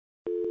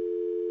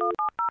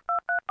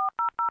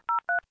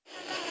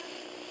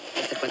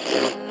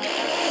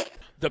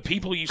The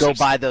people you go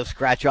buy those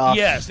scratch offs,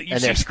 yes,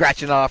 and they're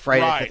scratching off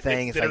right at the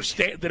thing.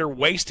 That are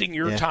wasting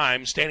your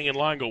time standing in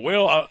line. Go,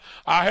 well,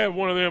 I have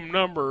one of them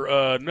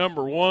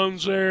number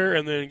ones there,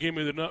 and then give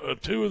me the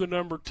two of the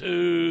number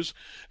twos,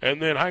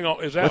 and then hang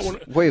on, is that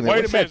one? Wait a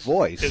minute, what's that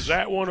voice? Is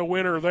that one a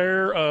winner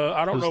there?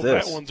 I don't know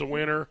if that one's a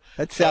winner.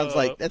 That sounds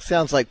like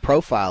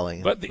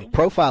profiling. But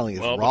profiling is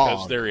wrong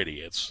because they're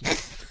idiots.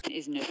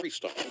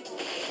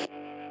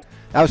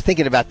 I was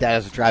thinking about that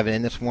as I was driving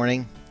in this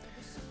morning.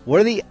 What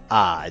are the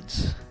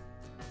odds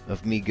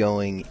of me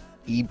going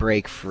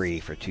e-brake free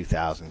for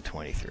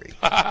 2023?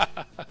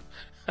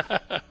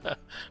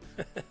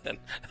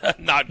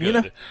 Not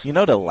good. You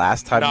know the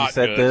last time you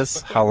said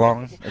this, how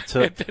long it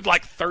took? It did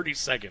like 30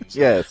 seconds.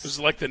 Yes. It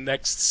was like the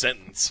next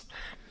sentence.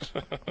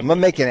 I'm going to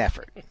make an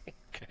effort.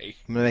 Okay.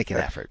 I'm going to make an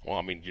effort. Well,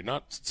 I mean, you're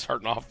not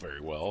starting off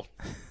very well.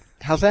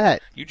 How's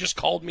that? You just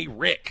called me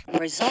Rick.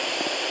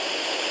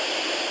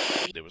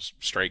 It was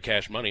straight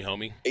cash money,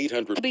 homie.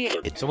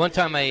 800. So one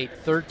time I ate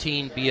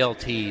 13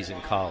 BLTs in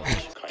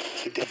college.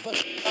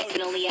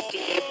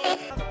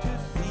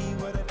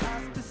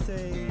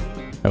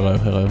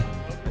 Hello.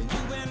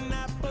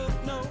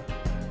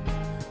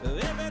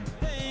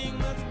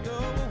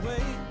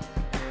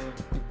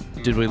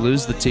 Did we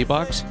lose the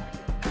T-Box?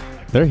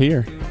 They're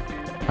here.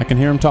 I can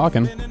hear them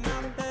talking.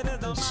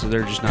 So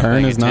they're just not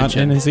Kern paying is not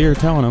attention. in his ear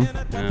telling him.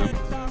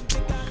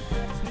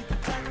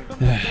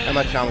 No. How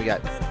much time we got?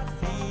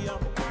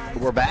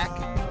 We're back.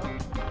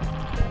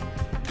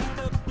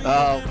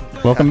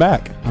 Welcome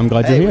back. I'm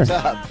glad you're here. What's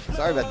up?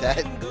 Sorry about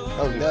that.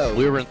 Oh, no.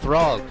 We were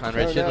enthralled.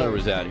 Conrad Schindler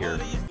was out here.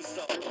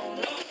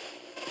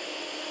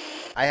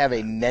 I have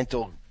a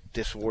mental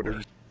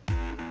disorder.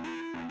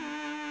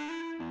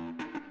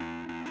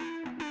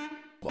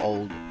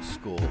 Old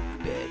school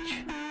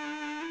bitch.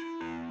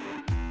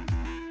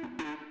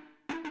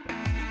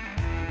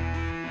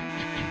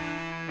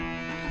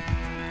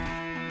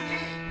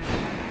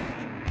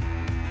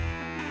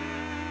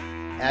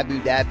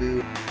 Abu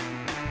Dabu.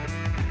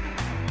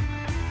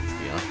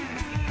 Yeah.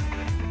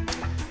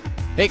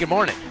 Hey, good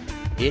morning.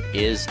 It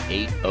is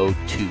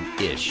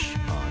 8:02-ish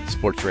on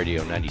Sports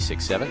Radio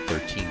 96.7,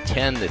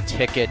 1310. The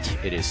Ticket.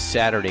 It is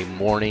Saturday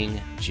morning,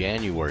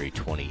 January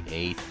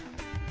 28th.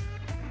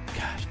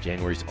 Gosh,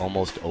 January's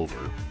almost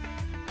over.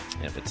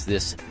 And if it's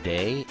this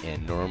day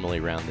and normally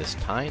around this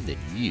time, then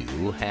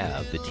you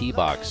have the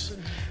T-Box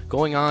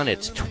going on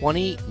its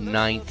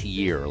 29th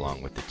year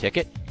along with the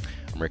Ticket.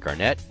 I'm Rick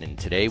Arnett, and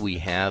today we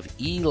have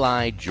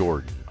Eli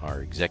Jordan,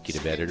 our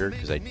executive editor.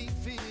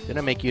 Did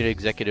I make you an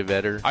executive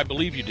editor? I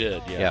believe you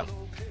did, yeah.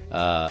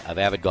 Of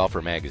Avid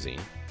Golfer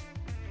magazine,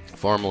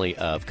 formerly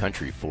of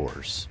Country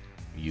Force.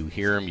 You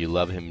hear him, you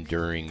love him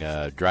during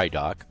dry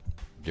dock,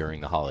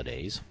 during the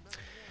holidays.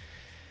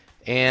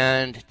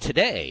 And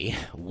today,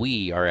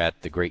 we are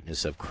at the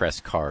Greatness of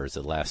Crest Cars,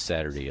 the last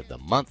Saturday of the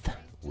month.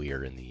 We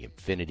are in the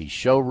Infiniti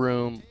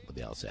showroom.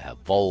 They also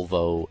have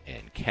Volvo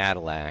and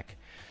Cadillac.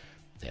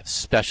 They have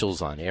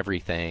specials on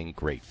everything,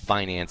 great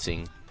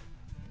financing,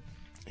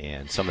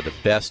 and some of the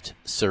best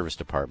service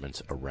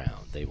departments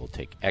around. They will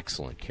take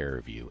excellent care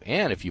of you.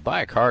 And if you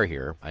buy a car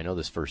here, I know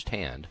this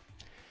firsthand,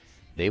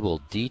 they will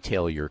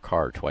detail your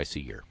car twice a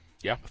year.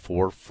 Yeah.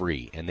 For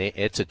free. And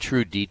it's a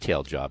true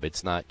detail job.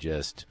 It's not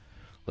just,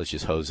 let's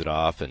just hose it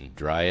off and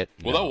dry it.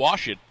 Well, they'll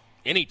wash it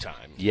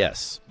anytime.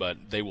 Yes.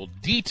 But they will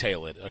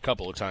detail it a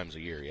couple of times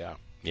a year, yeah.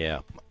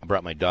 Yeah. I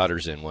brought my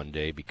daughters in one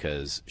day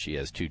because she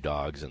has two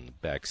dogs and the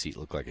back seat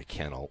looked like a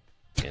kennel,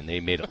 and they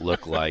made it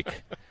look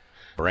like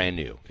brand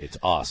new. It's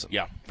awesome.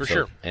 Yeah, for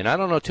sure. And I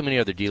don't know too many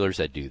other dealers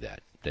that do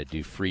that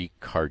do free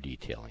car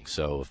detailing.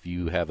 So if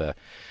you have an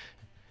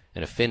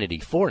affinity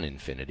for an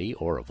Infiniti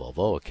or a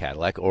Volvo, a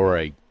Cadillac, or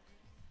a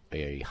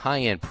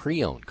high-end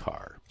pre-owned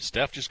car.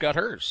 Steph just got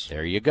hers.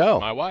 There you go.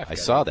 My wife. I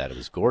saw that. It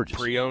was gorgeous.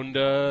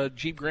 Pre-owned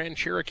Jeep Grand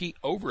Cherokee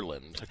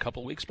Overland a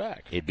couple weeks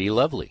back. It'd be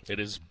lovely. It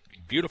is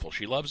beautiful.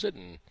 She loves it,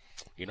 and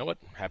you know what?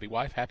 Happy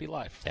wife, happy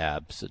life.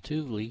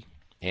 Absolutely.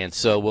 And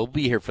so we'll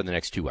be here for the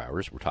next 2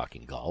 hours. We're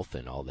talking golf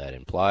and all that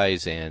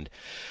implies and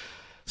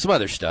some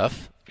other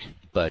stuff.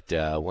 But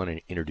I want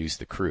to introduce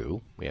the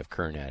crew. We have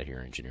Kern out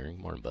here, engineering.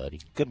 Morning, buddy.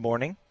 Good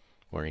morning.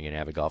 Wearing an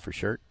Avid Golfer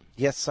shirt.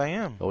 Yes, I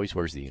am. Always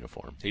wears the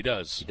uniform. He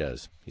does. He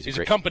does. He's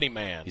a company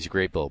man. He's a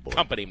great billboard.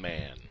 Company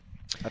man.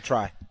 I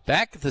try.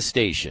 Back at the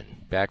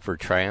station, back for a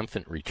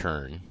triumphant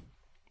return,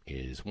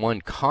 is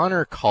one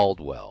Connor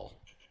Caldwell.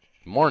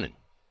 Morning.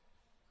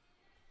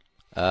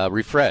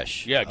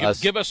 Refresh. Yeah,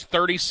 give us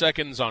 30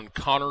 seconds on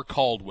Connor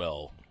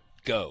Caldwell.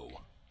 Go.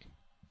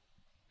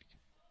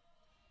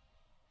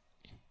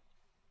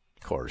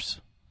 Of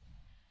course.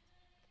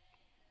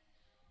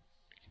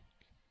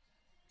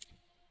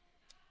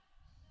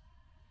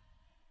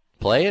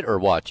 Play it or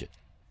watch it?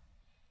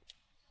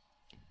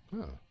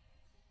 Huh.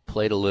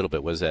 Played a little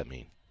bit. What does that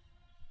mean?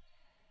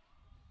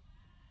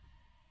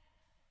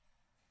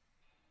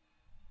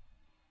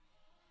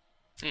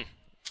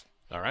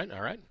 All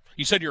right.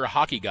 You said you're a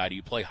hockey guy. Do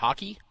you play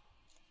hockey?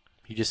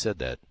 You just said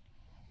that.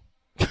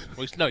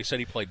 Well, no, he said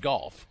he played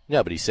golf.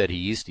 No, but he said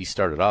he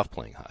started off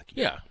playing hockey.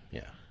 Yeah.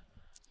 Yeah.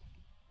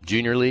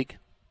 Junior league?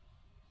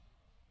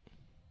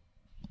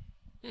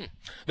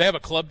 They have a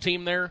club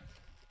team there?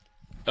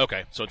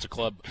 Okay, so it's a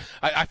club.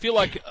 I feel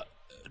like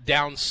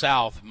down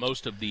south,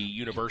 most of the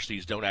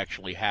universities don't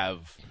actually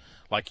have,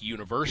 like,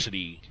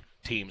 university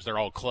teams. They're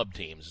all club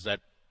teams. Is that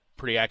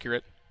pretty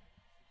accurate?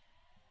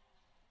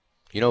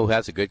 You know who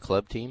has a good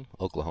club team?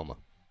 Oklahoma.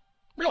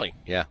 Really?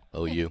 Yeah,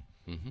 OU.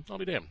 Mm-hmm. I'll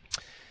be damned.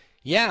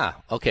 Yeah,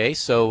 okay,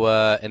 so,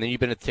 and then you've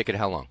been at the ticket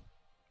how long?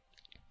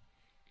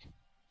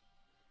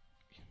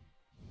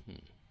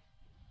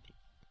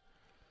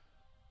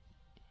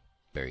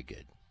 Very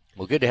good.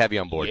 Well, good to have you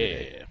on board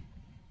today.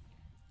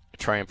 A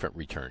triumphant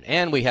return.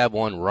 And we have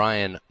one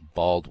Ryan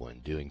Baldwin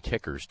doing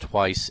tickers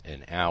twice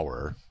an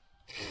hour.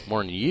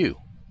 Morning to you.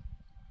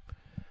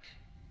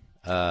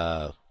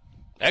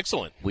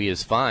 Excellent. We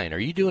is fine. Are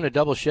you doing a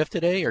double shift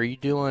today? Are you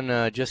doing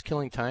just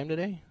killing time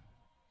today?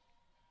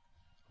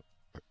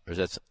 Or is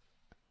that...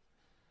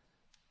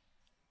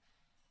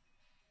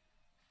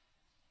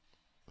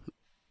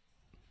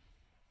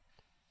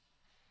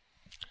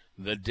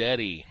 The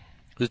Daddy.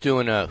 Who's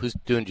doing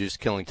just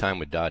killing time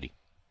with Dottie?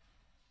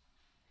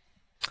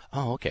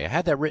 Oh, okay. I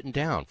had that written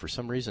down for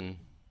some reason.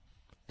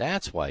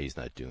 That's why he's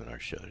not doing our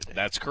show today.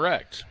 That's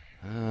correct.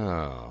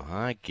 Oh,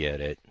 I get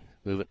it.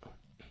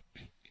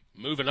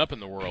 Moving up in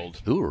the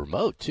world. Ooh,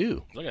 remote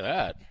too. Look at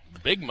that.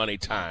 Big money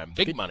time.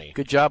 Big money.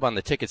 Good job on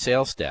the ticket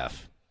sales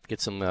staff.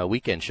 Get some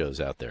weekend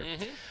shows out there.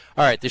 Mm-hmm.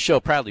 All right, this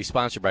show proudly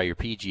sponsored by your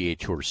PGA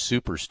Tour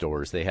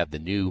Superstores. They have the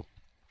new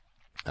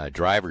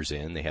drivers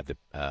in. They have the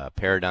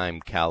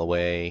Paradigm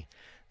Callaway.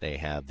 They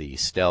have the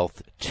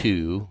Stealth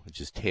 2, which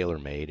is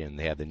tailor-made, and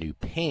they have the new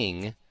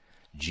Ping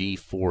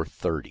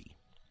G430.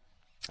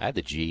 I had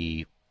the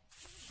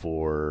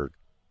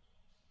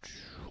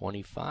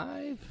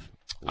G425.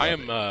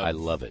 I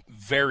love it.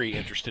 Very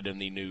interested in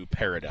the new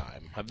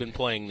Paradigm. I've been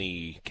playing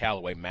the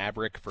Callaway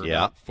Maverick for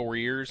about 4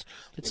 years.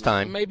 It's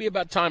time. Maybe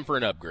about time for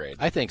an upgrade.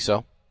 I think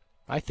so.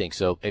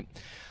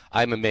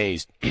 I'm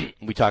amazed.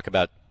 We talk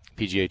about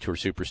PGA Tour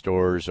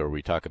Superstores, or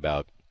we talk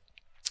about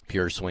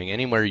Pure Swing,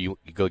 anywhere you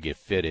go get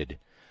fitted.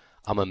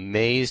 I'm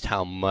amazed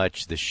how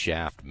much the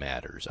shaft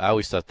matters. I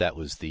always thought that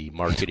was the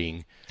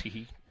marketing.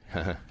 You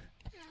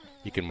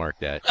can mark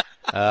that.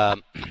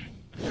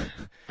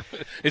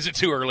 Is it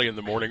too early in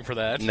the morning for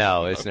that?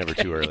 No, it's never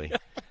too early.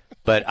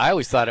 But I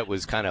always thought it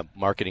was kind of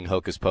marketing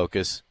hocus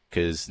pocus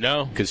because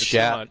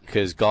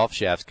golf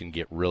shafts can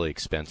get really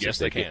expensive. Yes,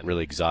 they can. Get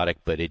really exotic,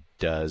 but it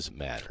does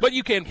matter. But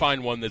you can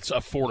find one that's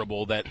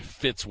affordable that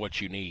fits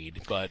what you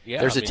need. But yeah,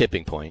 there's a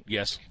tipping point.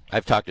 Yes,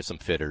 I've talked to some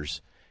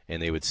fitters,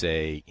 and they would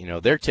say,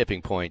 their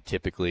tipping point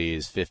typically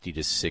is $50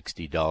 to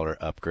 $60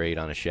 upgrade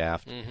on a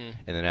shaft, and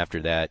then after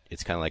that,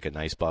 it's kind of like a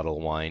nice bottle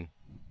of wine.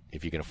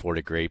 If you can afford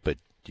it, great. But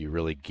do you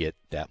really get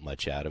that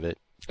much out of it?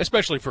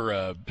 Especially for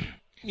a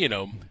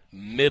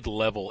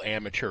mid-level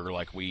amateur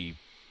like we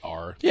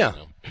are. Yeah.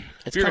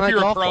 If you're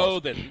a pro,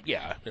 then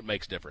yeah, it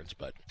makes difference.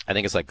 But I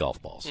think it's like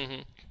golf balls.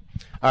 Mm-hmm.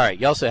 All right.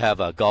 You also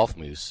have Golf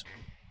Moose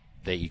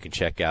that you can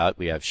check out.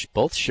 We have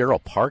both Sherrill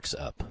Parks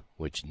up,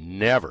 which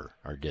never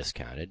are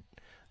discounted.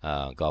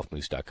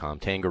 Golfmoose.com.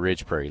 Tango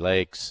Ridge, Prairie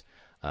Lakes,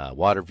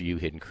 Waterview,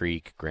 Hidden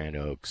Creek, Grand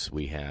Oaks.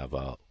 We have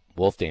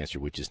Wolf Dancer,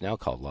 which is now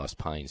called Lost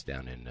Pines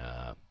down in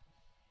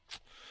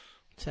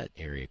what's that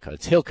area called?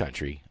 It's Hill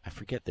Country. I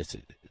forget its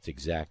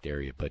exact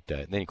area. But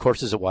then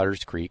courses at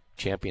Waters Creek,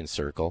 Champion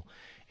Circle.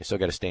 You still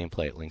got to stay and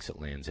play at Links at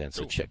Land's End,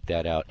 so check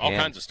that out. All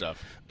kinds of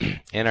stuff.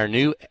 And our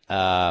new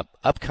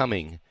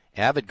upcoming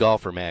Avid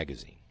Golfer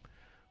magazine,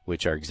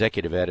 which our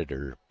executive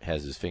editor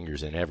has his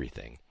fingers in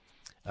everything.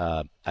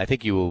 I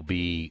think you will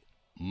be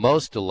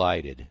most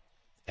delighted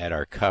at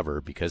our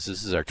cover because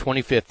this is our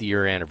 25th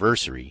year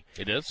anniversary.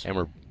 It is.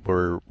 And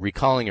we're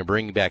recalling and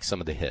bringing back some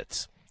of the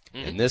hits.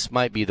 Mm-hmm. And this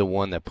might be the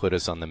one that put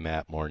us on the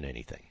map more than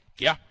anything.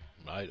 Yeah,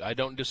 I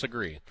don't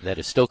disagree. That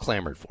is still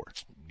clamored for.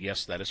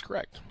 Yes, that is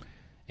correct.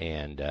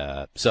 And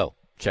so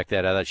check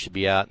that out. That should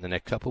be out in the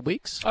next couple of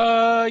weeks.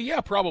 Yeah,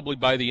 probably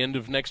by the end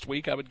of next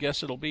week. I would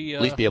guess it'll be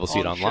at least be able to see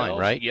it online, shelves.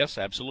 right? Yes,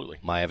 absolutely.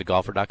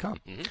 MyAvidGolfer.com.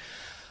 Mm-hmm.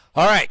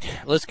 All right,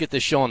 let's get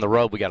this show on the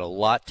road. We got a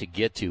lot to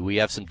get to. We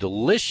have some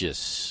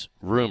delicious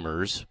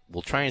rumors.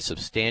 We'll try and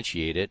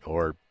substantiate it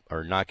or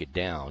knock it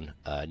down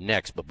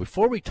next. But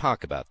before we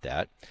talk about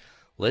that,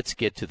 let's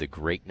get to the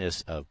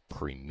greatness of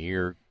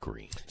Premier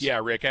Greens. Yeah,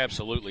 Rick,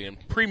 absolutely.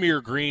 And Premier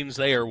Greens,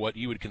 they are what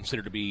you would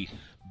consider to be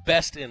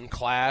best in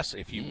class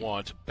if you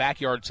want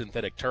backyard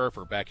synthetic turf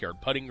or backyard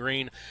putting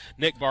green.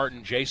 Nick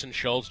Barton, Jason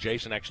Schultz.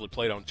 Jason actually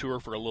played on tour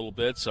for a little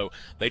bit, so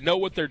they know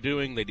what they're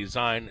doing. They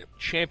design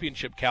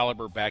championship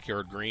caliber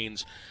backyard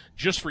greens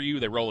just for you.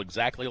 They roll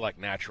exactly like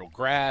natural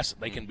grass.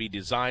 They can be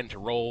designed to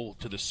roll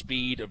to the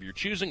speed of your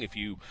choosing. If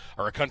you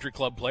are a country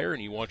club player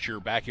and you want your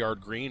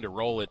backyard green to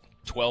roll at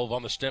 12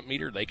 on the stimp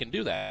meter, they can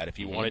do that. If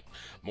you want it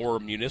more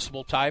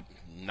municipal type,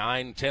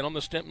 9, 10 on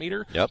the stimp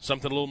meter,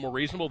 something a little more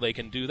reasonable, they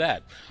can do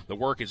that. The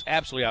work is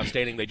absolutely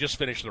outstanding. They just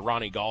finished the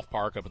Ronnie Golf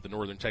Park up at the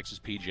Northern Texas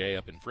PGA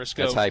up in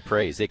Frisco. That's high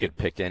praise. They could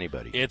pick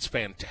anybody. It's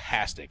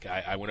fantastic.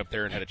 I went up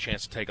there and had a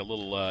chance to take a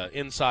little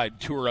inside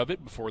tour of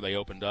it before they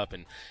opened up,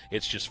 and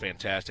it's just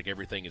fantastic.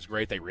 Everything is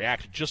great. They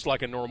react just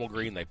like a normal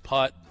green. They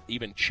putt.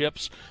 Even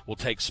chips will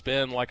take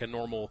spin like a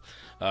normal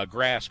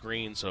grass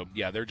green. So,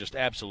 yeah, they're just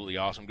absolutely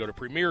awesome. Go to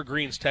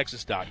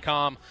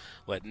PremierGreensTexas.com.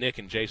 Let Nick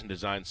and Jason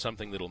design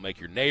something that'll make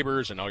your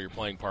neighbors and all your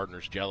playing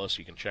partners jealous.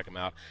 You can check them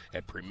out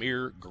at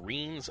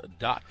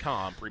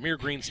PremierGreens.com.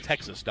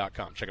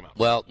 PremierGreensTexas.com. Check them out.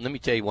 Well, let me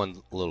tell you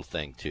one little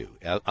thing, too.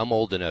 I'm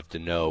old enough to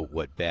know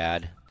what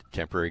bad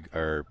temporary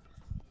or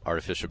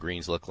artificial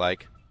greens look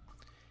like,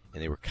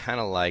 and they were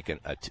kind of like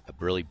a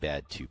really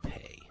bad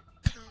toupee.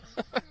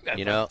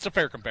 You know, it's a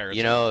fair comparison.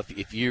 You know,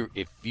 if you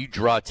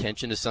draw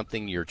attention to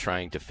something you're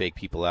trying to fake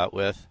people out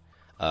with,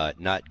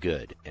 not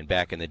good. And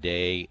back in the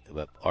day,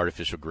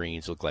 artificial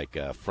greens look like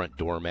front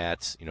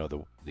doormats. You know,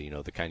 the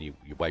kind you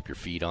wipe your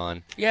feet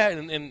on. Yeah,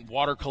 and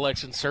water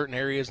collects in certain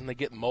areas and they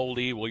get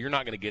moldy. Well, you're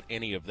not going to get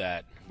any of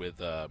that with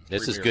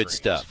this is Premier good Greens.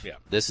 stuff. Yeah.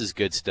 This is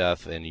good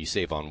stuff, and you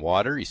save on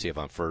water, you save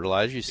on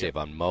fertilizer, you save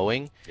on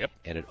mowing. Yep.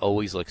 And it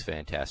always looks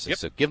fantastic. Yep.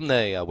 So give them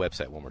the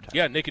website one more time.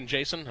 Yeah, Nick and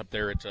Jason up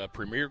there at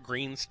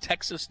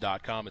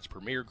PremierGreensTexas.com. It's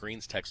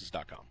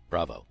PremierGreensTexas.com.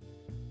 Bravo.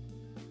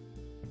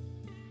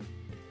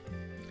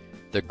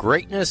 The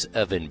greatness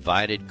of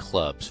Invited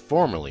Clubs,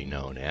 formerly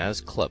known as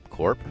Club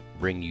Corp,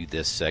 bring you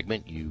this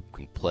segment. You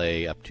can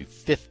play up to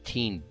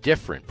 15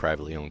 different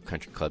privately owned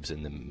country clubs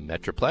in the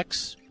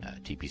Metroplex,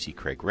 TPC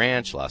Craig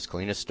Ranch, Las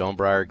Colinas,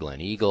 Stonebriar,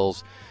 Glen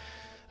Eagles.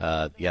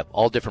 You have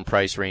all different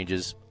price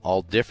ranges,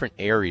 all different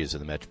areas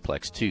of the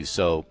Metroplex, too.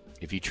 So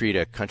if you treat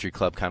a country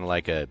club kind of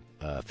like a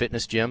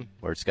fitness gym,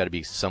 where it's got to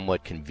be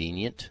somewhat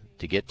convenient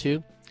to get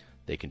to,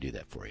 they can do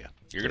that for you.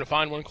 You're going to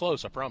find one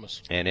close, I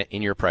promise. And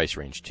in your price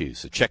range, too.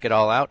 So check it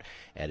all out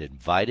at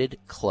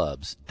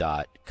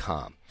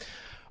invitedclubs.com.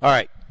 All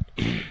right.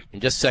 In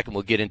just a second,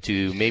 we'll get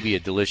into maybe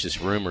a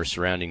delicious rumor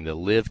surrounding the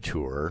LIV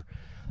Tour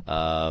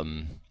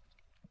and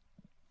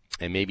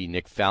maybe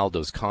Nick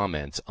Faldo's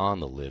comments on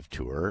the LIV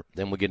Tour.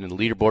 Then we'll get into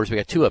leaderboards. We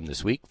got two of them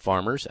this week,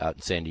 Farmers out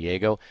in San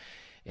Diego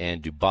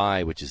and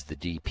Dubai, which is the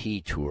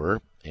DP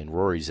Tour, and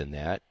Rory's in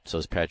that. So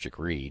is Patrick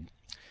Reed.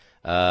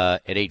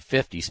 At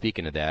 8:50,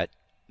 speaking of that,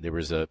 there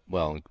was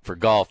for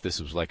golf, this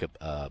was like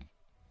a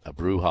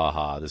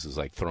brouhaha. This was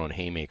like throwing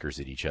haymakers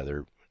at each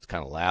other. It's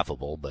kind of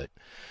laughable, but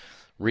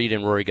Reed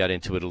and Rory got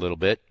into it a little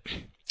bit.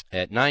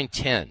 At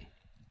 9:10,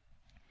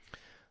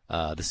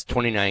 this is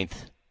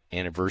 29th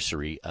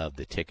anniversary of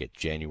the ticket,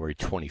 January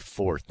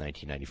 24th,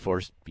 1994,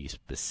 to be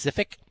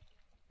specific.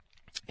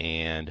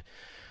 And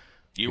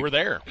you were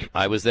there.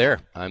 I was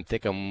there. I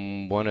think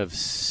I'm one of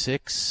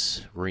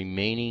 6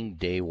 remaining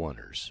day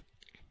oneers.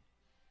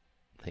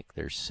 I think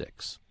there's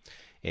 6.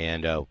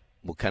 And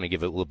we'll kind of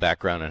give a little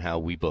background on how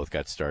we both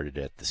got started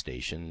at the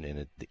station.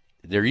 And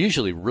they're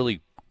usually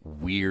really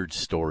weird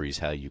stories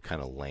how you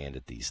kind of land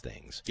at these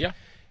things. Yeah.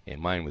 And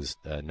mine was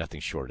nothing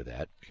short of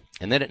that.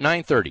 And then at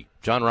 9:30,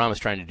 John Rahm is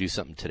trying to do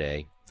something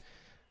today,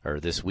 or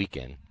this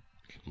weekend,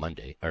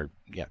 Monday,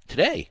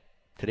 today.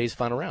 Today's the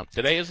final round.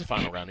 Today is the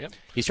final round, yep.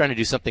 He's trying to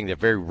do something that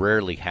very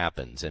rarely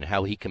happens, and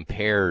how he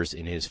compares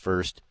in his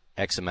first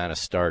X amount of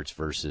starts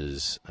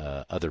versus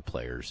other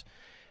players.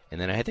 And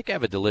then I think I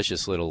have a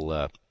delicious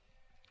little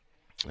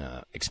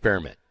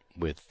experiment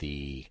with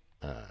the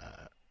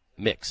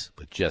mix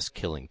with Just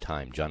Killing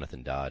Time,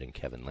 Jonathan Dodd and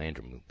Kevin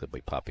Landrum. They'll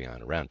be popping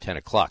on around 10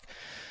 o'clock.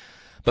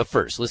 But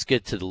first, let's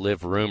get to the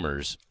LIV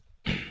rumors.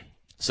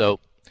 So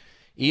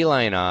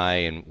Eli and I,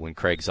 and when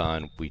Craig's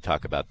on, we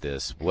talk about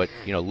this.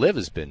 LIV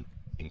has been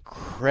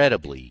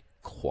incredibly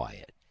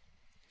quiet.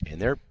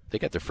 And they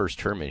got their first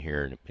tournament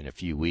here in a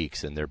few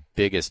weeks, and their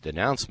biggest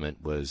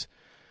announcement was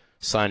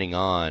signing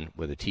on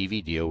with a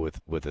TV deal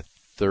with a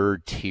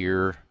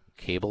third-tier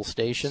cable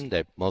station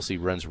that mostly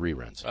runs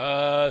reruns.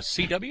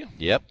 CW?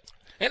 Yep.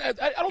 And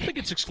I don't think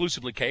it's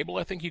exclusively cable.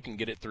 I think you can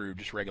get it through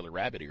just regular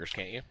rabbit ears,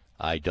 can't you?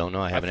 I don't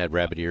know. I haven't had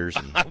rabbit ears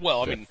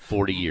in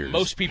 40 years.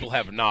 Most people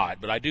have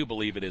not, but I do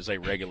believe it is a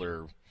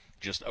regular,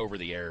 just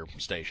over-the-air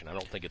station. I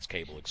don't think it's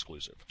cable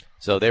exclusive.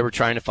 So they were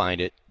trying to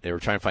find it. They were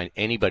trying to find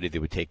anybody that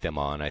would take them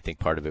on. I think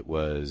part of it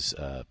was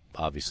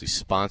obviously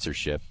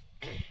sponsorship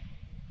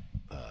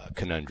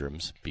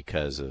conundrums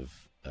because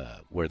of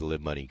where the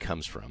LIV money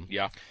comes from.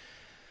 Yeah.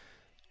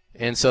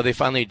 And so they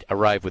finally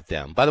arrived with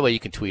them. By the way, you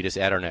can tweet us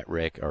at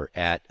ArnettRick or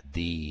at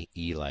the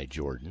Eli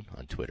Jordan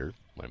on Twitter.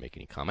 Want to make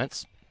any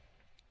comments?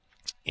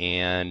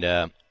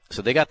 And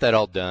so they got that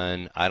all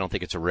done. I don't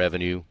think it's a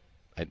revenue.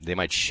 They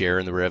might share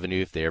in the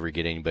revenue if they ever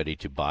get anybody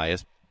to buy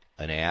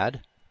an ad.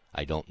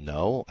 I don't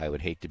know. I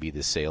would hate to be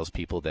the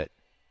salespeople that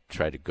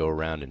try to go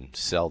around and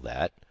sell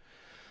that.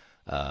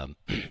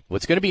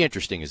 What's going to be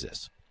interesting is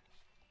this.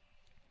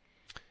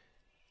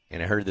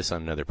 and I heard this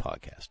on another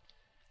podcast,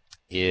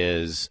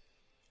 is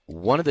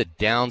one of the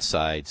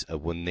downsides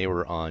of when they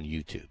were on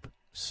YouTube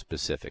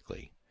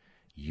specifically,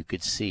 you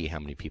could see how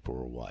many people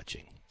were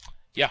watching.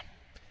 Yeah.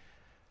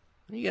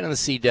 When you get on the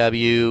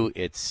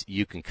CW,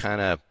 you can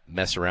kind of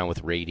mess around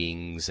with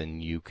ratings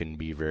and you can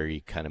be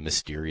very kind of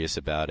mysterious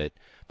about it.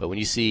 But when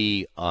you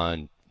see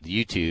on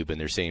the YouTube and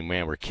they're saying,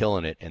 man, we're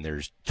killing it, and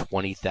there's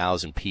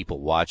 20,000 people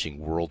watching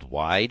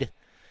worldwide,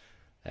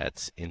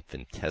 that's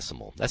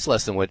infinitesimal. That's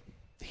less than what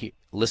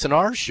listen to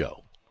our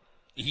show.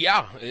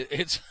 Yeah,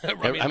 it's.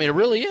 I mean, it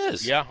really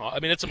is. Yeah, I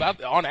mean, it's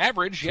about on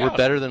average. Yeah, We're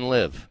better than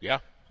Live. Yeah,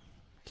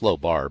 it's low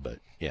bar, but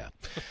yeah.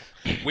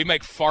 We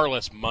make far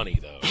less money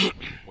though.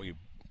 We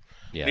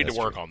need to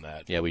work on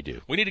that. Yeah, we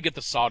do. We need to get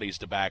the Saudis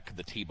to back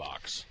the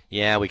T-Box.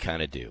 Yeah, we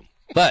kind of do.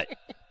 But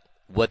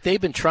what they've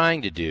been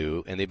trying to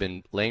do, and they've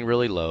been laying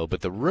really low,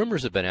 but the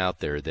rumors have been out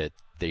there that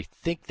they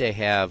think they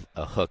have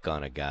a hook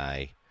on a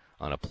guy,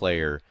 on a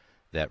player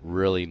that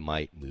really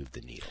might move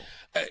the needle.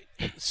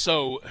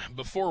 So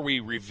before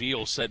we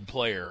reveal said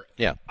player,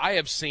 yeah, I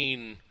have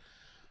seen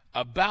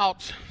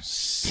about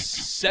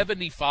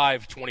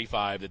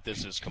 75-25 that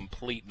this is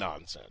complete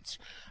nonsense.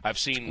 I've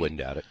seen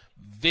wouldn't doubt it.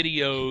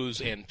 Videos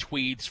and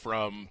tweets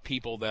from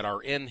people that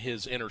are in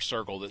his inner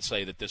circle that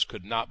say that this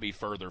could not be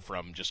further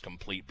from just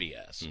complete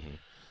BS. Mm-hmm.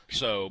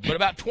 So, but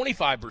about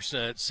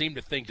 25% seem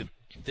to think that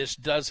this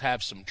does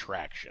have some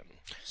traction.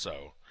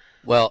 So,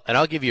 well, and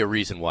I'll give you a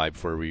reason why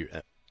before we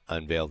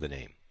unveil the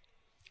name.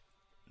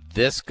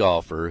 This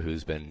golfer,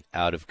 who's been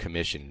out of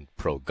commission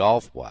pro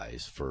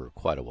golf-wise for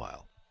quite a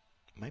while,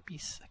 might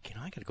be,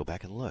 I got to go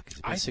back and look.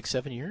 Has it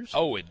been 6-7 years?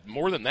 Oh,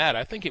 more than that.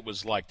 I think it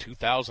was like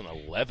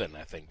 2011,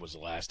 I think, was the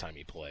last time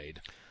he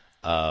played.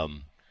 I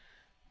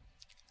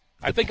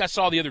think I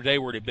saw the other day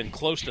where it had been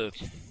close to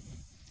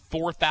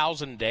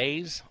 4,000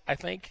 days, I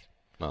think.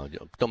 Oh,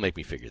 don't make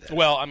me figure that.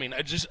 Well, I mean,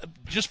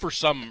 just for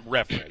some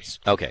reference.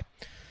 Okay.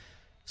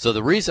 So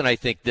the reason I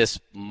think this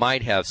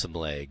might have some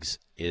legs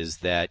is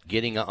that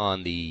getting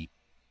on the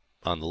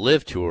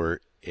Live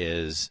Tour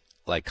is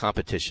like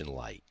competition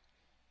light.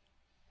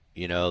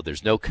 You know,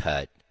 there's no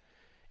cut.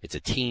 It's a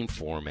team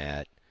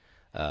format.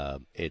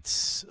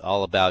 It's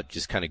all about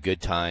just kind of good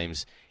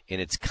times,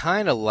 and it's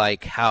kind of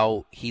like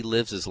how he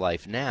lives his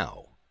life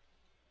now.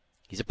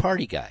 He's a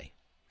party guy.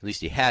 At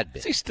least he had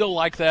been. Is he still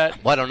like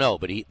that? Well, I don't know,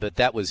 but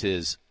that was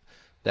his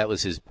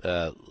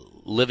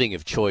living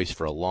of choice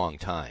for a long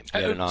time.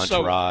 He had an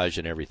entourage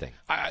and everything.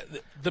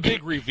 The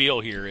big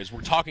reveal here is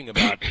we're talking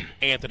about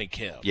Anthony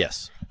Kim.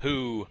 Yes.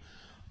 Who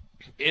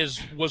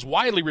was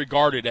widely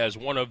regarded as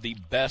one of the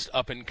best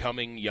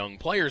up-and-coming young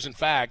players. In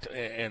fact,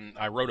 and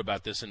I wrote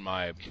about this in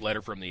my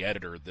letter from the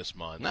editor this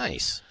month.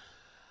 Nice.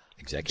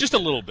 Executive. Just a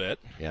little bit.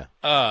 Yeah.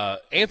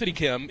 Anthony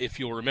Kim, if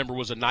you'll remember,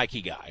 was a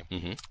Nike guy.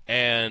 Mm-hmm.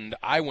 And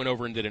I went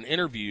over and did an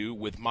interview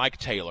with Mike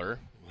Taylor,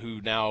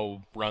 who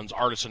now runs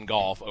Artisan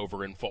Golf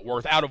over in Fort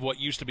Worth, out of what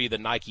used to be the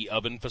Nike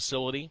Oven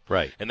facility.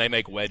 Right. And they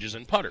make wedges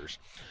and putters.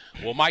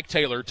 Well, Mike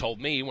Taylor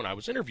told me when I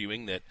was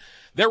interviewing that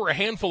there were a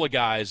handful of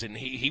guys, and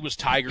he was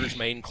Tiger's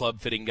main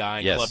club fitting guy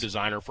and club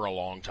designer for a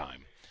long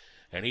time.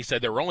 And he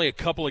said there were only a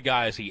couple of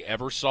guys he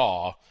ever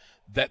saw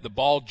that the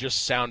ball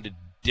just sounded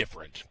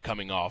different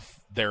coming off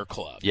their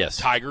club. Yes.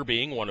 Tiger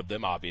being one of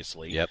them,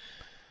 obviously. Yep.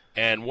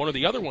 And one of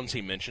the other ones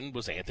he mentioned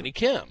was Anthony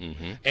Kim.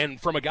 Mm-hmm. And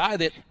from a guy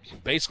that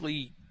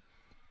basically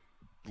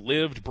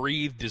lived,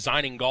 breathed,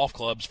 designing golf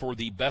clubs for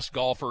the best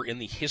golfer in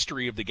the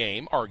history of the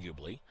game,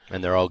 arguably.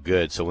 And they're all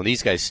good. So when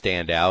these guys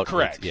stand out.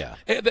 Correct. Yeah.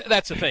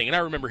 That's the thing. And I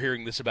remember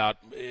hearing this about,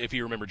 if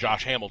you remember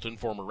Josh Hamilton,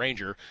 former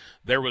Ranger,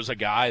 there was a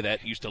guy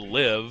that used to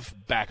live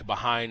back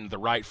behind the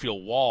right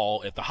field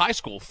wall at the high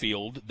school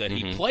field that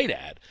he played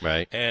at.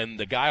 Right. And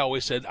the guy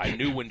always said, I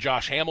knew when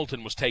Josh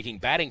Hamilton was taking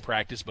batting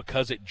practice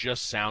because it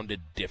just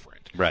sounded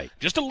different. Right.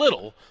 Just a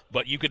little,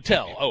 but you could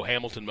tell, oh,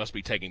 Hamilton must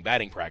be taking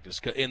batting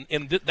practice.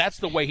 And that's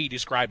the way he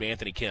described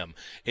Anthony Kim,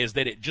 is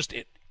that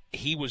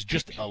he was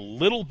just a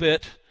little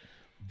bit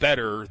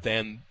better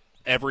than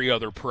every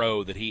other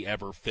pro that he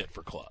ever fit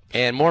for clubs.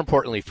 And more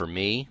importantly for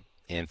me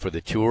and for the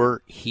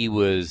tour, he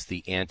was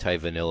the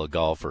anti-vanilla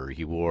golfer.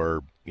 He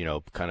wore,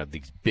 kind of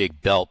these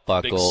big belt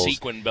buckles. Big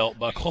sequin belt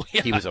buckle.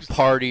 Yeah. He was a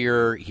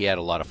partier. He had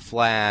a lot of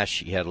flash.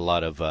 He had a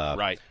lot of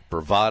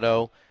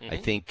bravado. Mm-hmm. I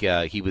think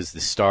he was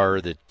the star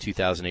of the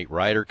 2008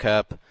 Ryder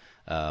Cup.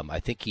 I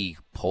think he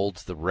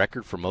holds the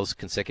record for most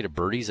consecutive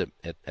birdies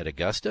at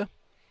Augusta.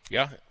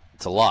 Yeah.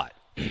 It's a lot.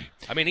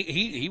 I mean,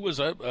 he was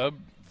a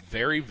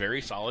very,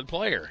 very solid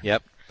player.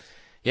 Yep.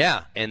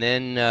 Yeah, and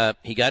then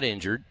he got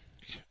injured,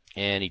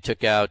 and he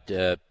took out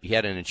he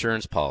had an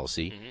insurance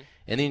policy,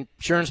 and the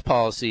insurance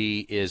policy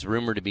is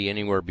rumored to be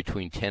anywhere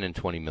between $10 and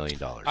 $20 million.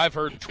 I've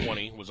heard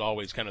 20 was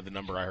always kind of the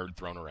number I heard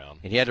thrown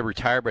around. And he had to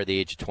retire by the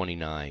age of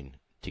 29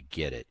 to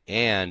get it.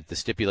 And the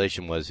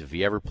stipulation was if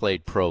he ever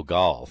played pro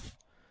golf,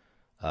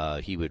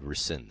 he would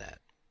rescind that.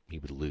 He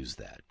would lose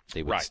that.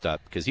 They would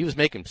stop because he was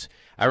making.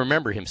 I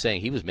remember him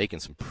saying he was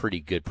making some pretty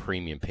good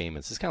premium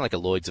payments. It's kind of like a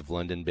Lloyd's of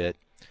London bit,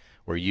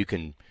 where you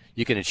can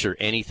insure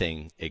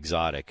anything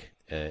exotic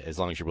as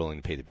long as you're willing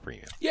to pay the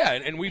premium. Yeah,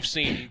 and we've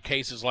seen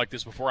cases like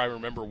this before. I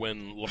remember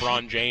when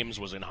LeBron James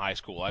was in high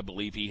school. I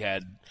believe he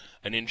had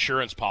an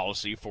insurance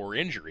policy for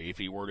injury. If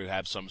he were to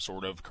have some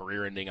sort of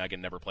career-ending, I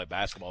can never play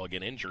basketball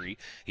again injury,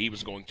 he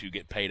was going to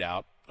get paid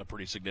out a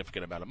pretty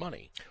significant amount of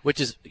money. Which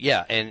is,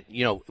 yeah, and,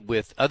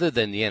 with other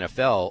tthan the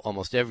NFL,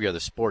 almost every other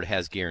sport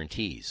has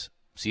guarantees.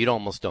 So you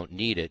almost don't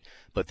need it,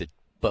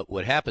 but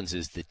what happens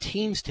is the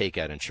teams take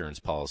out insurance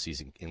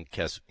policies in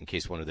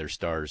case one of their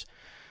stars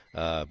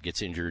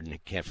gets injured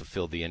and can't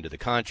fulfill the end of the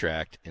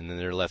contract, and then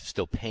they're left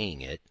still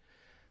paying it.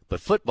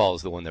 But football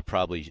is the one that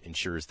probably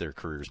insures their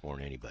careers more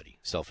than anybody,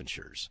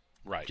 self-insures,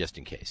 right? Just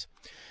in case.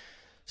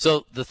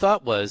 So the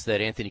thought was that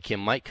Anthony Kim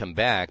might come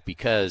back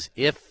because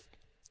if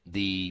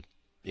the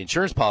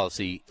insurance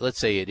policy, let's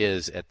say it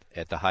is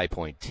at the high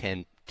point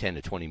 $10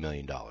 to $20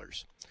 million,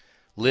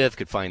 Liv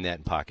could find that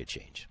in pocket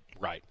change.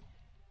 Right.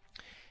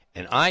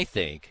 And I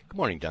think, good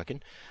morning,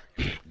 Duncan.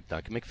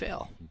 Duncan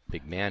McPhail,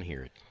 big man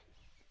here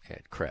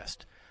at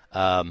Crest.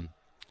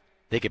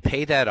 They could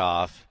pay that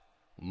off,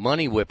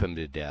 money whip him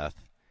to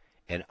death,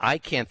 and I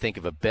can't think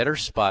of a better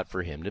spot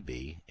for him to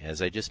be,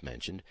 as I just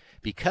mentioned,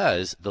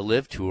 because the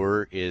Live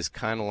Tour is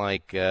kind of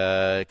like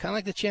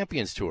the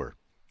Champions Tour.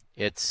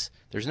 There's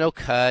no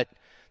cut,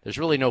 there's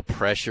really no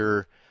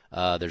pressure.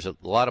 There's a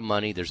lot of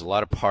money, there's a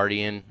lot of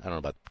partying. I don't know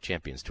about the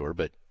Champions Tour,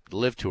 but the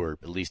Live Tour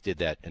at least did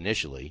that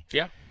initially.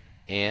 Yeah.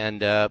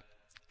 And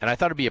I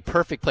thought it'd be a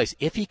perfect place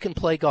if he can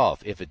play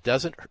golf.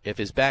 If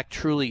his back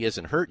truly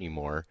isn't hurt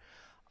anymore,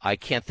 I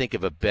can't think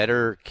of a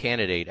better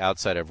candidate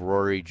outside of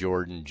Rory,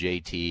 Jordan,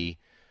 JT,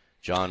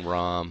 John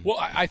Rahm. Well,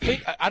 I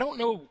think I don't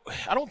know.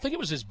 I don't think it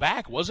was his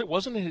back, was it?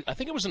 Wasn't it? I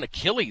think it was an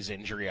Achilles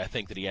injury. I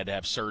think that he had to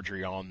have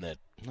surgery on that.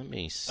 Let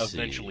me see.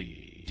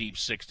 Eventually deep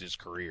sixed his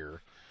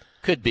career.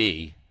 Could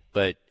be,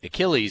 but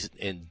Achilles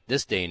in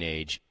this day and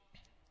age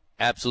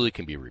absolutely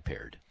can be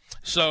repaired.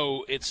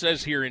 So it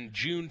says here in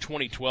June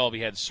 2012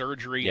 he had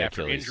surgery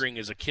after Achilles. injuring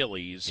his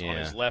Achilles on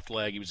his left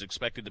leg. He was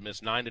expected to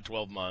miss 9 to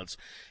 12 months.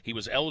 He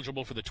was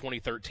eligible for the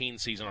 2013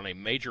 season on a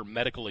major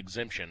medical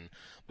exemption,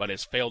 but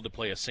has failed to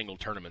play a single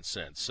tournament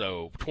since.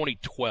 So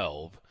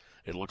 2012,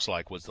 it looks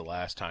like, was the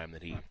last time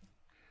that he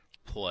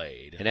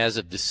played. And as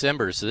of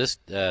December, so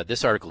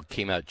this article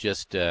came out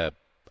just a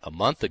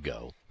month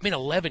ago. I mean,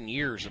 11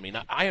 years. I mean,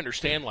 I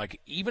understand,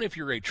 like, even if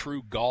you're a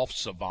true golf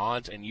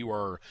savant and you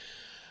are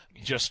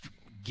just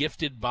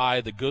gifted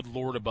by the good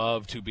Lord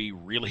above to be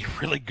really,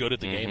 really good at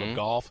the game of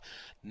golf,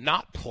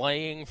 not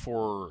playing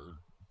for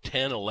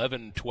 10,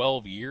 11,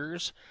 12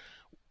 years,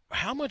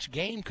 how much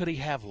game could he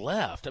have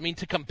left? I mean,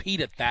 to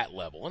compete at that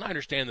level. And I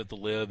understand that the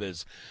Live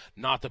is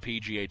not the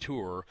PGA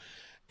Tour,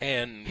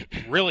 and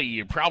really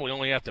you probably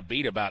only have to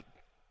beat about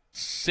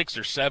 6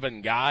 or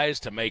 7 guys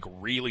to make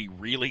really,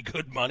 really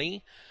good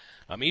money.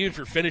 I mean, even if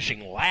you're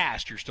finishing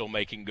last, you're still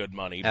making good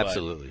money.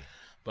 Absolutely.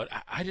 But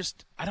I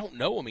don't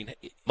know. I mean,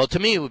 well, to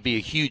me, it would be a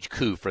huge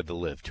coup for the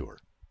Live Tour.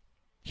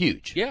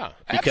 Huge. Yeah,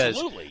 because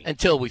absolutely.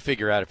 Until we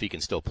figure out if he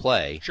can still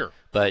play. Sure.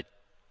 But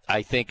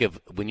I think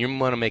of when you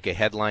want to make a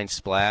headline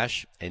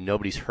splash and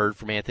nobody's heard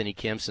from Anthony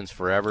Kim since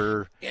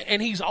forever.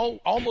 And he's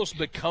almost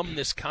become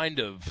this kind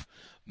of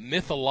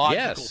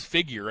mythological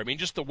figure. I mean,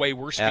 just the way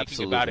we're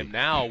speaking about him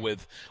now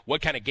with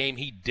what kind of game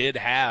he did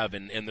have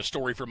and the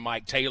story from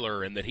Mike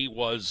Taylor and that he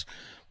was –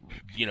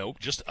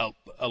 just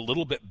a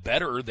little bit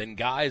better than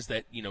guys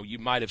that, you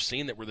might have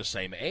seen that were the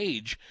same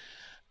age.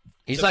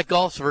 He's like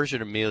golf's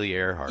version of Amelia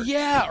Earhart.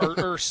 Yeah,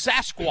 or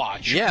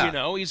Sasquatch.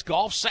 Yeah. He's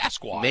golf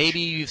Sasquatch.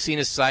 Maybe you've seen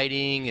a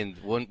sighting, and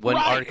one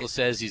Right. article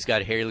says he's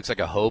got hair, he looks like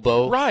a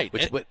hobo. Right.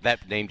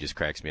 That name just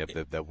cracks me up,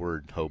 that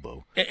word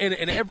hobo.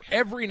 And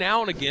every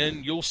now and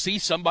again, you'll see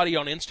somebody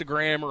on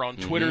Instagram or on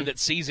Twitter that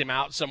sees him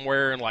out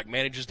somewhere and, like,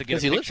 manages to get a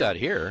Because picture. he lives out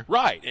here.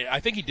 Right. I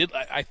think he did.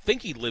 I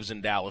think he lives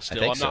in Dallas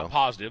still. I'm not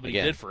positive, but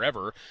Again. he did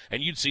forever.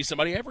 And you'd see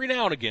somebody every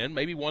now and again,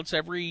 maybe once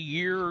every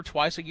year or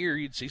twice a year,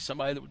 you'd see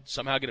somebody that would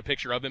somehow get a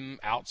picture of him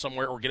out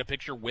somewhere or get a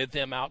picture with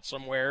him out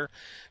somewhere.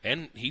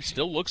 And he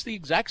still looks the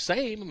exact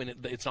same. I mean,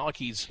 it's not like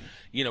he's,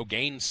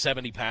 gained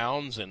 70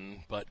 pounds.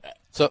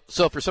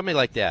 So for somebody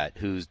like that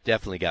who's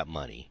definitely got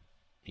money,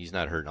 he's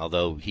not hurting,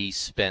 although he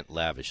spent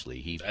lavishly.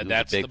 He was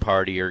a big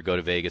partier, go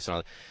to Vegas and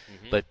all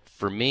that. But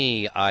for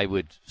me, I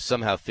would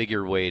somehow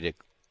figure a way to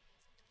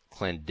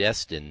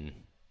clandestine,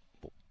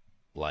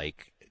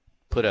 like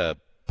put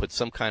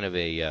some kind of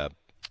a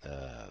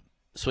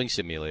swing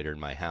simulator in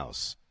my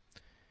house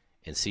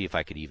and see if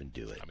I could even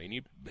do it. I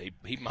mean,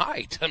 he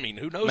might. I mean,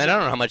 who knows? I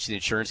don't know how much the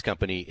insurance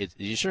company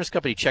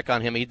check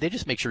on him. They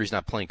just make sure he's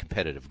not playing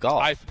competitive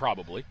golf.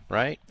 Probably.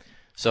 Right?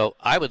 So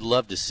I would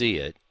love to see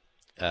it,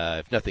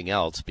 if nothing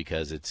else,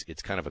 because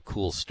it's kind of a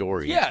cool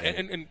story. Yeah,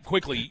 and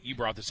quickly, you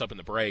brought this up in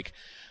the break.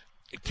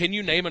 Can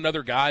you name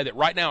another guy that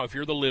right now, if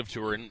you're the Live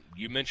Tour, and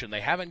you mentioned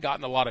they haven't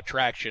gotten a lot of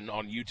traction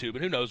on YouTube,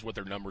 and who knows what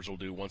their numbers will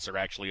do once they're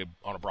actually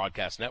on a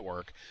broadcast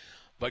network,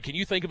 but can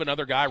you think of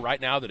another guy right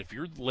now that if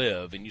you're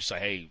Live and you say,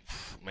 hey,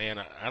 man,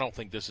 I don't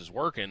think this is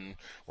working,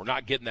 we're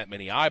not getting that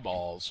many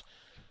eyeballs,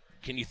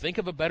 can you think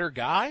of a better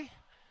guy?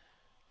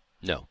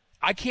 No.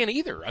 I can't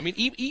either. I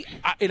mean,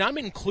 and I'm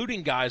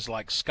including guys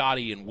like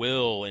Scotty and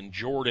Will and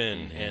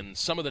Jordan and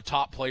some of the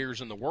top players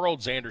in the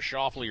world, Xander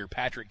Schauffele or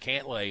Patrick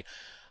Cantlay.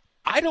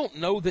 I don't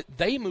know that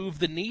they move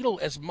the needle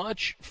as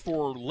much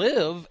for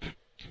Liv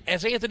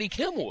as Anthony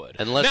Kim would.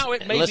 Unless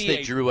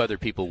they drew other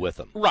people with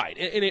them. Right,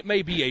 and it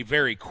may be a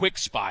very quick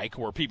spike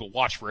where people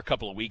watch for a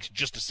couple of weeks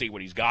just to see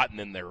what he's got, and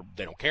then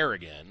they don't care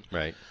again.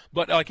 Right.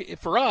 But like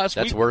for us,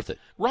 that's worth it.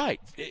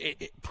 Right.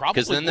 It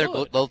probably because then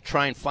they'll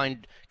try and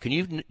find. Do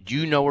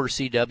you know where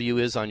CW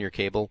is on your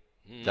cable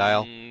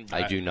dial?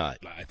 I do not.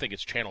 I think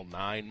it's channel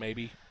 9,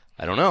 maybe.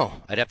 I don't know.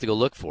 I'd have to go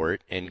look for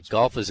it. And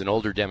golf is an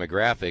older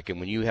demographic, and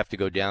when you have to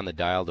go down the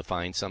dial to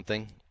find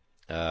something,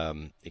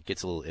 it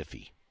gets a little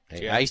iffy.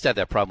 Yeah. I used to have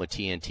that problem with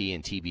TNT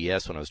and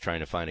TBS when I was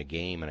trying to find a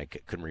game, and I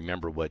couldn't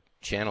remember what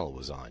channel it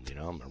was on.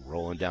 I'm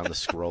rolling down the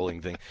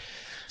scrolling thing.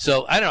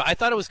 So, I don't know. I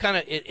thought it was kind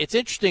of – it's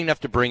interesting enough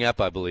to bring up,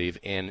 I believe,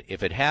 and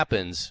if it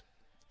happens,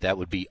 that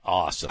would be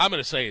awesome. I'm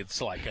going to say it's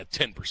like a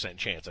 10%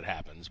 chance it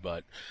happens,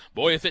 but,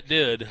 boy, if it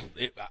did,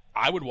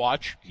 I would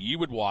watch. You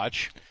would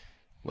watch.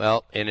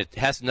 Well, and it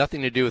has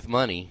nothing to do with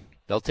money.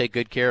 They'll take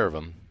good care of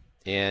them.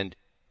 And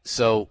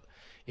so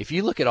if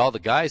you look at all the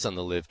guys on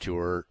the LIV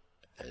Tour –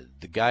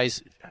 the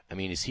guys, I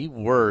mean, is he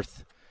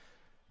worth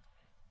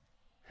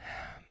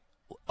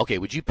 – okay,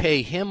 would you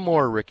pay him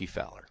more or Ricky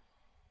Fowler?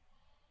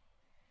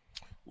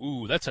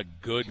 Ooh, that's a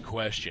good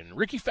question.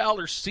 Ricky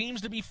Fowler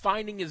seems to be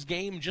finding his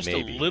game just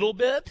Maybe. A little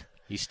bit.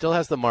 He still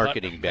has the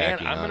marketing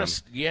backing on him.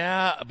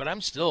 Yeah, but I'm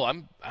still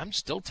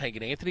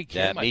taking Anthony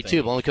Kim. Yeah, me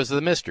too, only because of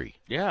the mystery.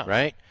 Yeah.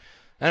 Right?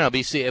 I don't know,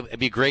 it'd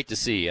be great to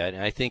see.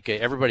 I think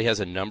everybody has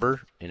a number,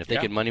 and if they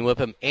can money whip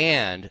him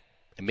and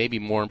maybe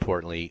more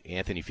importantly,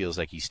 Anthony feels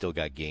like he's still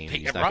got game.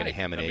 He's not going to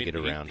ham and egg it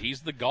around.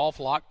 He's the golf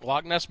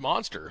Loch Ness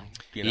monster.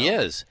 He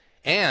is.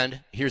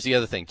 And here's the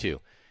other thing,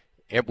 too.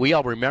 We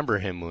all remember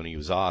him when he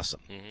was awesome.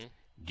 Mm-hmm.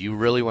 Do you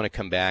really want to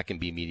come back and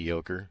be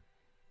mediocre?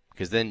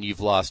 Because then you've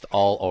lost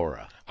all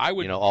aura. I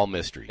would, all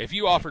mystery. If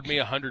you offered me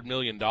 $100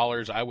 million,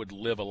 I would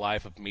live a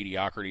life of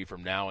mediocrity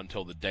from now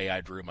until the day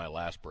I drew my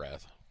last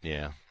breath.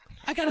 Yeah.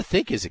 I got to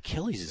think his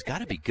Achilles has got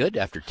to be good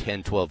after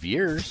 10, 12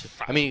 years.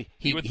 I mean,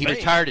 he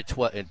retired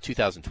in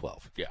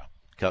 2012. Yeah.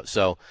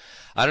 So,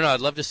 I don't know.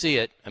 I'd love to see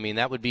it. I mean,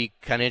 that would be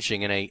kind of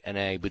interesting, and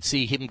I would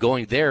see him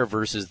going there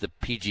versus the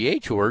PGA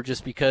Tour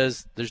just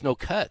because there's no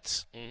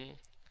cuts. Mm-hmm.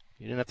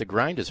 You didn't have to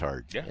grind as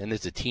hard. Yeah. And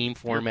it's a team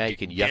format. You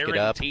can yuck it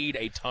up. Guaranteed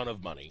a ton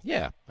of money.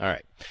 Yeah. All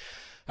right.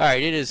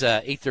 It is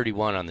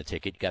 8:31 on the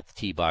ticket. Got the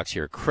tee box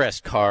here.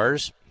 Crest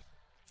Cars.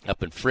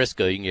 Up in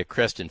Frisco, you can get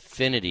Crest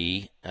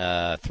Infinity,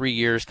 3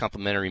 years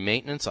complimentary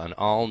maintenance on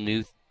all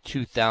new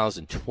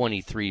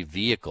 2023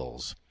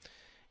 vehicles.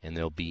 And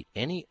they'll beat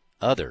any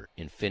other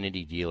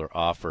Infinity dealer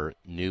offer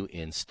new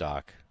in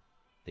stock.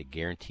 They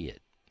guarantee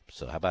it.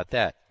 So how about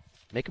that?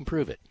 Make them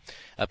prove it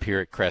up here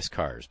at Crest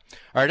Cars.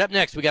 All right, up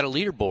next, we got a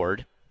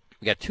leaderboard.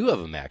 We got two of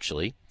them,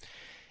 actually.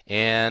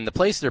 And the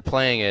place they're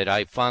playing at,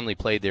 I fondly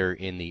played there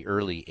in the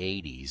early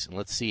 80s. And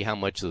let's see how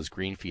much those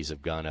green fees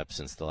have gone up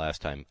since the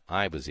last time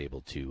I was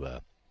able to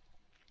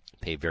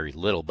pay very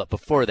little. But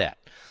before that,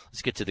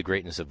 let's get to the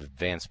greatness of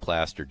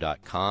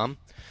advancedplaster.com.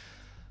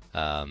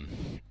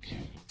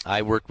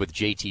 I worked with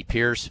JT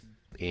Pierce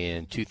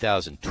in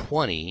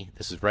 2020.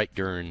 This is right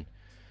during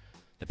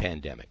the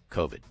pandemic,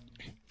 COVID.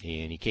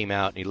 And he came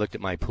out and he looked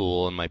at my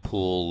pool, and my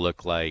pool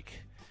looked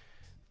like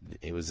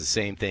it was the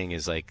same thing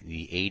as like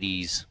the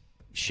 80s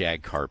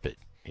shag carpet.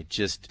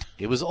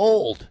 It was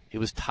old. It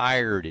was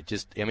tired. It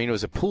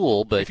was a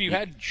pool, but if you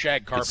had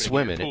shag carpet in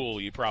your pool,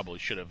 you probably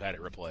should have had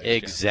it replaced.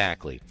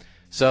 Exactly. Yeah.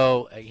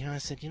 So, I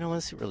said,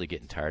 this is really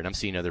getting tired. I'm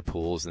seeing other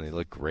pools, and they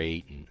look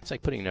great. And it's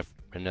like putting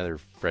another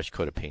fresh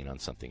coat of paint on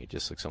something. It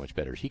just looks so much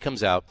better. He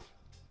comes out,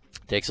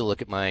 takes a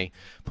look at my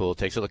pool,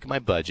 takes a look at my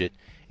budget,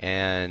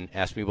 and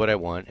asks me what I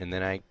want. And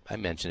then I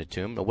mention it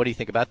to him. What do you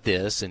think about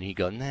this? And he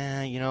goes,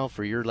 nah,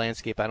 for your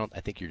landscape, I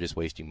think you're just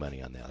wasting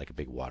money on that, like a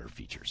big water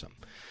feature or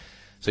something.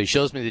 So he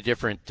shows me the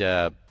different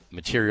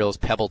materials.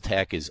 Pebble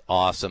Tech is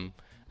awesome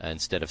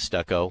instead of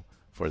stucco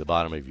for the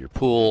bottom of your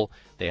pool.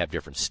 They have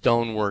different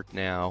stonework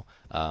now.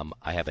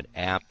 I have an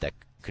app that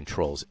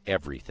controls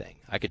everything.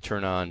 I could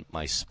turn on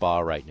my spa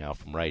right now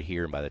from right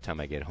here, and by the time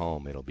I get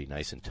home, it'll be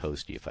nice and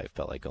toasty if I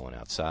felt like going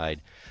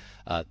outside.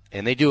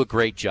 And they do a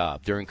great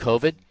job. During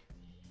COVID,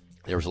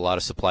 there was a lot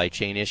of supply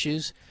chain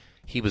issues.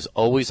 He was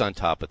always on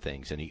top of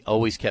things, and he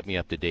always kept me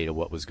up to date of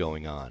what was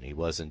going on. He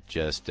wasn't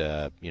just,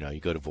 you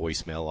go to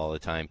voicemail all the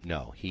time.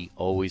 No, he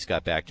always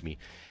got back to me.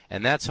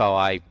 And that's how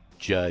I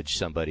judge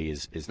somebody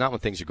is not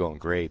when things are going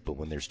great, but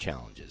when there's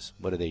challenges.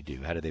 What do they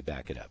do? How do they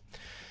back it up?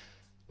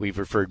 We've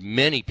referred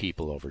many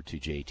people over to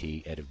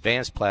JT at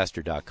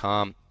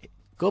advancedplaster.com.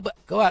 Go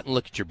out and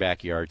look at your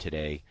backyard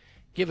today.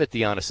 Give it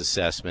the honest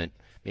assessment.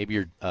 Maybe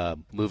you're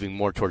moving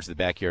more towards the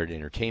backyard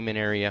entertainment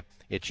area.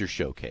 It's your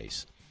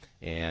showcase.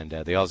 And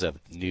they also have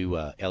new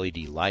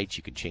LED lights.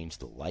 You can change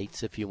the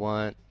lights if you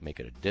want. Make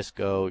it a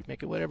disco.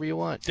 Make it whatever you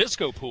want.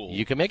 Disco pool.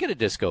 You can make it a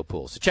disco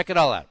pool. So check it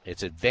all out.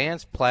 It's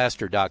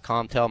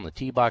advancedplaster.com. Tell them the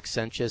T-Box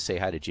sent you. Say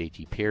hi to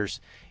JT Pierce.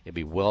 It'd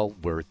be well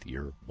worth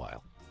your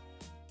while.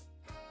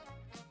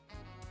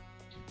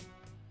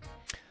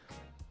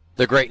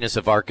 The greatness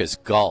of Arcus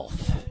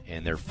Golf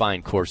and their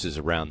fine courses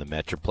around the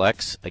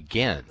Metroplex.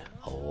 Again,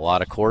 a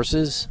lot of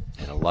courses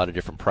and a lot of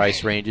different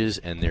price ranges,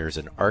 and there's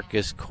an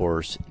Arcus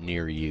course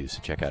near you. So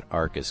check out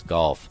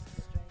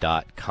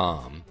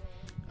arcusgolf.com.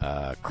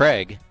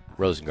 Craig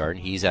Rosengarten,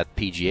 he's at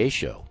the PGA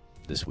show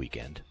this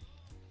weekend.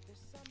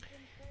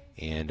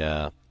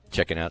 And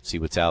checking out, see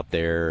what's out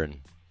there. And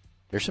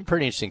there's some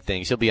pretty interesting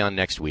things. He'll be on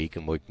next week,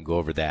 and we can go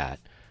over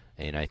that.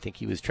 And I think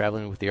he was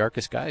traveling with the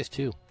Arcus guys,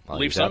 too, while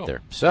he was out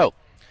there. So,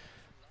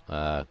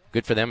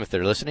 good for them if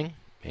they're listening,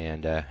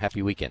 and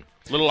happy weekend.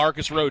 Little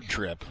Arcus road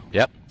trip.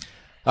 Yep.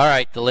 All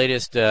right, the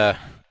latest,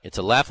 it's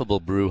a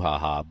laughable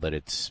brouhaha, but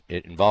it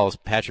involves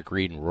Patrick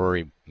Reed and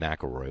Rory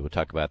McIlroy. We'll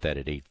talk about that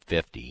at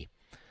 8:50.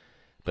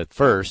 But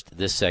first,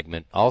 this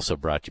segment also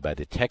brought to you by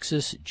the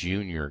Texas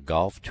Junior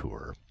Golf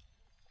Tour.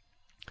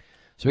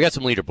 So we got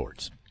some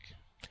leaderboards,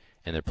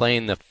 and they're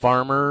playing the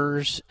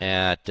Farmers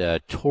at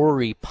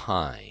Torrey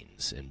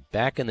Pines. And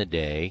back in the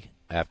day,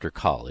 after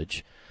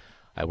college,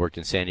 I worked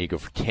in San Diego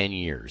for 10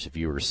 years. If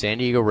you were a San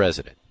Diego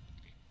resident,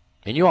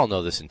 and you all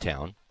know this in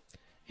town,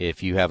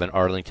 if you have an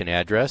Arlington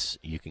address,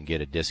 you can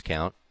get a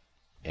discount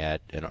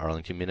at an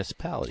Arlington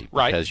municipality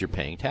because you're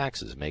paying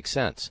taxes. It makes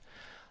sense.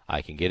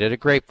 I can get it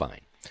at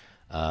Grapevine.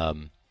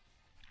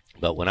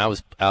 But when I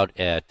was out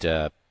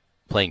at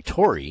playing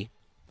Torrey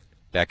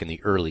back in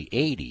the early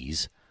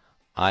 80s,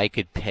 I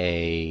could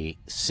pay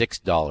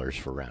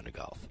 $6 for a round of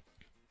golf.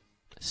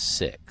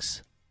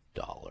 $6.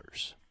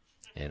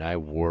 And I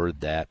wore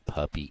that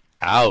puppy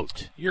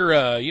out.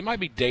 You might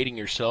be dating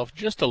yourself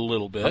just a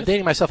little bit. I'm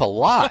dating myself a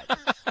lot.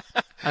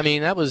 I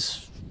mean, that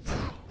was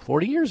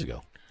 40 years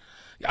ago.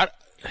 I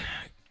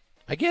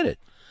get it.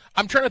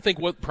 I'm trying to think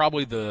what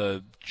probably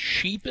the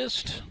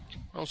cheapest,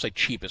 I don't say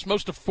cheapest,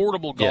 most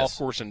affordable golf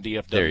course in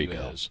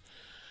DFW is.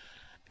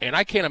 And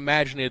I can't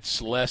imagine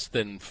it's less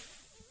than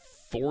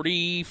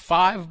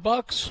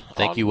 $45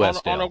 Thank you,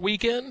 Westdale. On a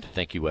weekend.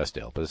 Thank you,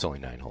 Westdale, but it's only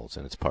 9 holes,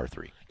 and it's par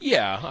 3.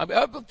 Yeah,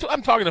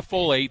 I'm talking a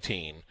full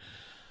 18.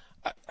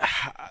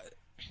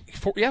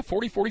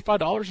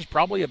 $45 is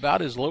probably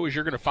about as low as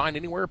you're going to find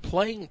anywhere.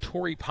 Playing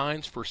Torrey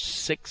Pines for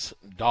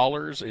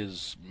 $6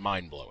 is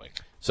mind-blowing.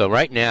 So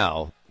right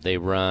now, they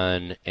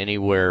run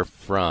anywhere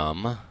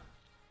from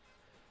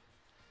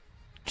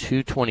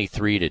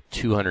 $223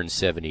 to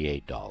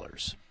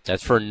 $278.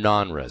 That's for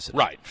non-resident.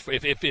 Right.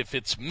 If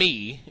it's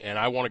me and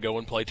I want to go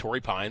and play Torrey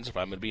Pines, if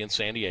I'm going to be in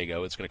San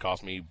Diego, it's going to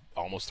cost me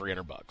almost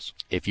 $300.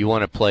 If you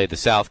want to play the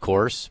South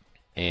Course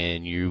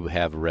and you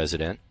have a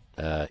resident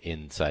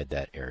inside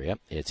that area,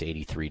 it's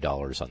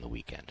 $83 on the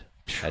weekend.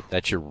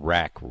 That's your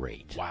rack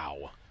rate.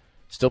 Wow.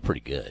 Still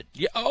pretty good.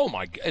 Yeah. Oh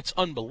my! It's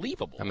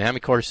unbelievable. I mean, how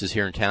many courses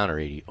here in town are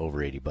over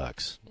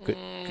 $80? Good,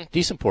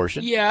 decent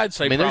portion. Yeah, I'd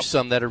say. I mean, there's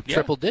some that are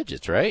triple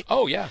digits, right?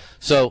 Oh yeah.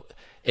 So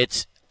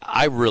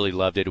I really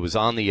loved it. It was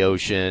on the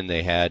ocean.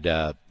 They had,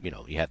 you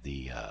had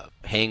the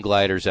hang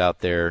gliders out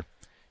there.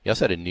 You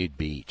also had a nude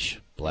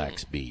beach,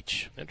 Black's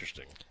Beach.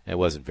 Interesting. It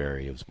wasn't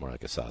it was more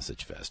like a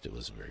sausage fest. It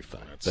wasn't very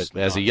fun. But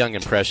as a young,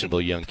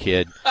 impressionable young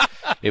kid,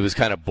 it was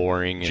kind of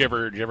boring. Did you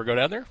ever go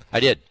down there? I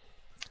did.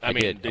 I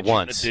mean, did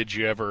once. Did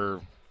you ever?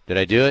 Did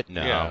I do it?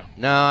 No. Yeah.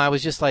 No, I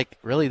was just like,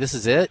 really, this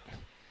is it?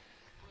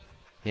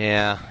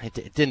 Yeah,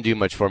 it didn't do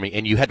much for me,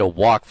 and you had to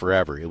walk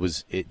forever. It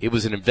was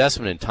an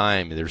investment in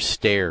time. There's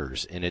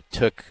stairs, and it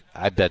took,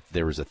 I bet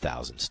there was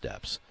 1,000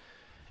 steps.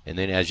 And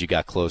then as you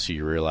got closer,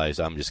 you realized,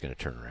 I'm just going to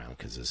turn around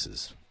because this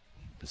is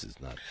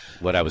not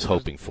what I was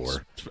hoping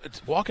for.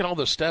 It's walking all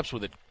those steps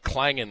with it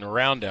clanging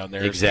around down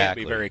there.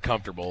 Exactly. Can't be very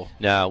comfortable.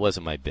 No, it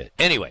wasn't my bit.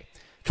 Anyway,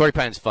 Torrey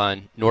Pine's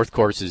fun. North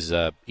Course is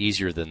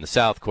easier than the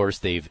South Course.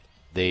 They've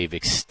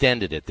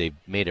extended it. They've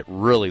made it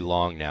really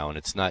long now, and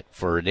it's not,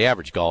 for an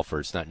average golfer,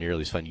 it's not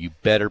nearly as fun. You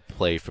better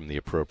play from the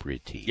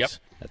appropriate tees. Yep.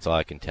 That's all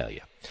I can tell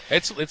you.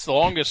 It's the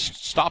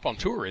longest stop on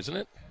tour, isn't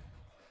it?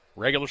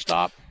 Regular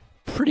stop?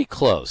 Pretty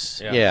close.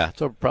 Yeah.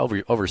 It's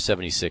probably over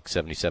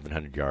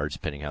 7,700 yards,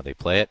 depending how they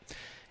play it.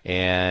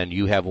 And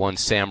you have one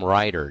Sam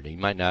Ryder. You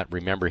might not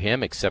remember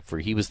him, except for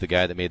he was the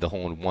guy that made the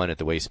hole-in-one at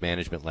the Waste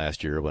Management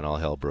last year when all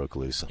hell broke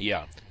loose.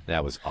 Yeah.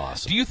 That was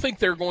awesome. Do you think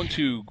they're going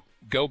to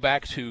go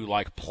back to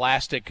like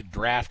plastic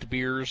draft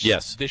beers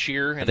this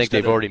year? I think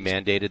they've already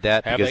mandated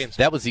that Have because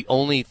that was the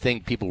only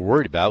thing people were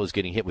worried about was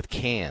getting hit with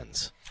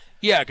cans.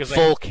 Yeah, because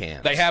full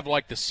cans. They have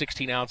like the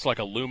 16-ounce like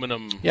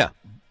aluminum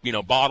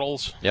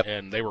bottles,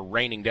 and they were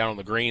raining down on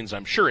the greens.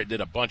 I'm sure it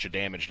did a bunch of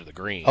damage to the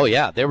green. Oh,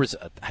 yeah. There was,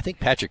 I think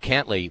Patrick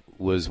Cantlay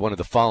was one of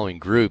the following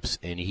groups,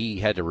 and he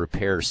had to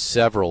repair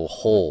several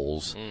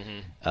holes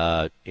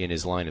in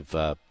his line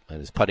of in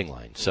his putting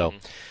line. So,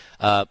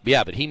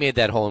 but he made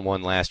that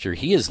hole-in-one last year.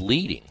 He is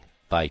leading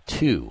by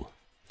 2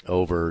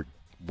 over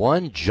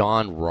one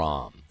John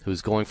Rahm,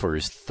 who's going for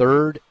his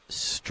 3rd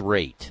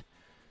straight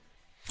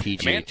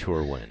PGA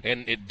Tour win.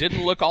 And it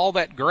didn't look all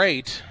that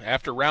great.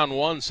 After round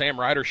 1, Sam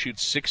Ryder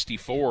shoots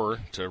 64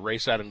 to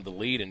race out into the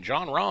lead, and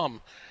John Rahm,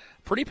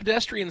 pretty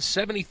pedestrian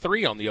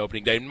 73 on the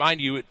opening day.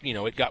 Mind you,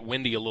 it got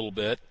windy a little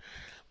bit,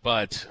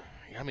 but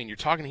I mean, you're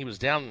talking he was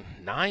down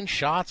 9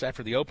 shots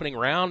after the opening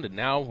round, and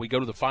now we go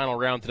to the final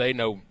round today.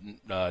 No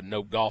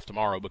golf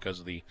tomorrow because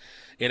of the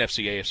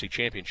NFC AFC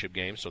Championship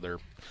game, so they're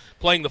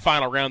playing the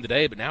final round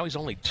today, but now he's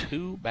only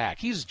 2 back.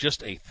 He's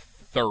just a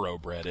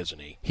thoroughbred, isn't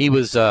he? He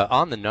was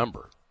on the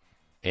number,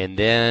 and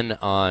then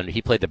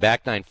he played the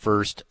back 9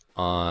 first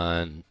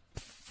on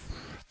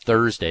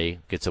Thursday.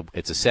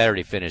 It's a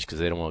Saturday finish because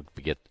they don't want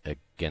to get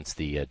against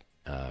the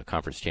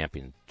conference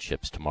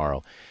championships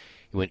tomorrow.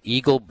 He went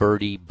eagle,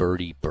 birdie,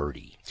 birdie,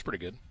 birdie. It's pretty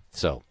good.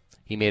 So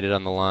he made it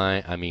on the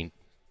line. I mean,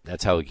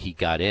 that's how he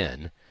got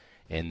in,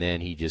 and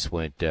then he just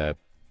went.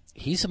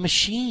 He's a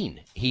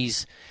machine.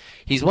 He's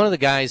one of the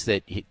guys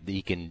that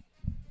he can.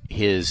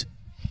 His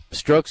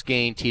strokes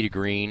gained tee to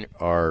green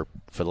are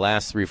for the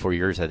last 3 or 4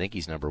 years. I think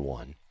he's number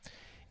 1.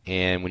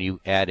 And when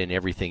you add in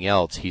everything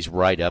else, he's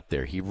right up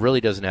there. He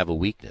really doesn't have a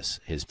weakness.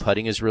 His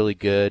putting is really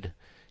good.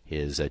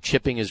 His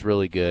chipping is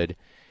really good.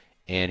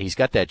 And he's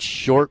got that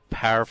short,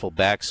 powerful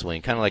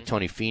backswing, kind of like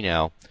Tony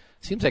Finau.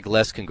 Seems like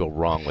less can go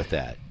wrong with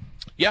that.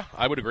 Yeah,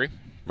 I would agree.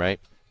 Right?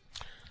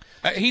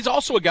 He's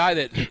also a guy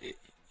that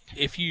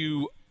if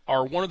you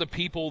are one of the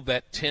people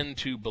that tend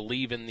to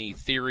believe in the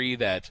theory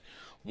that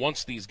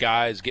once these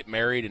guys get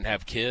married and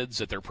have kids,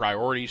 that their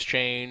priorities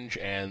change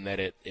and that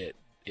it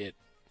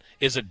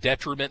is a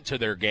detriment to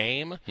their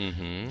game.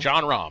 Mm-hmm.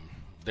 Jon Rahm,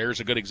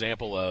 there's a good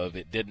example of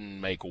it didn't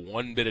make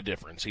one bit of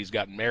difference. He's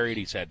gotten married,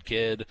 he's had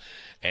kid,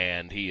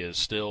 and he is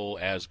still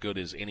as good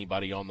as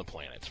anybody on the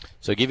planet.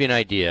 So give you an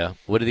idea,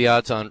 what are the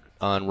odds on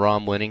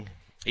Rahm winning?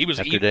 He was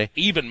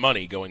even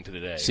money going to the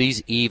day. So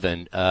he's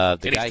even.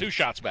 And he's 2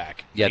 shots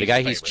back. Yeah, the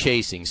guy the he's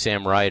chasing,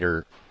 Sam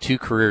Ryder, 2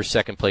 career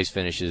second-place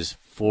finishes,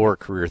 4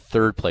 career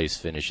third-place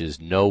finishes,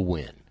 no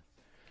win.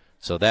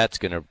 So that's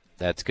gonna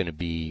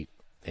be,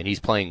 and he's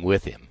playing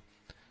with him.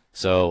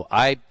 So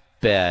I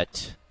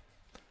bet.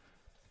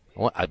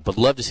 I would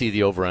love to see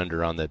the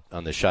over/under on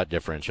the shot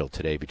differential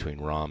today between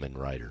Rahm and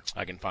Ryder.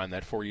 I can find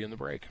that for you in the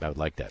break. I would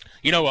like that.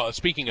 You know,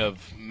 speaking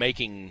of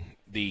making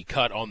the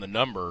cut on the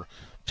number,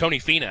 Tony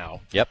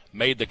Finau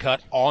made the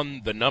cut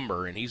on the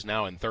number, and he's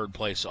now in 3rd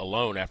place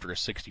alone after a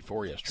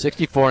 64 yesterday.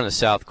 64 in the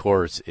South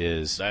Course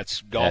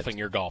that's golfing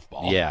your golf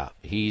ball. Yeah,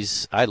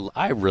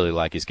 I really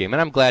like his game,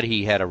 and I'm glad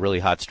he had a really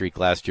hot streak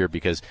last year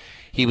because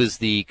he was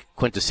the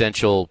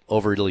quintessential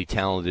overly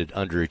talented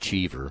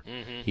underachiever.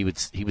 Mm-hmm.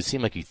 He would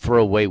seem like he'd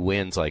throw away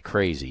wins like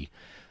crazy,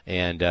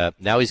 and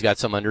now he's got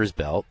some under his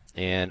belt,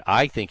 and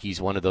I think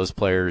he's one of those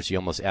players you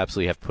almost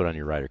absolutely have to put on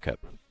your Ryder Cup.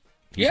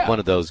 He's one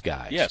of those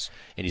guys. Yes.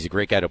 And he's a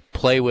great guy to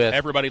play with.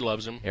 Everybody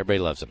loves him. Everybody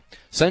loves him.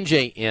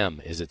 Sungjae M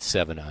is at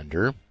 7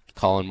 under.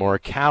 Colin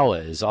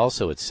Morikawa is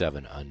also at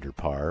 7 under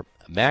par.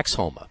 Max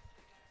Homa.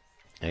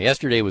 Now,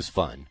 yesterday was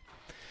fun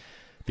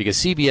because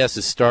CBS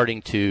is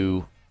starting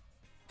to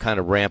kind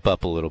of ramp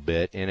up a little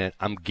bit, and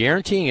I'm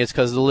guaranteeing it's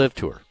because of the Live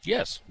Tour.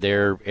 Yes.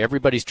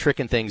 Everybody's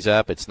tricking things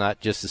up. It's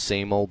not just the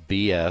same old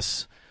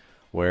BS.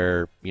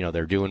 Where,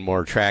 they're doing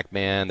more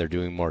TrackMan, they're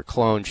doing more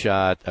drone.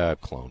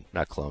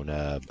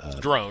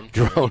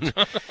 Drone.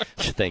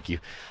 Thank you.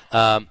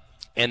 And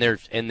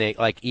they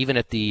like even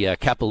at the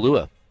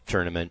Kapalua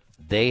tournament,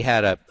 they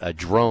had a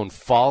drone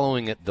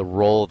following the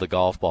roll of the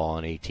golf ball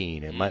on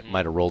 18. It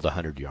might have rolled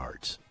 100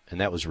 yards,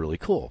 and that was really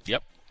cool.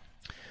 Yep.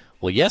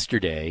 Well,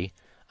 yesterday,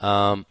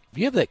 do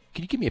you have that?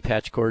 Can you give me a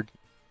patch cord,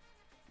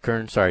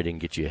 Kern? Sorry, I didn't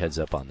get you a heads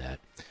up on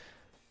that.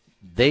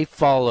 They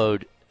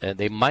followed.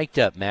 They mic'd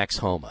up Max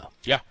Homa,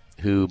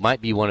 who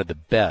might be one of the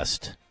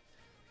best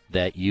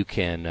that you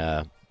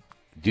can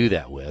do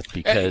that with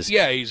because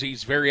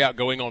he's very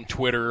outgoing on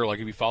Twitter. Like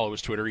if you follow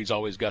his Twitter, he's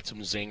always got some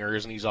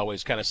zingers, and he's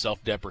always kind of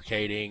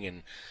self-deprecating,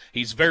 and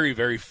he's very,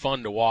 very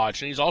fun to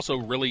watch. And he's also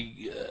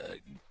really,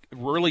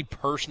 really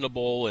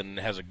personable and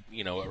has a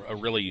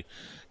really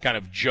kind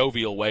of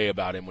jovial way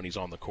about him when he's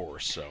on the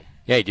course. So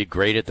yeah, he did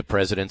great at the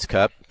President's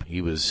Cup. He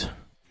was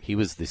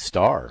the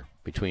star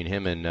between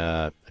him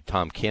and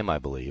Tom Kim, I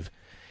believe.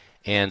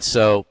 And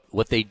so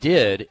what they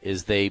did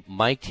is they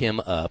mic'd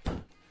him up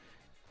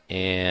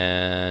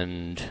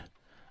and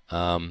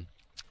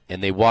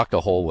they walked a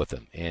hole with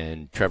him.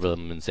 And Trevor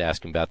Lemons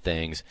asked him about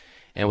things.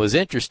 And what's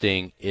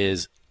interesting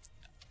is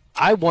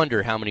I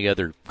wonder how many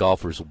other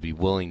golfers will be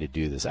willing to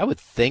do this. I would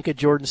think a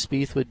Jordan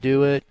Spieth would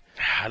do it.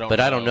 I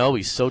don't know.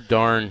 He's so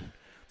darn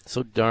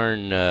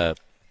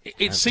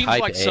It seems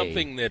like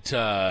something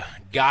that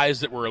guys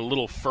that were a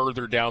little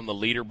further down the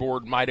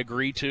leaderboard might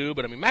agree to.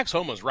 But, I mean, Max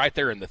Homa's right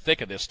there in the thick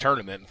of this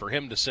tournament. And for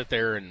him to sit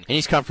there and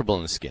he's comfortable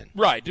in the skin.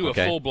 Right, do a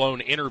full-blown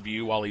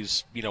interview while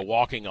he's,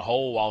 walking a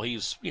hole, while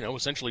he's,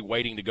 essentially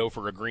waiting to go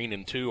for a green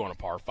and 2 on a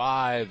par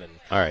 5. And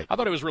all right. I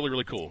thought it was really,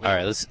 really cool. All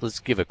right, let's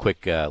give a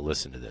quick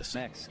listen to this.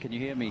 Max, can you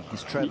hear me?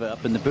 It's Trevor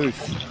up in the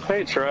booth.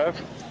 Hey, Trev.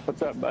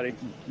 What's up, buddy?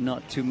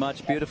 Not too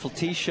much. Beautiful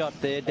tee shot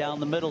there down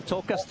the middle.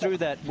 Talk us through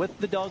that with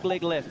the dog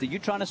leg left. Are you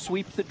trying to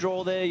sweep the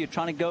draw there? You're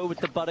trying to go with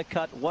the butter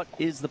cut. What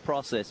is the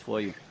process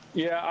for you?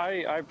 Yeah,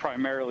 I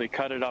primarily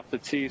cut it off the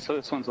tee, so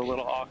this one's a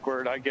little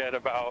awkward. I get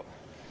about,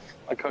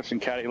 my coach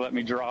and caddy let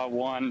me draw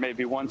one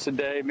maybe once a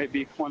day,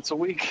 maybe once a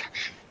week.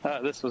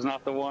 This was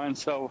not the one,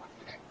 so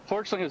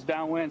fortunately, it was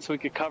downwind, so we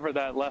could cover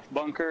that left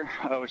bunker,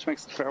 which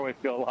makes the fairway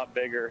feel a lot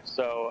bigger.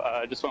 So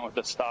I just went with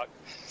the stock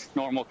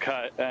normal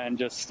cut and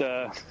just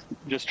try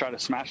to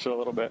smash it a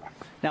little bit.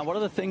 Now, what are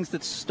the things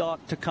that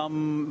start to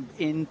come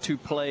into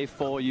play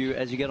for you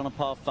as you get on a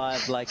par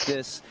 5 like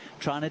this,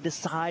 trying to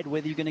decide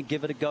whether you're going to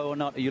give it a go or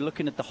not? Are you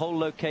looking at the whole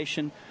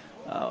location?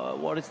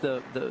 What is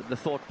the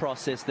thought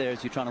process there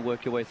as you're trying to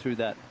work your way through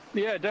that?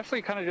 Yeah, it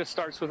definitely kind of just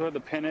starts with where the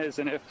pin is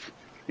and if,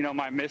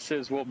 my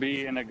misses will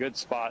be in a good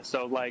spot.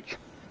 So, like,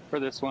 for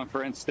this one,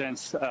 for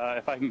instance,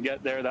 if I can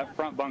get there, that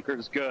front bunker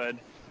is good.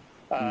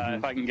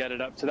 If I can get it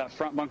up to that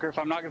front bunker. If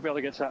I'm not going to be able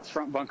to get to that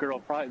front bunker,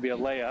 it'll probably be a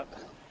layup.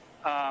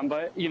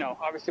 But,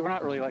 obviously we're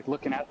not really like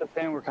looking at the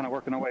pin. We're kind of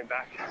working our way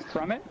back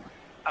from it.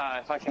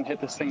 If I can hit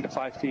this thing to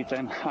 5 feet,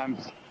 then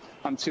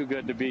I'm too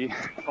good to be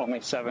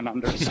only 7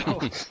 under. So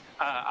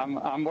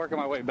I'm working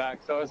my way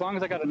back. So as long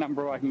as I got a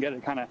number where I can get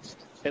it kind of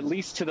at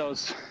least to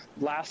those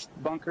last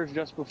bunkers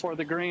just before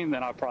the green,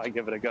 then I'll probably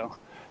give it a go.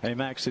 Hey,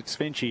 Max, it's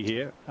Finchy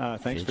here.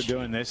 Thanks for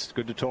doing this.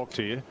 Good to talk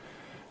to you.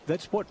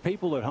 That's what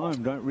people at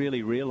home don't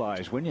really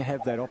realize. When you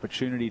have that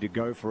opportunity to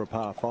go for a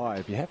par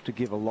 5, you have to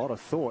give a lot of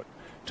thought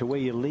to where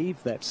you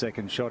leave that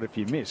second shot if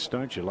you miss,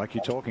 don't you? Like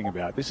you're talking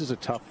about. This is a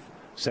tough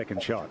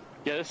second shot.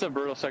 Yeah, this is a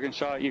brutal second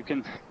shot. You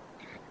can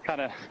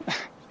kind of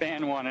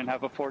fan one and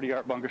have a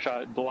 40-yard bunker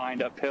shot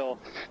blind uphill.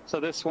 So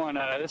this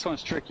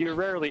one's tricky. You're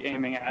rarely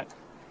aiming at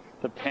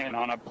the pin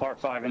on a par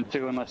 5 and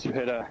 2 unless you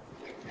hit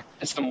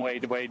some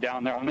way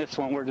down there. On this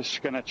one, we're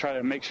just going to try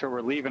to make sure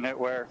we're leaving it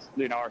where,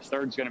 our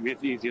third's going to be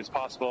as easy as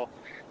possible.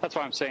 That's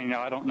why I'm saying,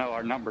 I don't know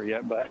our number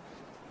yet, but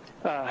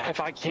if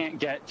I can't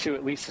get to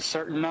at least a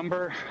certain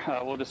number,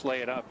 we'll just lay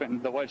it up,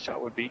 and the wedge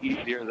shot would be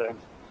easier than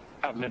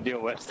having to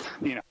deal with,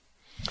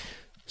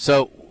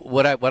 So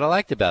what I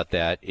liked about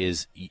that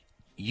is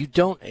you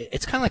don't.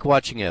 It's kind of like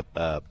watching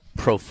a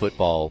pro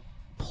football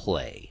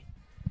play.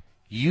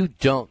 You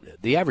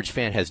don't. The average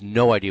fan has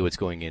no idea what's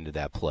going into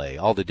that play.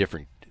 All the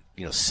different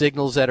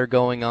signals that are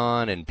going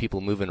on and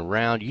people moving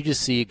around. You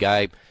just see a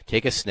guy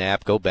take a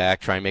snap, go back,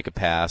 try and make a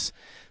pass.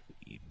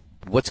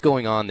 What's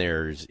going on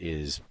there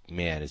is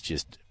man, it's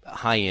just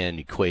high-end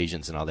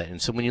equations and all that.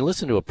 And so when you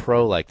listen to a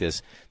pro like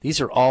this,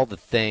 these are all the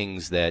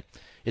things that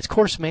it's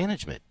course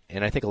management,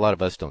 and I think a lot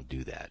of us don't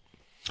do that.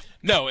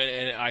 No,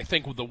 and I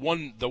think the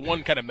one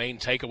kind of main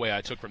takeaway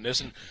I took from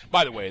this, and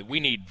by the way, we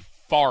need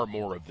far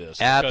more of this.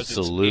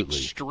 Absolutely. Because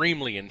it's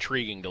extremely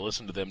intriguing to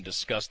listen to them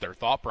discuss their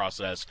thought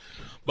process.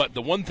 But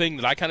the one thing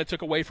that I kind of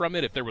took away from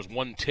it, if there was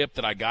one tip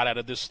that I got out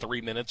of this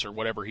 3 minutes or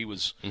whatever he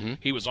was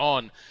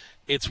on,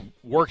 it's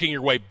working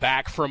your way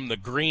back from the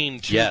green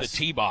to the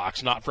tee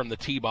box, not from the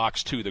tee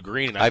box to the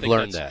green. And I've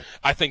learned that.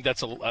 I think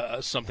that's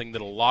something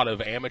that a lot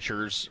of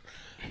amateurs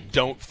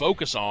don't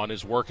focus on,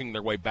 is working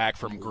their way back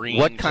from green.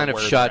 What kind of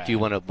shot do you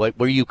want to? Where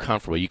are you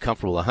comfortable? Are you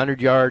comfortable 100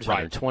 yards,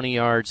 120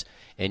 yards?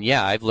 And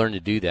yeah, I've learned to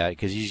do that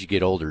because as you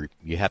get older,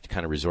 you have to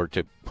kind of resort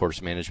to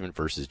course management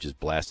versus just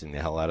blasting the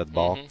hell out of the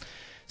ball.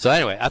 So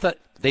anyway, I thought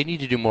they need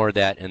to do more of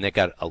that, and they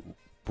got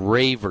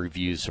rave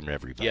reviews from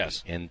everybody.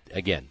 Yes. And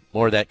again,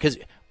 more of that because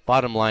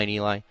bottom line,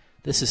 Eli,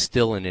 this is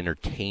still an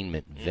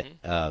entertainment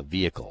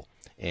vehicle.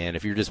 And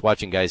if you're just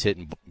watching guys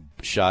hitting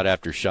shot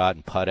after shot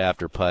and putt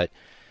after putt,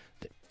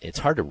 it's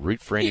hard to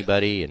root for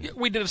anybody. And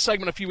we did a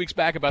segment a few weeks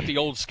back about the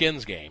old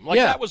Skins game.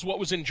 That was what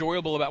was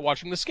enjoyable about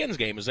watching the Skins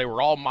game, is they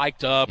were all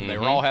mic'd up and they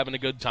were all having a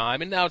good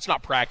time. And now it's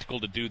not practical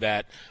to do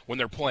that when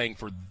they're playing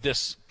for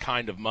this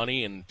kind of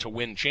money and to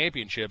win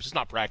championships. It's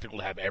not practical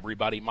to have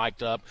everybody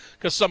mic'd up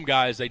because some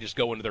guys, they just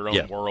go into their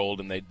own world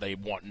and they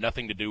want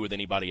nothing to do with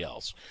anybody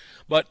else.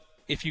 But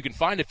if you can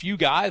find a few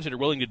guys that are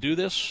willing to do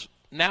this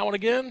now and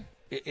again,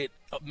 it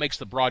makes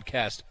the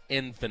broadcast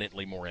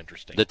infinitely more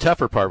interesting. The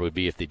tougher part would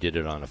be if they did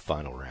it on a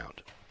final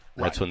round.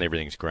 That's when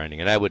everything's grinding,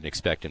 and I wouldn't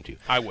expect him to.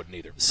 I wouldn't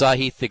either.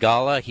 Sahith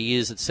Theegala, he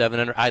is at 7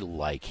 under. I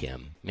like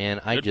him.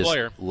 Man, I just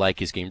like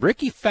his game.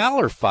 Ricky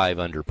Fowler, 5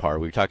 under par.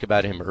 We talked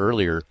about him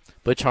earlier.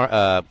 Butch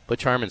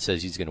Harmon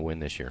says he's going to win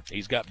this year.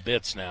 He's got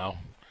bits now.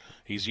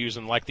 He's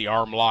using like the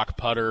arm lock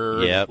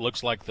putter. Yep. It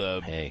looks like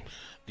the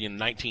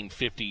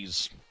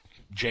 1950s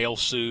jail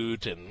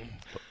suit and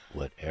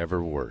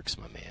whatever works,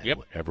 my man. Yep.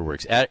 Whatever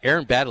works.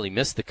 Aaron Baddeley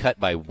missed the cut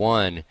by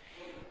 1.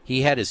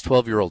 He had his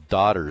 12-year-old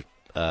daughter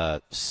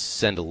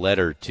send a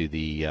letter to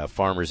the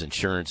Farmers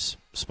Insurance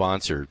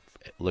sponsor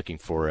looking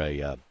for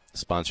a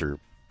sponsor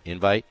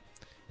invite,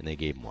 and they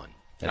gave him one.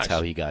 That's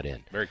how he got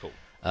in. Very cool.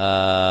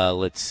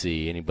 Let's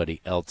see. Anybody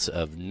else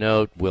of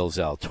note? Will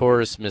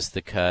Zalatoris missed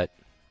the cut.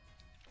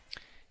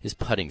 His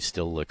putting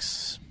still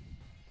looks,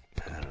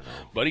 I don't know.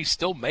 But he's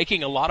still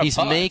making a lot of putts.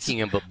 He's making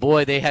them, but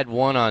boy, they had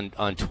one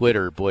on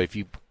Twitter. Boy, if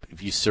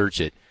you search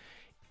it,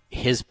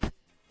 his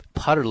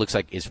putter looks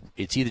like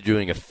it's either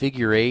doing a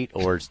figure 8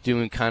 or it's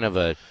doing kind of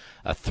a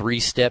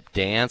 3-step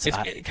dance. It's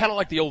kind of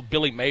like the old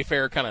Billy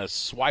Mayfair kind of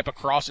swipe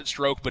across it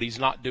stroke, but he's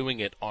not doing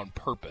it on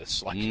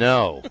purpose.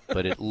 No,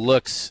 but it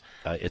looks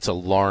it's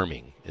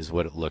alarming is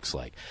what it looks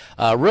like.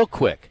 Real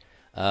quick,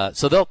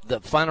 So the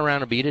final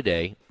round will be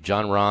today.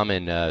 John Rahm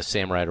and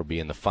Sam Ryder will be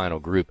in the final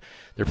group.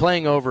 They're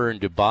playing over in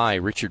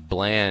Dubai. Richard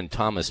Bland,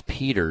 Thomas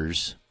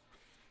Peters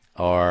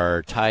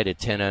are tied at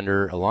 10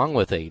 under, along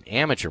with an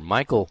amateur,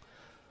 Michael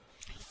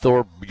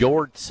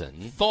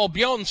Thorbjornsson.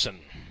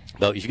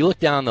 Though, if you look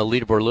down the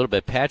leaderboard a little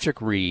bit,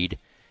 Patrick Reed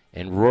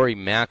and Rory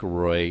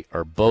McIlroy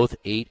are both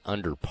 8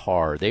 under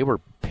par. They were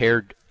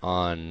paired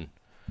on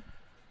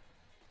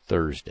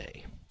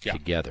Thursday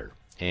together.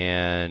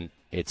 And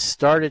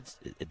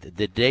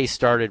the day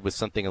started with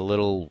something a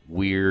little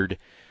weird.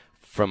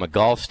 From a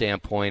golf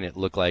standpoint, it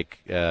looked like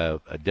a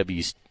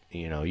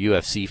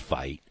UFC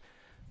fight.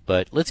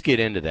 But let's get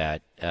into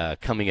that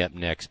coming up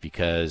next,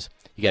 because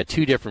you got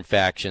 2 different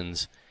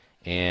factions,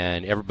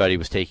 and everybody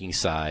was taking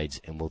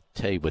sides. And we'll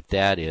tell you what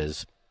that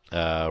is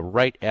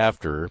right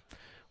after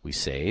we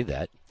say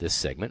that this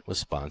segment was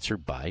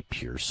sponsored by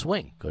Pure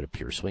Swing. Go to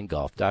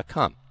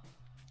pureswinggolf.com.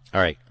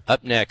 All right,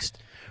 up next,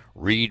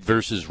 Reed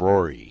versus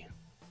Rory.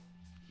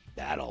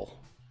 Battle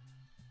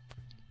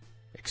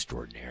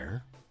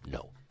extraordinaire?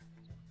 No.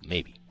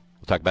 Maybe.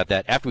 We'll talk about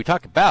that after we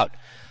talk about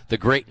the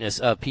greatness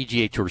of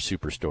PGA Tour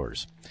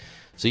Superstores.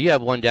 So you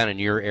have one down in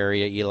your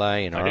area, Eli,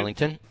 in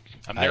Arlington.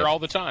 I'm there all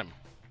the time.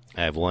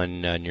 I have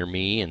one near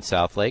me in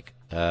Southlake.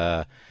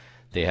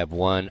 They have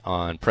one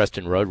on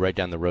Preston Road, right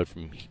down the road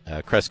from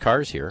Crest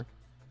Cars here.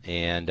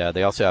 And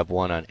they also have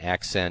one on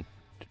Accent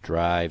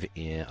Drive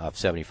off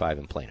 75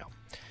 in Plano.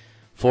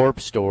 4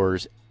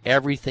 stores,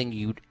 everything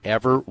you'd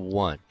ever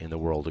want in the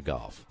world of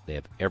golf. They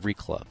have every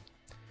club.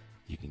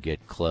 You can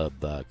get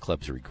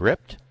clubs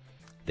regripped.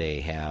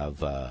 They have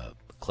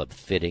club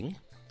fitting.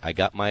 I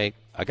got my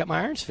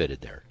irons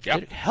fitted there. Yep.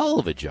 Did a hell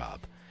of a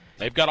job.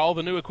 They've got all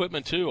the new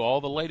equipment too,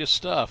 all the latest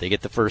stuff. They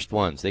get the first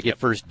ones. They get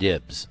first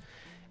dibs.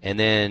 And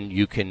then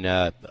you can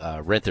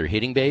rent their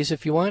hitting bays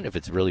if you want. If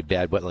it's really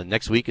bad weather,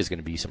 next week is going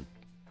to be some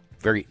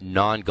very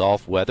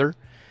non-golf weather,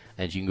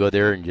 and you can go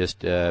there and just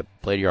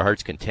play to your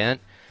heart's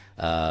content.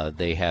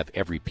 They have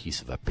every piece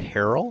of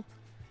apparel,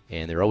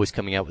 and they're always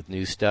coming out with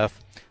new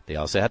stuff. They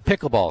also have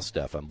pickleball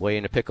stuff. I'm way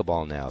into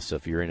pickleball now, so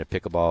if you're into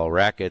pickleball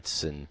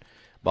rackets and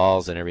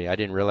balls and everything, I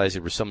didn't realize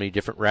there were so many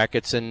different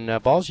rackets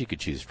and balls you could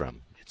choose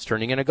from. It's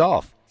turning into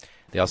golf.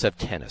 They also have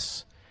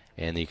tennis,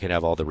 and you can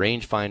have all the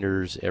range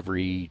finders,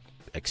 every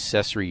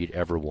accessory you'd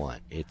ever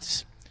want.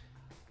 It's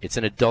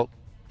an adult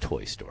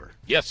toy store.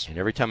 Yes. And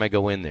every time I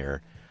go in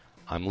there,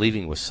 I'm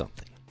leaving with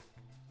something.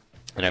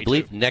 And I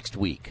believe next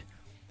week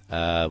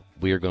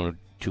we are going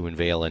to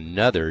unveil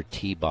another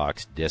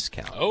T-Box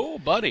discount. Oh,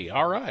 buddy.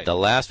 All right. The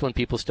last one,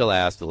 people still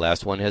ask. The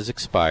last one has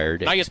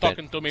expired. Now you're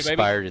talking to me, baby.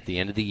 Expired at the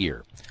end of the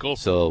year. Cool.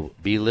 So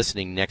be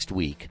listening next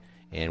week,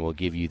 and we'll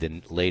give you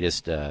the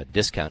latest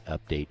discount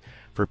update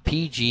for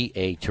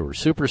PGA Tour.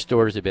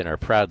 Superstores have been our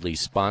proudly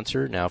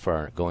sponsor now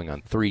for going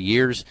on 3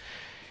 years.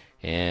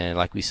 And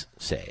like we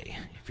say,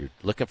 if you're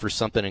looking for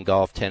something in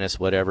golf, tennis,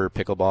 whatever,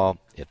 pickleball,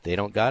 if they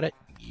don't got it,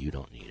 you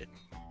don't need it.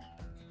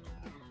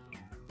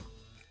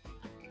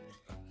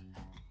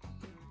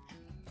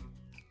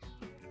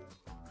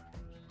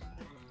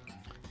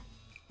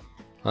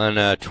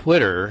 On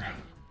Twitter,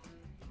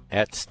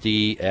 at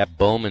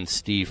Bowman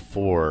Steve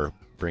 4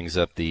 brings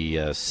up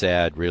the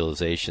sad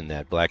realization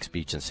that Black's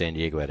Beach in San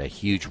Diego had a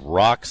huge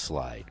rock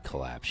slide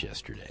collapse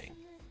yesterday.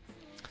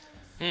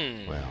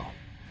 Well,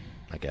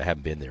 like I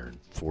haven't been there in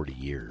 40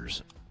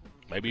 years.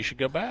 Maybe you should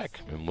go back.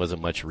 And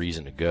wasn't much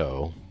reason to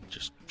go.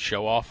 Just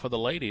show off for the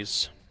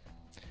ladies.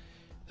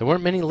 There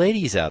weren't many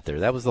ladies out there.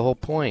 That was the whole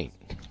point.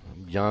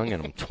 I'm young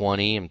and I'm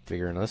 20. I'm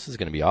figuring this is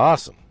going to be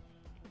awesome.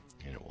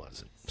 And it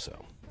wasn't.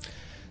 So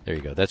there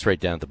you go. That's right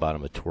down at the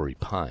bottom of Torrey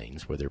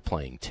Pines where they're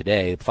playing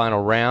today. The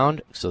final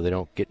round, so they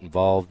don't get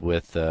involved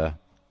with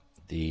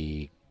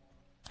the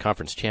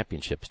conference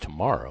championships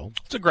tomorrow.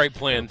 It's a great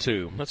plan,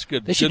 too. That's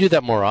good. They should do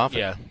that more often.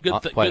 Yeah,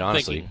 quite good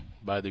honestly. Thinking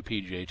by the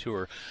PGA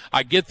Tour.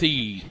 I get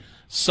the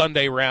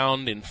Sunday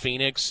round in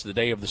Phoenix, the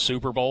day of the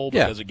Super Bowl,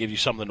 because it gives you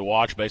something to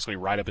watch basically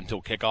right up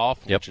until kickoff,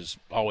 which is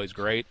always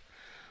great.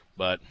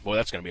 But, boy,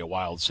 that's going to be a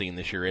wild scene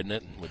this year, isn't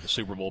it, with the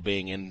Super Bowl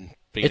being in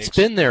Phoenix? It's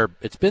been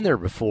there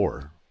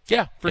before.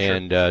 Yeah, for sure.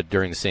 And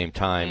during the same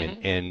time.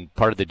 And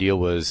part of the deal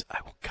was,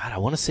 I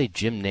want to say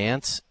Jim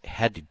Nantz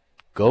had to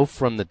go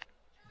from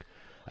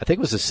I think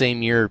it was the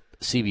same year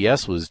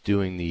CBS was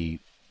doing the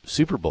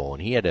Super Bowl,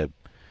 and he had to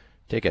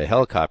take a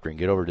helicopter and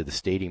get over to the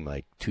stadium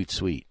like toot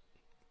sweet.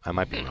 I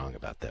might be wrong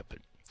about that, but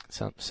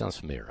it sounds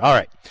familiar. All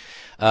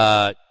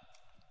right.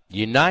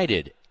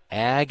 United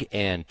Ag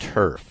and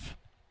Turf,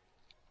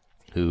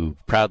 who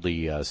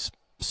proudly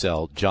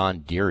sell John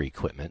Deere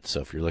equipment. So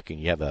if you're looking,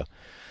 you have a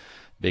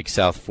big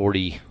South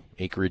 40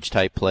 acreage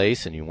type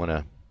place, and you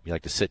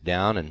like to sit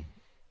down and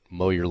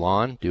mow your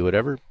lawn, do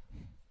whatever.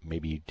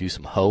 Maybe do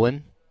some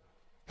hoeing.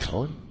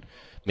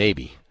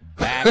 Maybe.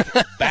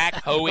 Back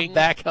hoeing.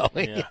 Back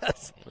hoeing,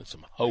 yes.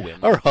 Some hoeing.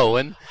 Or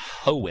hoeing.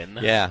 Hoeing.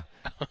 Yeah.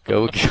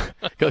 Go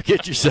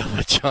get yourself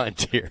a John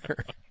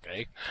Deere.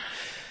 Okay.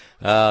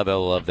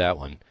 They'll love that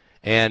one.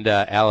 And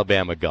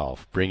Alabama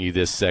Golf bring you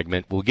this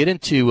segment. We'll get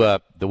into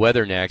the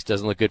weather next.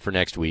 Doesn't look good for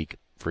next week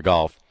for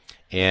golf.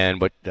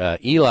 And what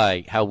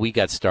Eli, how we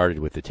got started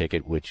with the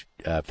ticket, which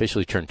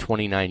officially turned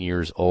 29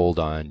 years old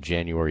on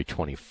January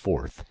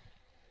 24th.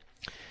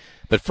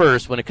 But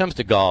first, when it comes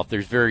to golf,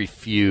 there's very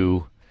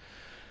few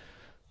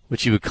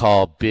what you would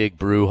call big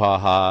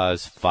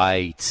brouhahas,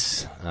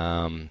 fights.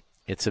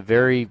 It's a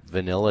very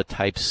vanilla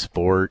type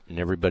sport, and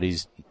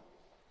everybody's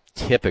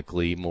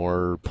typically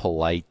more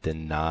polite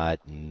than not,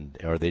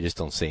 or they just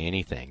don't say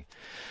anything.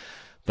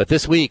 But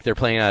this week they're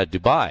playing out of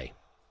Dubai,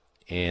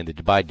 and the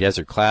Dubai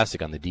Desert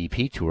Classic on the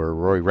DP Tour.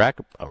 Rory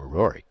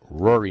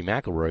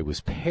McIlroy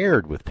was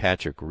paired with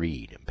Patrick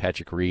Reed, and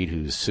Patrick Reed,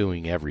 who's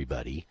suing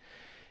everybody,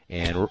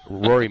 and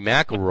Rory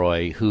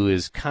McIlroy, who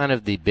has kind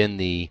of been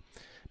the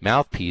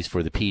mouthpiece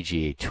for the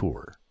PGA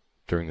Tour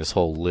during this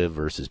whole LIV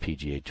versus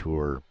PGA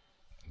Tour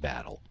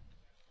battle.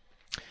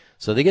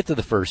 So they get to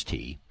the first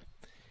tee,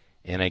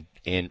 and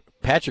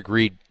Patrick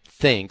Reed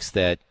thinks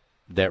that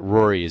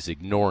Rory is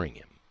ignoring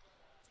him.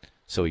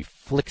 So he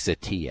flicks a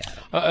tee at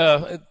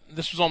him.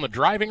 This was on the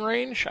driving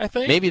range, I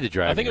think? Maybe the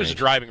driving range. I think it was the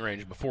driving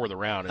range before the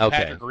round. And okay.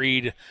 Patrick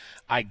Reed,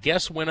 I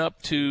guess, went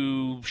up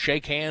to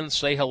shake hands,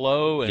 say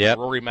hello, and yep.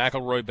 Rory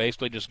McIlroy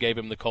basically just gave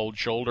him the cold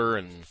shoulder.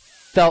 And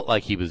felt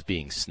like he was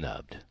being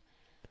snubbed.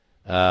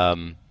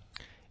 And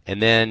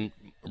then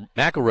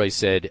McIlroy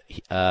said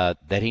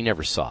that he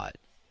never saw it.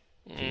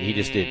 He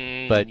just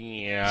didn't. But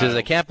yeah, he says,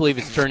 I can't believe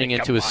it's turning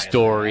into a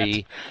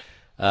story.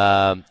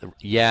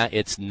 Yeah,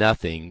 it's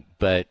nothing.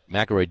 But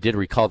McIlroy did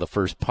recall the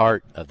first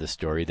part of the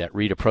story, that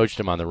Reed approached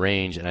him on the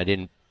range, and I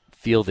didn't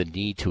feel the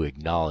need to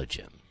acknowledge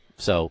him.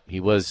 So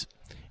he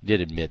did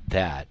admit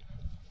that.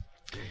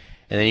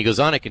 And then he goes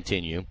on to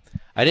continue.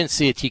 I didn't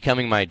see a tee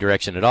coming my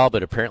direction at all,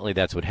 but apparently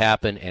that's what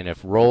happened. And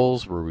if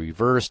roles were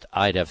reversed,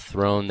 I'd have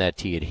thrown that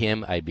tee at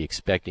him. I'd be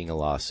expecting a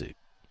lawsuit.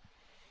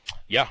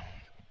 Yeah,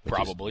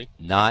 probably.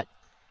 Not,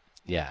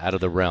 out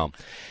of the realm.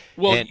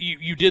 Well, and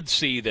you did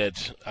see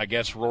that, I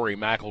guess, Rory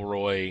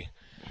McIlroy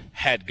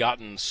had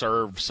gotten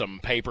served some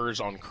papers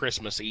on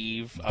Christmas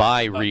Eve.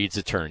 By Reed's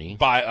attorney.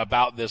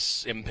 About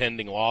this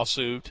impending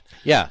lawsuit.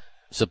 Yeah.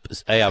 So,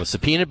 I was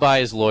subpoenaed by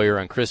his lawyer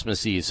on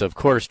Christmas Eve. So, of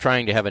course,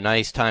 trying to have a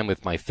nice time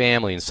with my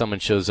family and someone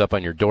shows up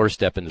on your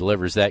doorstep and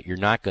delivers that, you're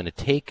not going to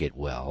take it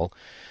well.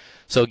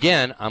 So,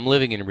 again, I'm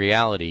living in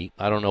reality.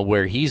 I don't know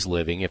where he's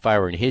living. If I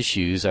were in his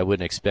shoes, I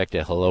wouldn't expect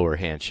a hello or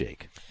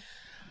handshake,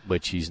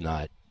 which he's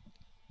not.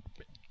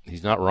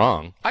 He's not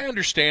wrong. I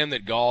understand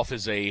that golf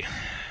is a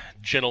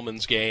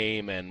gentleman's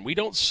game, and we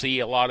don't see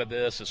a lot of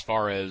this as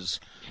far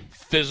as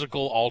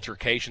physical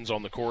altercations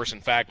on the course.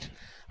 In fact,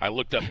 I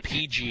looked up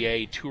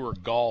PGA Tour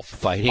golf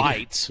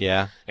fights,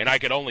 and I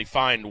could only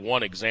find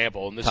one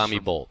example. And this Tommy is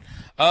from, Bolt.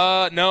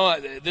 No,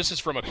 this is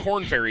from a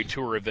Korn Ferry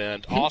Tour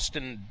event.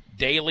 Austin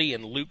Daly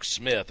and Luke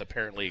Smith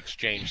apparently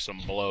exchanged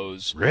some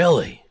blows.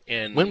 Really?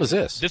 When was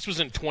this? This was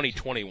in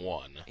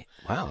 2021.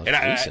 Wow, and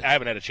I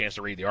haven't had a chance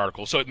to read the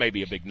article, so it may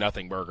be a big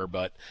nothing burger,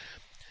 but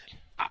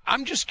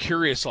I'm just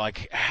curious,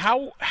 like,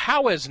 how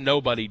has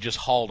nobody just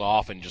hauled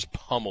off and just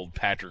pummeled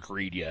Patrick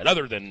Reed yet,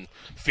 other than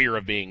fear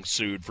of being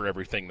sued for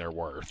everything they're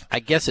worth? I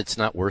guess it's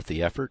not worth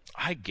the effort.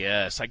 I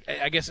guess.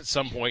 I guess at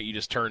some point you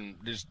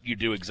you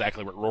do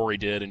exactly what Rory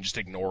did and just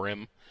ignore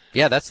him.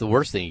 Yeah, that's the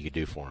worst thing you could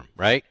do for him,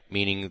 right?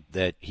 Meaning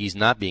that he's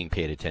not being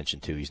paid attention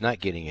to. He's not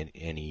getting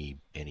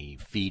any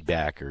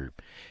feedback, or,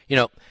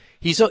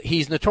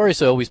 he's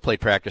notoriously always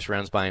played practice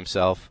rounds by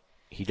himself.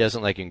 He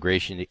doesn't like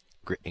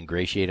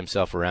ingratiate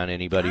himself around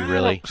anybody,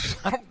 really.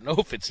 I don't know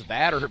if it's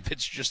that or if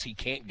it's just he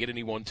can't get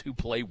anyone to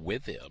play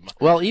with him.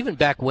 Well, even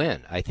back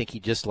when, I think he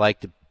just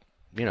liked to,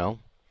 go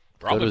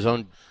to his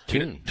own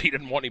tune. He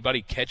didn't want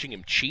anybody catching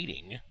him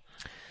cheating.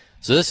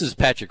 So this is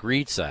Patrick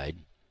Reed's side.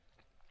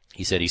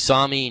 He said he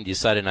saw me and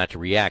decided not to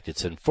react.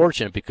 It's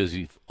unfortunate because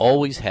we've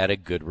always had a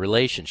good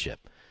relationship.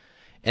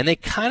 And they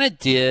kind of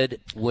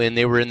did when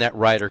they were in that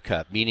Ryder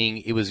Cup, meaning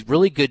it was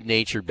really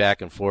good-natured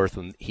back and forth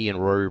when he and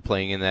Rory were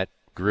playing in that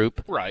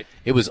group. Right.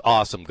 It was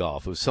awesome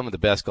golf. It was some of the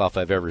best golf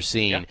I've ever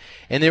seen. Yeah.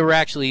 And they were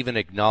actually even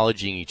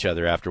acknowledging each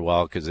other after a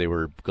while because they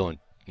were going,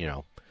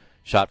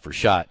 shot for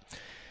shot.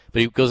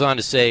 But he goes on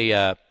to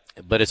say,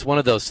 but it's one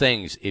of those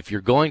things. If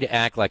you're going to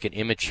act like an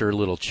immature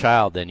little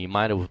child, then you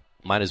might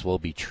as well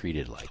be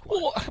treated like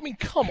one. Well, I mean,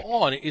 come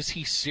on. Is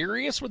he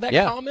serious with that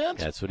Yeah, comment?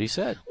 That's what he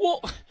said.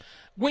 Well,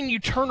 when you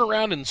turn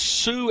around and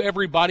sue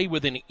everybody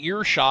within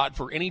earshot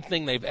for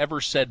anything they've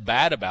ever said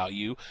bad about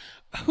you,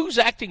 who's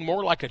acting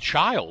more like a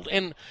child?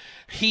 And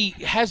he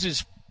has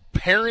his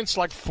parents,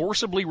 like,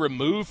 forcibly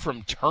removed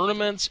from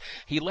tournaments.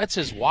 He lets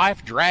his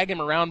wife drag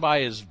him around by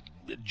his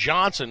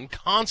Johnson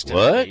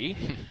constantly.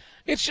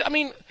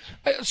 What?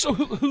 So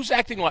who's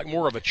acting like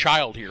more of a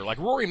child here? Like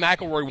Rory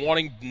McIlroy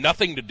wanting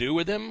nothing to do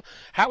with him?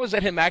 How is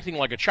that him acting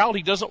like a child?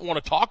 He doesn't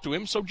want to talk to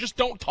him, so just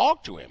don't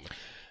talk to him.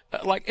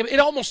 It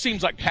almost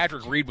seems like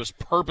Patrick Reed was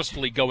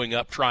purposefully going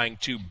up trying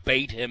to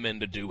bait him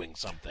into doing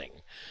something.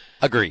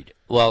 Agreed.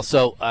 Well,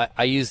 so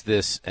I use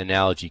this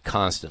analogy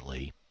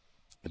constantly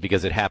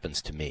because it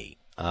happens to me.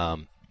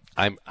 I'm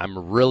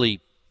really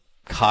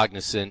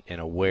cognizant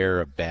and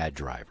aware of bad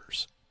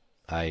drivers.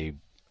 I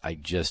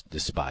just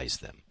despise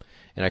them,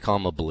 and I call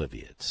them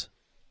obliviates.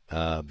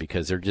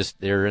 because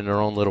they're in their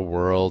own little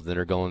world and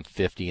they're going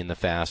 50 in the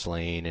fast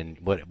lane and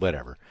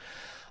whatever.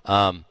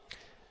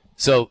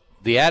 So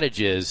the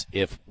adage is,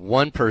 if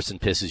one person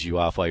pisses you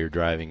off while you're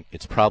driving,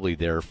 it's probably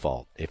their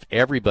fault. If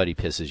everybody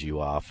pisses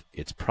you off,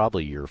 it's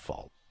probably your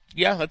fault.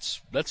 Yeah,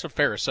 that's a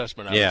fair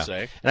assessment, I would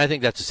say. And I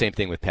think that's the same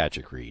thing with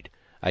Patrick Reed.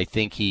 I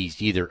think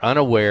he's either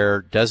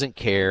unaware, doesn't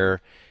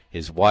care,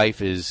 his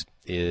wife is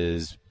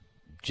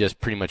just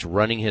pretty much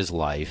running his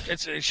life.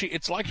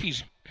 It's like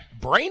he's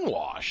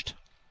brainwashed.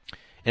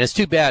 And it's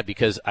too bad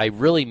because I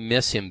really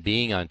miss him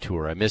being on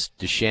tour. I miss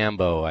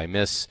DeChambeau. I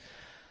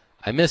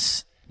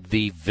miss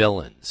the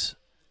villains.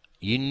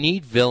 You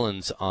need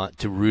villains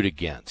to root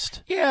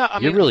against. Yeah, I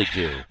mean, you really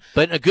do,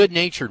 but in a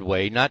good-natured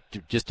way, not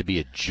just to be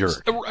a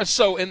jerk.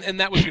 So,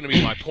 and that was going to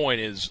be my point.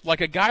 Is like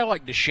a guy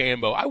like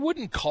DeChambeau, I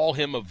wouldn't call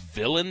him a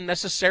villain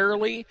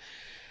necessarily.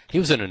 He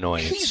was an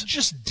annoyance. He's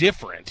just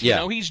different. Yeah.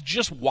 You know, he's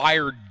just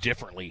wired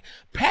differently.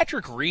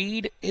 Patrick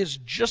Reed is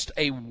just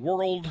a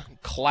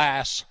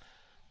world-class,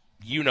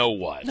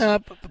 you-know-what. No,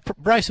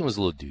 Bryson was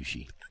a little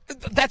douchey.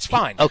 That's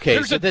fine. Okay,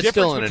 There's so a that's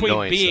difference still an between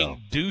annoyance, being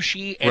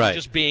douchey and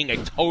just being a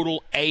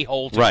total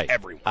a-hole to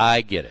everyone. I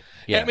get it.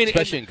 Yeah, I mean,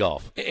 especially in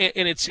golf.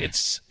 And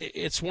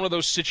it's one of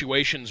those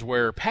situations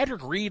where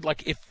Patrick Reed,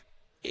 like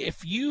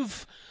if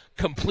you've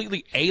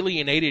completely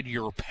alienated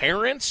your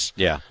parents,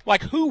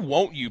 like who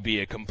won't you be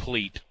a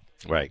complete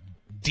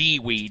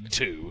D-weed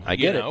to? I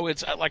get it.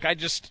 It's like I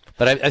just.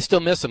 But I still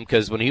miss him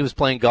because when he was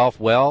playing golf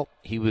well,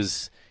 he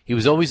was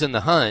always in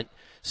the hunt.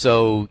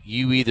 So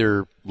you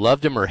either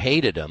loved him or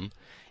hated him.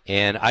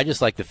 And I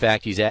just like the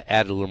fact he's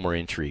added a little more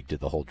intrigue to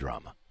the whole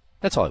drama.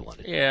 That's all I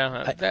wanted.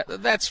 Yeah,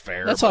 that's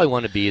fair. That's all I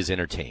want to be is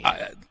entertained.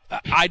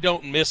 I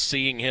don't miss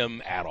seeing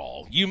him at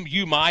all.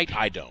 You might.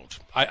 I don't.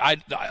 I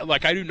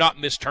do not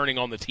miss turning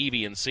on the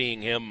TV and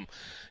seeing him,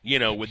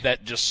 with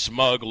that just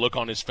smug look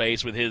on his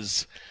face with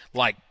his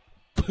like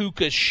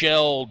puka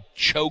shell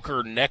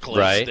choker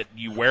necklace that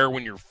you wear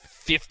when you're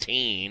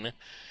 15.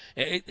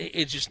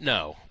 It's just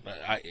no.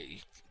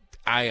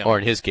 I am, or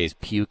in his case,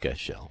 puka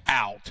shell.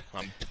 Out.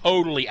 I'm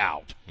totally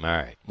out. All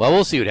right. Well,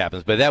 we'll see what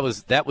happens. But that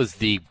was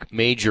the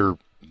major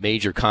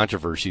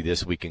controversy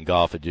this week in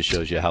golf. It just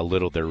shows you how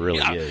little there really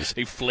is.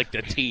 He flicked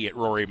a tee at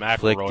Rory McIlroy.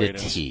 Flicked a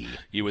tee.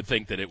 You would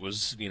think that it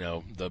was,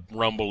 the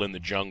rumble in the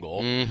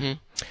jungle. Mm-hmm.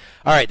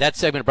 All right. That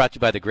segment brought to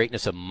you by the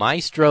greatness of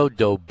Maestro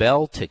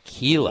Dobel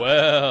Tequila.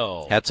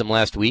 Well. Had some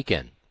last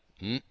weekend.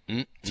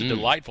 It's a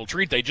delightful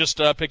treat. They just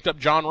picked up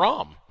John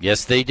Rahm.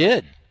 Yes, they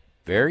did.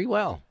 Very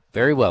well.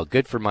 Very well.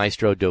 Good for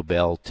Maestro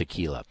Dobel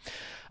Tequila.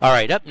 All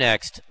right, up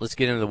next, let's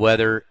get into the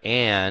weather.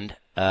 And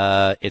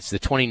it's the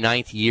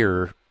 29th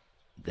year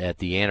at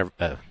the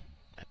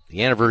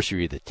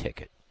anniversary of the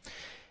ticket.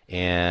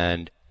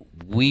 And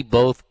we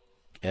both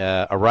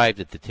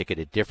arrived at the ticket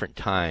at different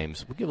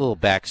times. We'll give a little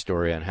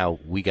backstory on how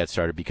we got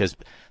started because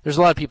there's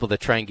a lot of people that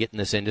try and get in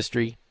this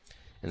industry.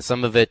 And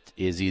some of it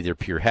is either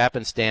pure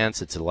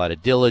happenstance, it's a lot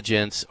of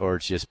diligence, or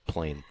it's just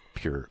plain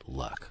pure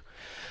luck.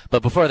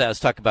 But before that, let's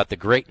talk about the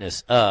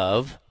greatness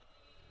of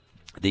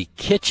the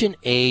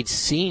KitchenAid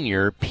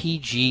Senior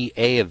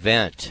PGA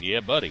event.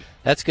 Yeah, buddy.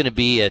 That's going to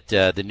be at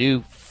the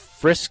new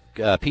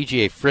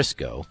PGA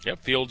Frisco.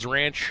 Yep, Fields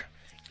Ranch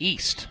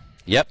East.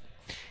 Yep.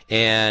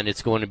 And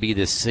it's going to be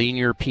the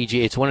Senior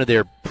PGA. It's one of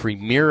their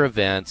premier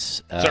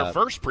events. It's our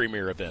first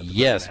premier event.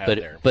 Yes, but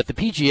the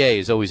PGA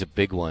is always a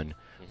big one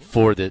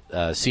for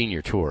the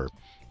Senior Tour.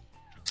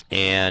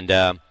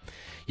 And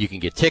you can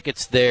get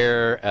tickets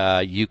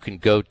there. You can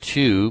go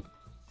to,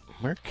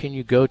 where can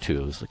you go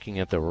to? I was looking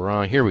at the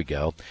wrong, here we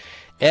go.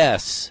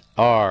 SRPGA.com.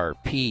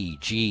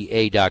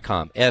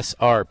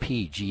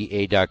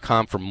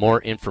 SRPGA.com for more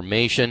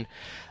information.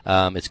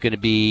 It's going to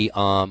be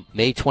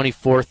May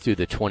 24th through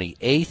the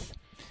 28th.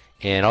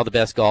 And all the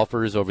best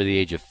golfers over the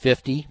age of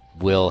 50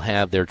 will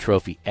have their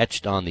trophy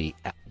etched on the,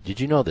 did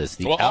you know this?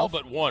 All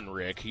but one,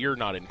 Rick. You're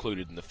not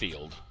included in the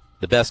field.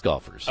 The best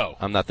golfers. Oh.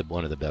 I'm not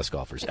one of the best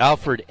golfers.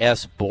 Alfred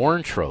S.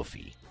 Bourne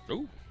Trophy.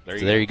 Ooh,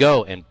 there you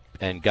go.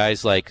 And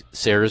guys like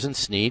Sarazen,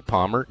 Snead,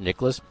 Palmer,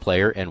 Nicholas,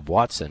 Player, and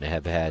Watson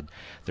have had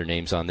their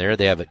names on there.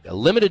 They have a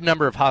limited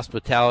number of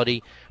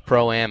hospitality,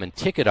 pro-am, and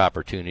ticket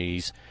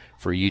opportunities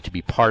for you to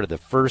be part of the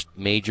first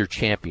major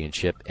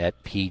championship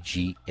at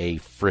PGA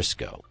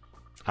Frisco.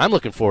 I'm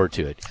looking forward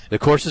to it. The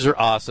courses are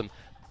awesome.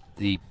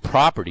 The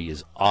property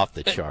is off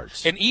the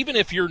charts. And even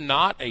if you're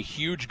not a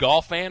huge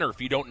golf fan or if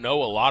you don't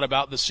know a lot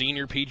about the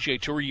Senior PGA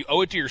Tour, you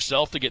owe it to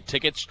yourself to get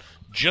tickets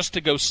just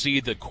to go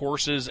see the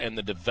courses and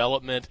the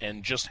development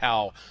and just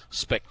how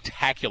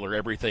spectacular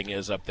everything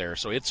is up there.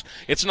 So it's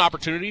an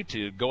opportunity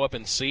to go up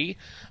and see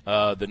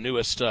the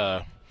newest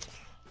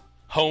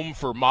home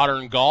for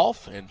modern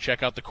golf and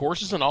check out the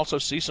courses and also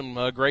see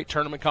some great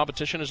tournament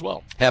competition as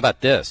well. How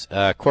about this?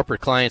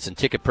 Corporate clients and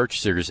ticket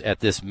purchasers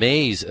at this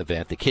May's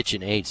event, the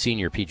KitchenAid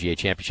Senior PGA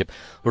Championship,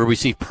 will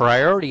receive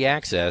priority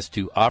access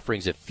to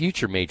offerings of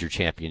future major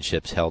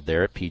championships held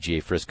there at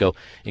PGA Frisco,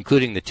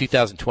 including the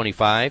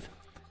 2025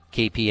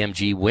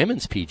 KPMG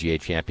Women's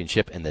PGA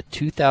Championship and the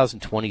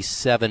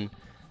 2027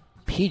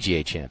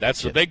 PGA Championship.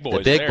 That's the big boys.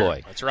 The big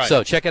boy. That's right.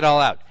 So check it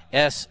all out.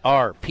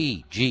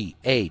 srpga.com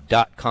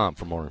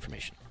for more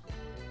information.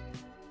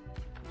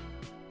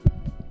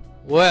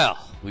 Well,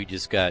 we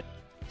just got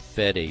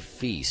fed a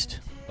feast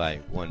by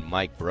one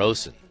Mike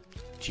Brosen,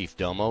 Chief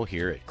Domo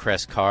here at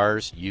Crest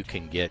Cars. You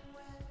can get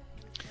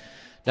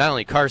not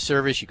only car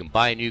service, you can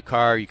buy a new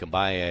car, you can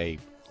buy a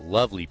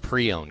lovely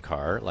pre-owned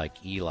car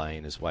like Eli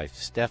and his wife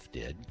Steph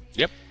did.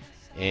 Yep.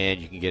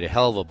 And you can get a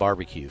hell of a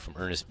barbecue from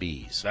Ernest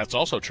B's. That's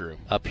also true.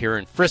 Up here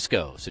in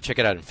Frisco. So check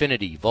it out,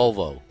 Infiniti,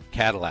 Volvo,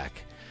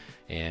 Cadillac.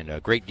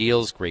 And great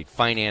deals, great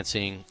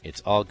financing.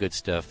 It's all good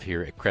stuff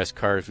here at Crest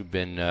Cars. We've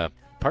been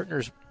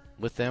partners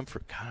with them for,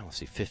 God, I want to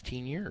say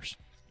 15 years.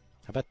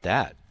 How about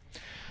that?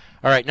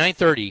 All right,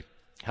 9:30.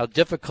 How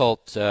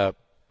difficult a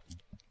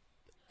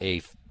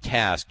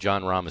task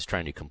John Rahm is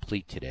trying to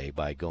complete today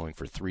by going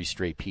for 3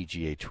 straight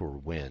PGA Tour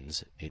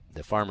wins.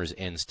 The Farmers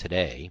ends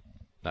today,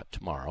 not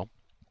tomorrow.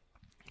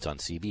 It's on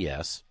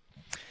CBS.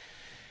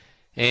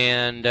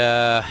 And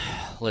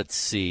let's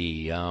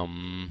see,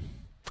 the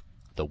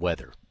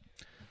weather.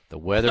 The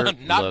weather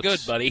not looks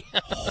good, buddy.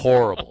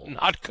 horrible.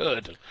 Not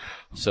good.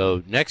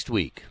 So next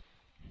week,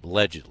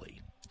 allegedly,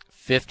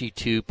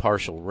 52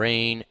 partial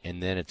rain,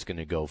 and then it's going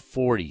to go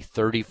 40,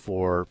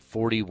 34,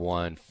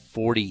 41,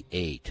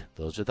 48.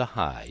 Those are the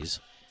highs.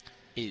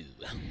 Ew.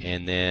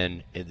 And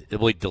then it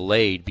will be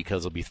delayed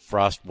because there'll be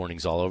frost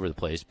warnings all over the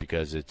place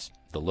because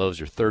the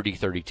lows are 30,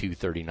 32,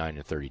 39,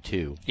 and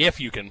 32.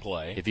 If you can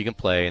play. If you can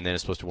play, and then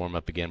it's supposed to warm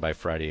up again by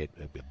Friday at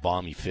a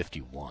balmy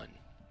 51.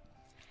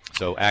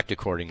 So act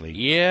accordingly.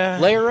 Yeah.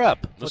 Layer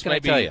up. What This can may I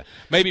tell you?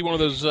 Maybe one of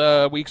those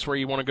weeks where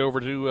you want to go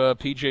over to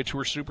PGA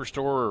Tour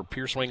Superstore or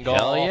Pierce Wing Golf.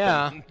 Hell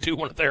yeah. And do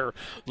one of their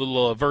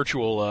little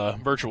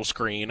virtual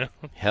screen.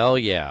 Hell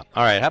yeah.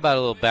 All right, how about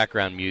a little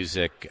background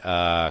music?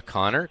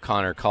 Connor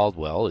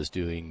Caldwell is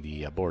doing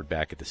the board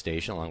back at the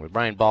station, along with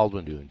Brian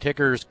Baldwin doing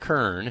tickers,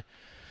 Kern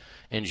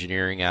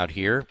engineering out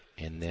here.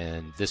 And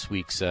then this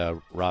week's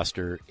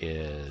roster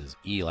is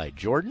Eli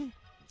Jordan,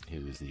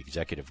 who is the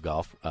executive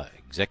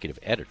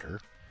editor,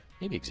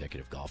 maybe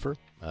executive golfer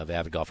of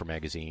Avid Golfer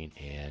Magazine,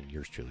 and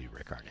yours truly,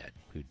 Rick Arnett,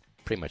 who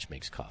pretty much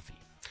makes coffee.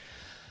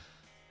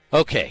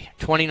 Okay,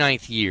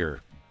 29th year,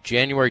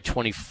 January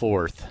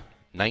 24th,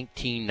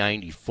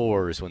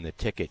 1994 is when the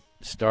ticket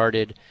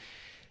started.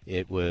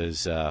 It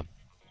was a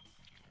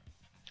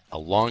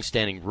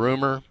long-standing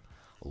rumor,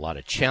 a lot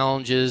of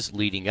challenges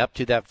leading up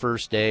to that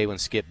first day when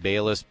Skip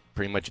Bayless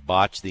pretty much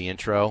botched the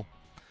intro.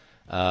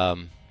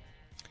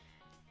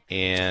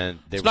 And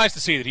it's nice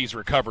to see that he's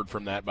recovered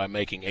from that by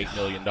making $8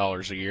 million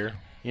a year.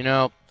 You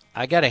know,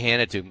 I got to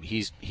hand it to him.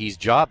 He's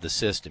jobbed the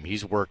system.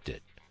 He's worked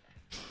it.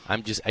 I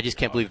just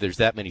can't believe there's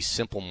that many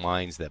simple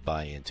minds that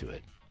buy into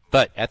it.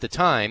 But at the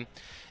time,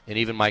 and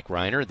even Mike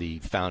Reiner, the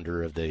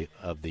founder of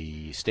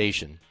the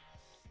station,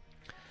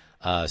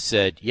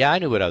 said, "Yeah, I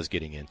knew what I was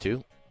getting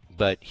into."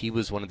 But he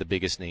was one of the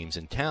biggest names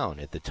in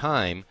town at the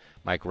time.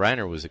 Mike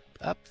Reiner was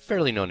a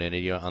fairly known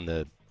entity on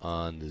the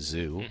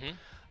zoo. Mm-hmm.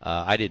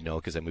 I didn't know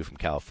because I moved from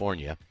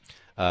California.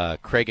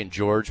 Craig and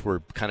George were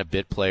kind of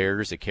bit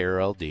players at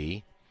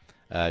KRLD.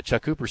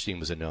 Chuck Cooperstein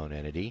was a known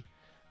entity.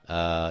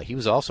 He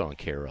was also on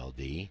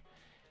KRLD.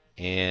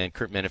 And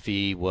Kurt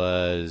Menefee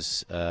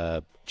was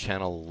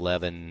Channel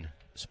 11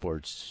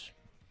 sports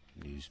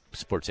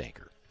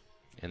anchor.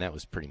 And that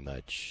was pretty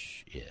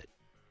much it.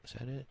 Was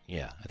that it?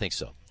 Yeah, I think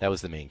so. That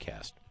was the main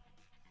cast.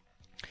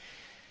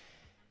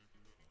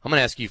 I'm going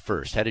to ask you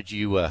first. How did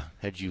you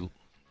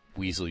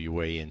weasel your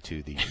way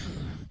into the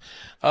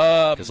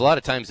because a lot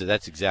of times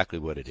that's exactly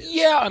what it is.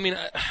 Yeah, I mean,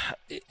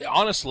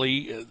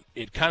 honestly,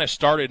 it kind of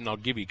started, and I'll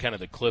give you kind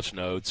of the Cliff's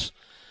Notes.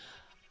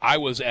 I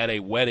was at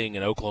a wedding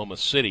in Oklahoma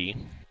City.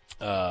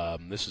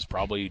 This is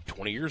probably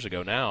 20 years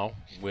ago now,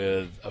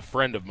 with a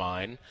friend of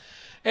mine,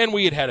 and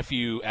we had had a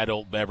few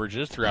adult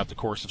beverages throughout the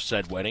course of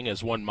said wedding,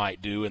 as one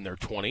might do in their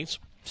 20s.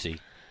 See,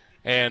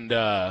 and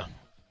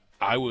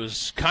I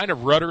was kind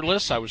of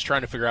rudderless. I was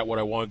trying to figure out what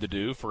I wanted to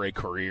do for a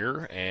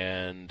career,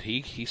 and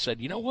he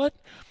said, "You know what?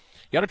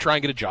 You got to try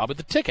and get a job at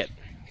the Ticket,"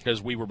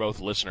 because we were both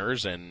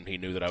listeners, and he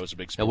knew that I was a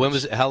big sports. Now, when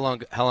was it, how long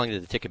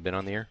did the Ticket been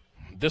on the air?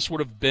 This would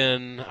have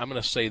been, I'm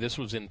going to say this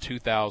was in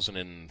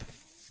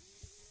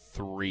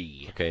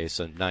 2003. Okay,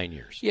 so 9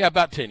 years. Yeah,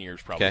 about 10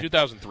 years probably. Okay.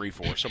 2003,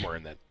 4, somewhere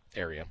in that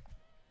area.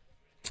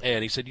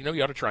 And he said, "You know,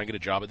 you ought to try and get a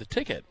job at the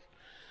Ticket.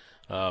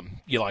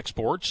 You like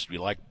sports?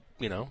 You like,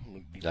 you know,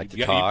 you like to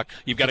talk.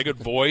 You've got a good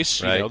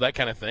voice, right. You know, that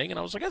kind of thing." And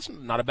I was like, that's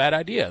not a bad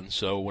idea. And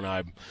so when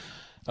I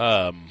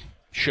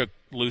shook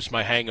loose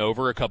my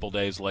hangover a couple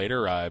days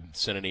later, I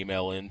sent an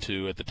email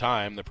into, at the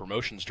time, the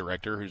promotions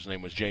director, whose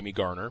name was Jamie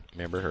Garner.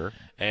 Remember her?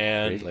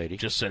 And great lady.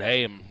 Just said,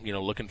 "Hey, I'm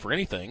looking for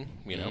anything."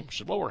 She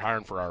said, "Well, we're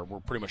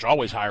pretty much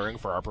always hiring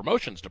for our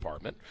promotions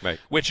department," right?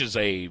 Which is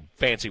a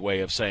fancy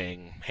way of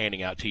saying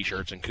handing out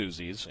T-shirts and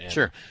koozies and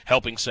sure.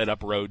 helping set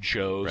up road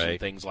shows right. and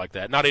things like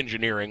that. Not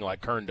engineering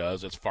like Kern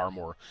does; it's far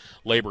more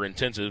labor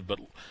intensive. But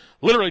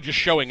literally just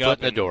showing up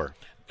in the door.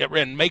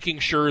 And making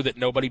sure that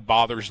nobody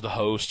bothers the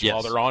hosts yes.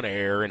 while they're on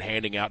air, and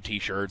handing out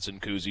T-shirts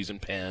and koozies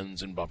and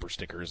pens and bumper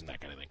stickers and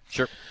that kind of thing.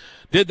 Sure.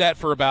 Did that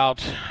for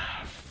about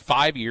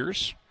 5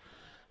 years.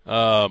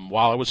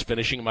 While I was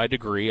finishing my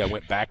degree, I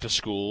went back to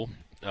school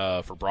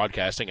for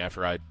broadcasting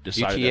after I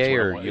decided UTA that's what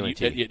or I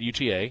wanted. UNT? At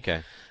UTA.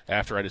 Okay.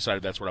 After I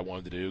decided that's what I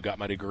wanted to do, got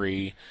my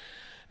degree.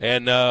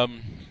 And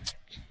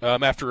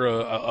after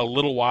a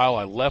little while,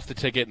 I left the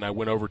ticket and I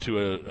went over to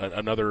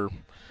another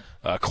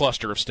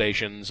cluster of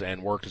stations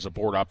and worked as a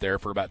board op there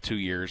for about 2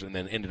 years, and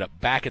then ended up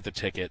back at the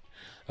ticket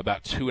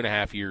about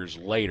 2.5 years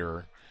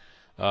later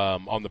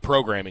on the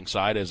programming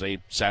side as a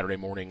Saturday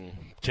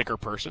morning ticker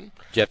person.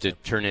 Did you have to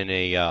turn in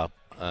a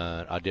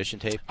audition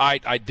tape?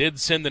 I did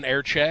send an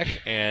air check,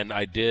 and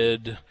I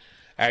did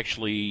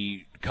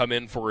actually come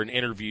in for an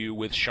interview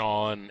with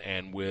Sean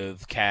and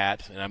with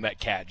Kat, and I met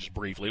Kat just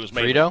briefly. It was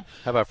Frito?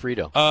 How about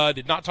Frito?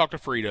 Did not talk to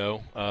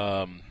Frito.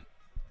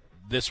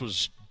 This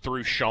was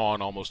through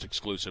Sean almost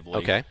exclusively.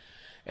 Okay.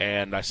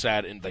 And I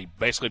sat, and they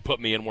basically put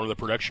me in one of the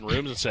production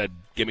rooms and said,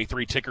 give me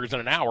 3 tickers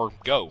in an hour,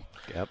 go.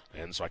 Yep.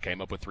 And so I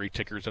came up with 3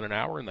 tickers in an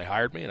hour, and they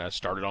hired me, and I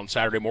started on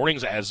Saturday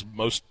mornings, as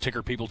most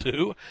ticker people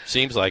do.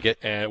 Seems like it.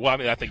 And, well, I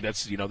mean, I think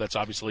that's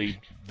obviously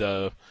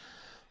the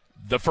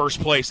first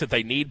place that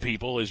they need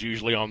people is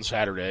usually on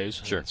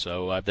Saturdays. Sure. And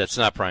so that's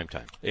not prime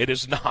time. It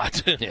is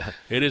not. Yeah.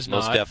 It is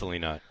Most not. definitely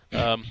not.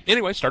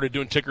 Anyway, started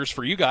doing tickers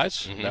for you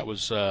guys. Mm-hmm. That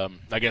was,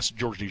 I guess,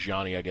 George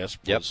DiGianni,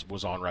 Yep.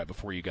 was on right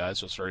before you guys.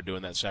 So I started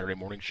doing that Saturday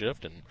morning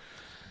shift.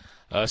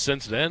 And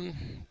since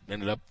then,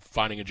 ended up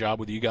finding a job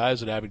with you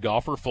guys at Avid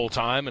Golfer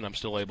full-time, and I'm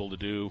still able to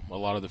do a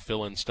lot of the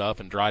fill-in stuff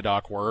and dry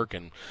dock work,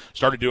 and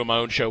started doing my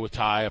own show with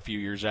Ty a few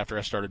years after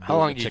I started doing How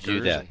long the did you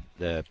tickers. do that,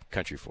 the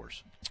Country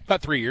Force?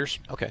 About 3 years.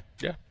 Okay.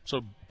 Yeah.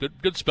 So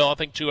good spell. I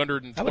think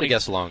 220. I would have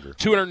guessed longer.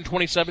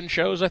 227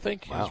 shows, I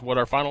think, Wow. is what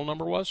our final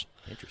number was.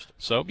 Interesting.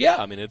 So yeah,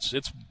 I mean it's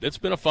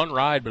been a fun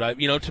ride, but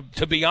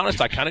to be honest,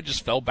 I kind of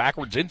just fell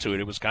backwards into it.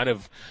 It was kind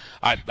of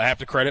I have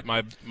to credit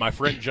my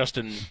friend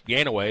Justin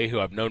Yanaway, who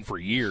I've known for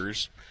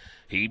years.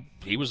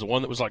 He was the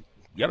one that was like,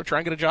 you got to try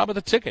and get a job at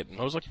the ticket, and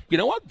I was like, you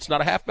know what, it's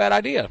not a half bad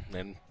idea,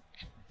 and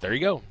there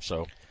you go.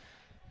 So.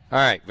 All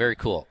right, very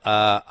cool.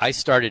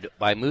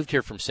 I moved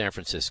here from San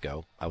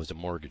Francisco. I was a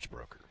mortgage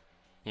broker.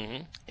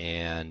 Mm-hmm.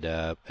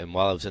 And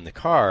while I was in the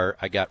car,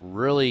 I got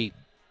really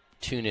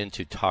tuned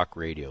into talk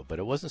radio, but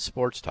it wasn't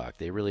sports talk.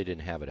 They really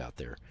didn't have it out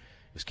there.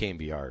 It was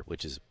KMBR,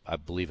 which is, I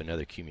believe,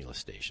 another Cumulus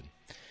station.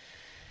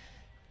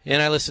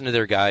 And I listened to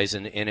their guys,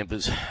 and it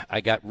was,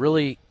 I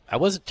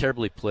wasn't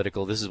terribly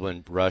political. This is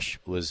when Rush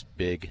was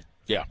big.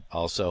 Yeah.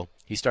 Also,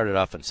 he started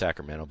off in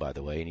Sacramento, by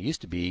the way, and he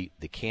used to be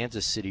the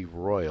Kansas City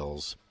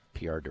Royals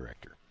PR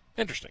director.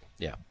 Interesting.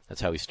 Yeah, that's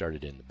how he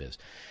started in the biz.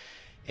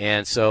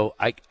 And so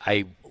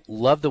I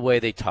loved the way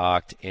they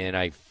talked, and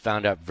I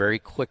found out very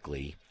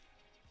quickly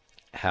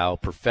how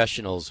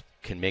professionals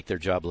can make their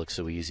job look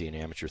so easy and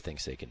amateur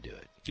thinks they can do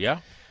it. Yeah.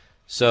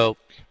 So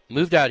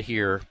moved out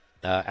here,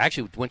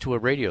 actually went to a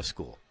radio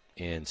school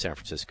in San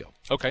Francisco.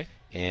 Okay.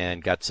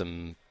 And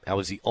I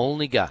was the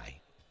only guy,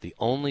 the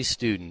only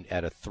student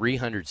out of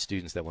 300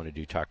 students that want to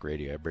do talk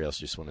radio. Everybody else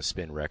just want to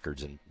spin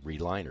records and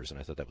read liners, and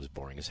I thought that was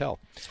boring as hell.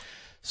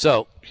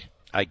 So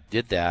I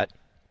did that,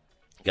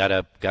 got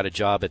a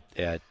job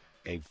at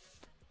a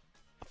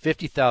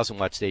 50,000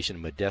 watt station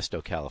in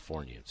Modesto,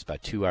 California. It's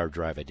about a 2-hour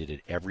drive. I did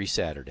it every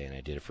Saturday, and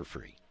I did it for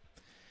free.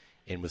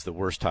 And was the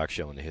worst talk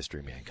show in the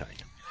history of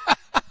mankind.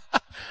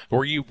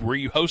 Were you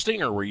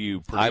hosting, or were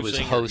you producing? I was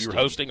hosting. You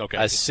were hosting? Okay.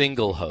 A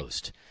single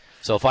host.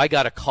 So if I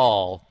got a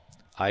call,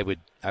 I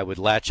would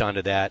latch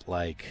onto that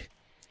like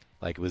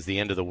it was the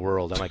end of the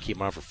world. I might keep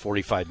them on for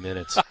 45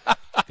 minutes.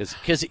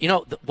 Because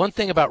the one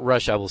thing about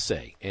Rush I will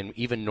say, and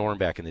even Norm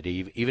back in the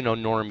day, even though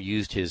Norm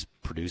used his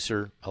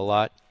producer a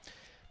lot,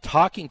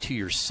 talking to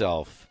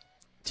yourself,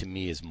 to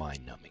me, is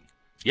mind-numbing.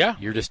 Yeah.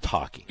 You're just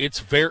talking. It's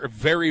very,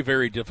 very,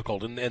 very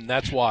difficult, and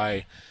that's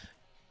why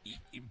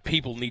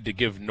people need to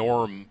give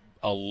Norm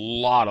a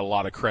lot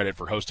of credit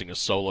for hosting a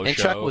solo and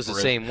show. Chuck was the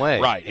same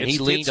way. Right. And he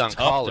leaned on tough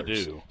callers.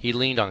 to do. He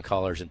leaned on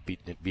callers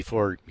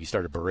before he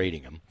started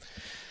berating them.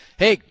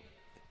 Hey,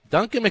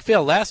 Duncan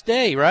McPhail, last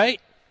day,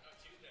 right?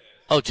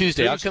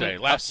 Tuesday.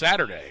 Last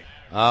Saturday.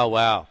 Oh,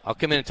 wow. I'll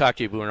come in and talk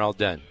to you when we're all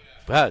done.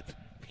 But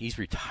he's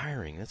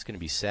retiring. That's going to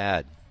be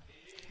sad.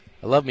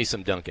 I love me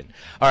some Duncan.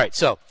 All right,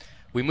 so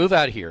we move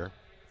out here,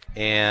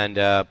 and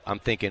I'm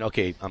thinking,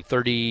 okay, I'm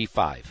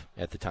 35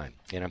 at the time,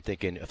 and I'm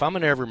thinking, if I'm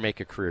going to ever make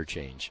a career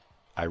change,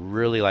 I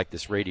really like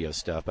this radio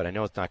stuff, but I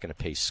know it's not going to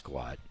pay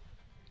squat.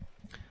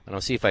 And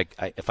I'll see if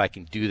I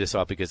can do this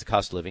all, because the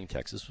cost of living in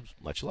Texas was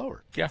much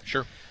lower. Yeah,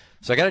 sure.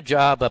 So I got a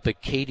job up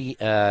at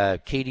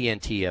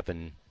KDNT up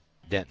in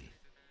Denton,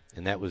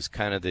 and that was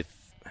kind of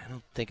I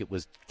don't think it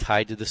was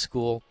tied to the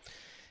school.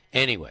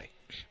 Anyway,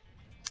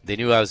 they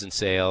knew I was in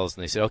sales,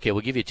 and they said, okay,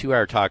 we'll give you a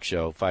 2-hour talk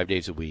show 5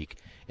 days a week,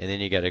 and then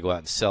you got to go out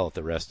and sell it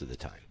the rest of the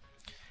time.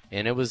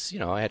 And it was,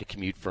 I had to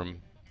commute from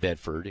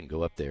Bedford and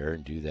go up there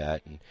and do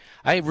that, and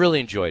I really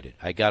enjoyed it.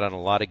 I got on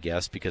a lot of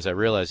guests because I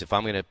realized if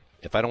I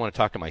don't want to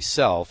talk to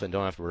myself and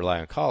don't have to rely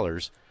on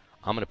callers,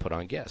 I'm going to put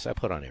on guests. I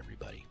put on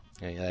everybody.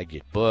 I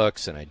get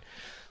books,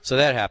 so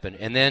that happened.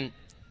 And then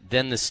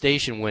the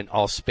station went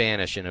all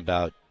Spanish in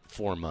about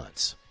 4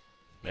 months.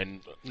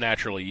 And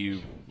naturally,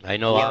 you I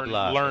know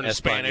learn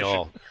Spanish.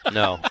 No.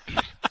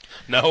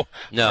 No?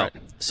 No.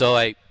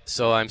 Right.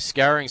 So I'm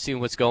scouring, seeing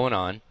what's going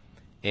on,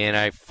 and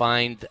I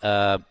find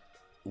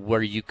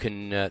where you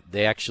can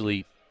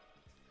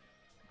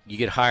you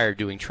get hired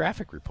doing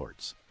traffic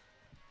reports.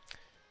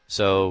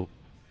 So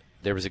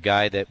there was a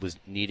guy that was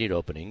needed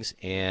openings,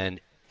 and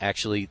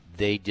actually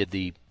they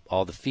did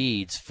all the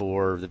feeds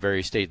for the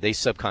various states. They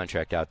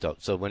subcontract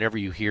out. So whenever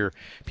you hear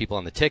people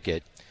on the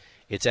ticket,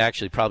 it's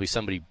actually probably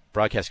somebody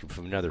broadcasting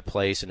from another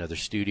place, another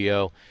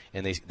studio,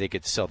 and they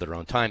get to sell their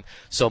own time.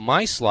 So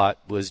my slot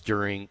was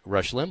during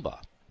Rush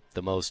Limbaugh,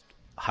 the most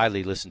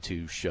highly listened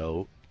to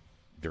show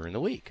during the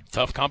week.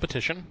 Tough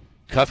competition.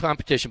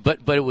 But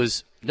it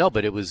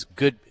was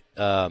good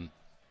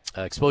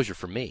exposure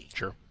for me.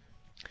 Sure.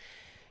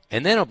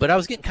 And then, but I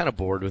was getting kind of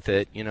bored with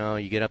it. You know,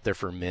 you get up there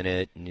for a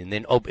minute, and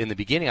then in the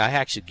beginning, I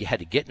actually had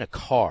to get in a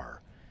car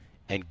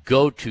and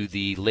go to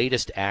the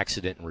latest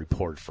accident and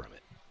report from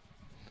it.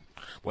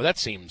 Well, that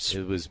seems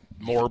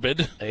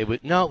morbid. It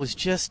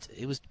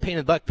was pain in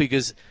the butt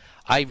because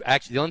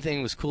the only thing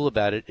that was cool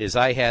about it is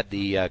I had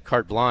the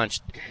carte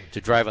blanche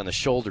to drive on the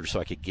shoulder so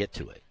I could get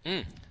to it.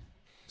 Mm.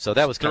 So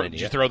that was kind of neat.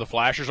 Did you throw the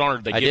flashers on, or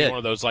did they give you one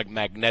of those like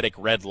magnetic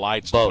red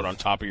lights Both. to put on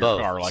top of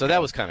your car? So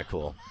that was kind of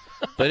cool.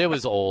 But it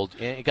was old.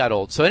 It got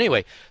old. So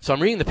anyway,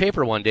 I'm reading the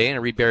paper one day, and I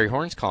read Barry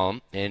Horn's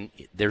column, and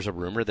there's a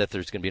rumor that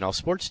there's going to be an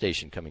all-sports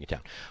station coming in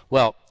town.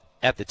 Well,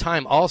 at the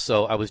time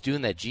also, I was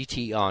doing that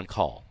GT On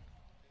Call.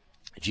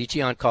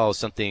 GT On Call is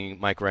something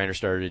Mike Reiner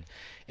started,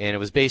 and it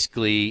was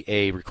basically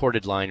a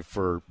recorded line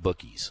for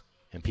bookies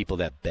and people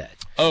that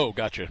bet. Oh,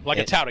 gotcha. Like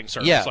a touting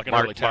service. Yeah, like an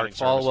early touting Mark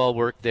service. Falwell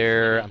worked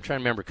there. I'm trying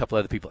to remember a couple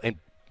other people. And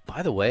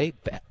by the way,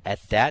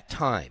 at that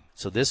time,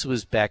 so this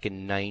was back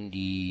in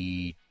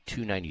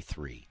 92,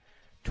 93,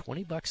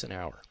 $20 an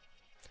hour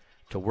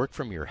to work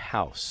from your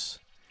house.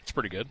 It's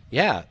pretty good.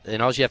 Yeah,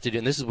 and all you have to do,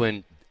 and this is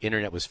when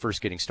internet was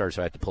first getting started,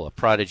 so I had to pull up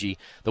Prodigy.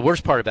 The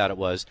worst part about it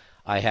was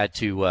I had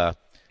to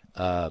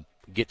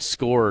get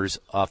scores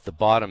off the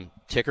bottom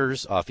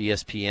tickers off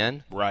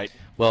ESPN. Right.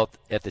 Well,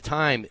 at the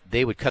time,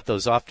 they would cut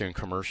those off during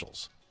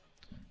commercials.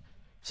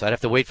 So I'd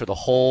have to wait for the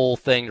whole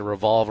thing to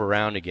revolve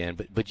around again.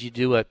 But you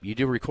do a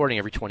recording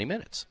every 20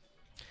 minutes.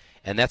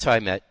 And that's how I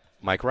met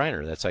Mike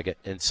Reiner.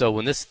 And so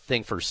when this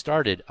thing first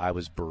started, I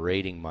was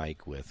berating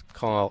Mike with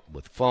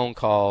phone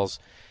calls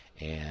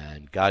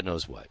and God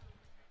knows what.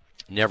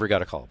 Never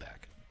got a call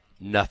back.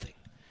 Nothing.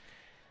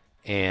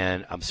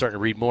 And I'm starting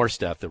to read more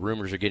stuff. The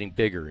rumors are getting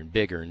bigger and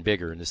bigger and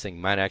bigger, and this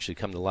thing might actually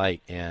come to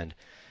light. And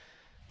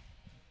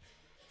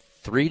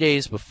 3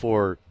 days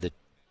before the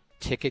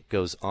ticket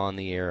goes on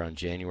the air on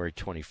January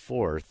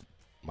 24th,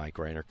 Mike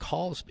Reiner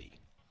calls me.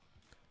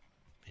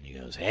 And he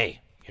goes,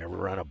 "Hey, you ever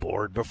run a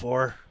board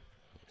before?"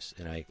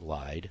 And I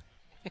lied.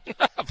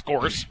 Of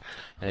course.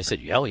 And I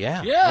said, "Oh,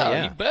 yeah.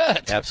 Yeah, you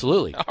bet.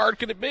 Absolutely. How hard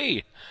can it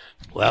be?"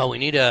 "Well, we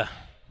need a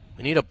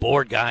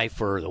board guy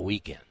for the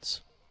weekends.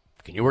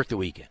 Can you work the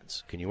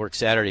weekends? Can you work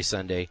Saturday,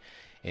 Sunday?"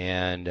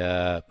 And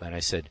I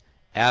said,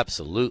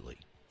 "Absolutely."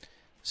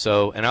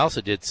 So, and I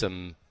also did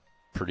some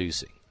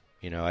producing.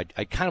 You know,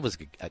 I kind of was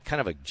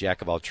a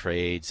jack of all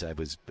trades. I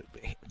was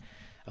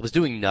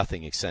doing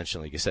nothing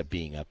essentially except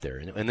being up there,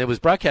 and it was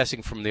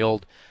broadcasting from the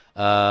old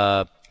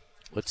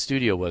what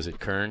studio was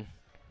it, Kern?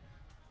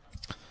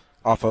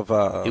 Off of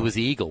it was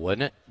the Eagle,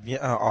 wasn't it?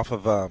 Yeah, off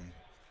of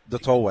the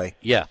Tollway.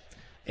 Yeah,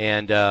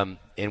 and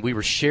we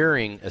were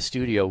sharing a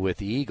studio with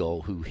the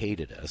Eagle, who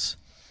hated us.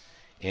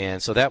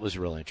 And so that was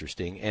real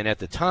interesting. And at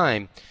the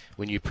time,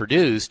 when you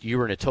produced, you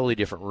were in a totally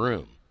different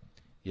room.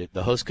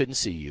 The host couldn't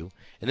see you.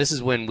 And this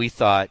is when we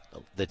thought,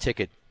 the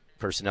ticket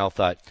personnel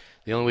thought,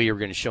 the only way you were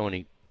going to show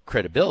any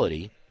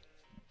credibility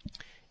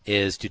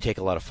is to take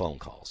a lot of phone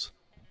calls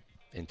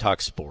and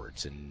talk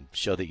sports and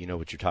show that you know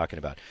what you're talking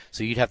about.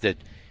 So you'd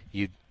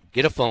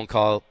get a phone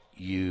call,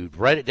 you'd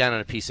write it down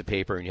on a piece of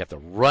paper, and you have to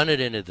run it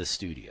into the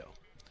studio.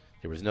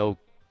 There was no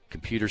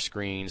computer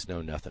screens,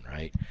 no nothing,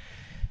 right?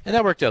 And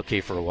that worked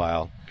okay for a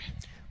while.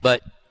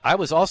 But I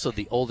was also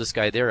the oldest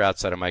guy there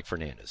outside of Mike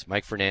Fernandez.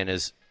 Mike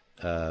Fernandez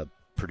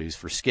produced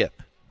for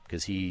Skip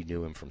because he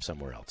knew him from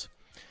somewhere else.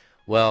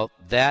 Well,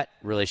 that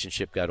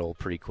relationship got old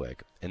pretty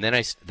quick. And then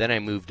I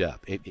moved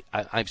up.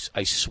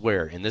 I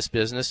swear, in this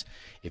business,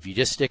 if you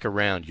just stick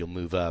around, you'll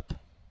move up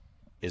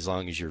as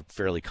long as you're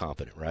fairly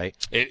competent, right?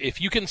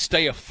 If you can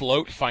stay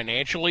afloat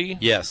financially,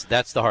 yes,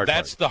 that's the hard part.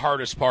 That's the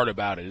hardest part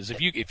about it. Is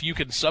if you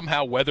can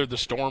somehow weather the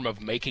storm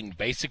of making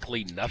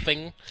basically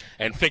nothing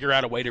and figure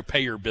out a way to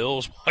pay your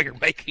bills while you're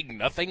making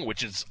nothing,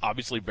 which is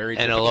obviously very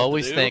difficult. And I'll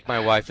always to do. thank my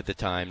wife at the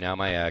time, now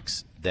my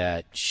ex,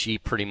 that she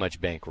pretty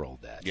much bankrolled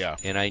that. Yeah.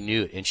 And I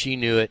knew it, and she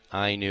knew it,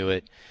 I knew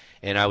it,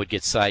 and I would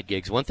get side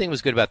gigs. One thing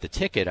was good about the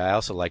ticket, I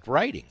also liked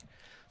writing,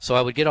 so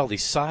I would get all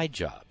these side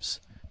jobs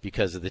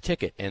because of the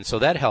ticket. And so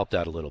that helped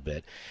out a little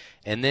bit.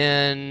 And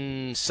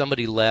then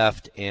somebody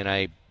left, and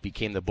I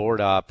became the board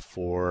op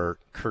for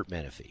Kurt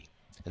Menefee.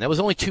 And that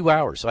was only 2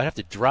 hours. So I'd have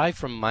to drive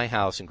from my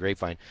house in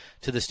Grapevine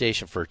to the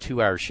station for a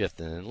 2-hour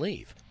shift and then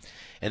leave.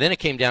 And then it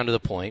came down to the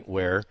point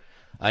where,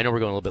 I know we're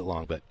going a little bit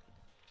long, but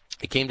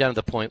it came down to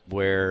the point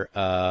where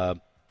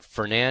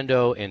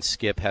Fernando and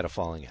Skip had a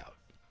falling out.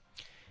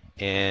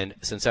 And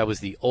since I was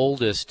the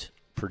oldest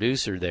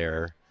producer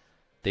there,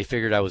 they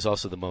figured I was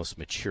also the most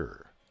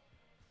mature.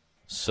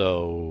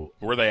 So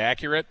were they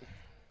accurate?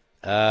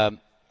 Yeah.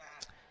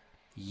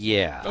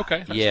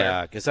 Okay.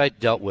 Yeah, because I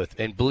dealt with,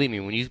 and believe me,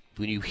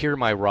 when you hear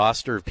my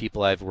roster of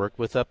people I've worked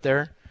with up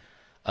there,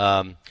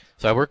 so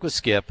I worked with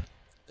Skip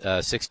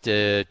 6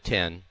 to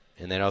 10,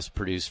 and then I also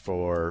produced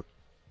for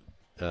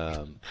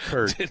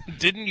Kurt.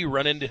 Didn't you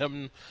run into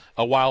him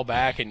a while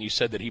back, and you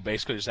said that he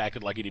basically just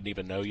acted like he didn't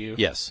even know you?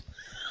 Yes.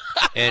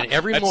 And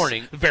every That's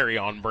morning, very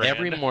on brand.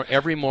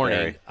 Every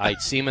morning,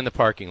 I'd see him in the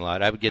parking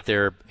lot. I would get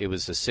there. It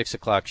was a 6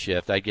 o'clock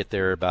shift. I'd get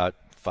there about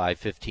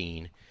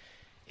 5:15,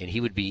 and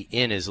he would be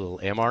in his little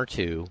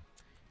MR2,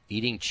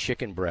 eating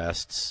chicken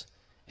breasts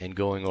and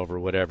going over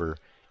whatever.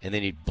 And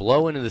then he'd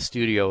blow into the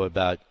studio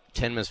about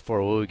 10 minutes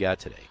before what we got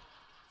today.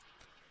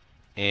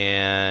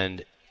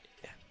 And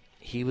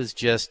he was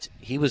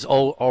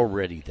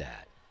already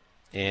that.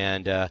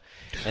 And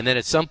then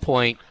at some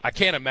point, I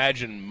can't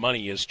imagine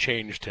money has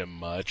changed him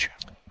much.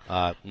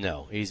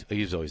 No, he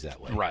was always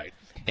that way. Right.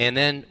 And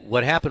then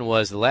what happened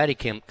was the laddie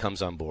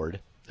comes on board,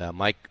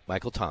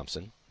 Michael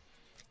Thompson,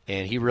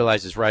 and he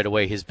realizes right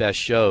away his best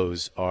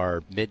shows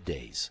are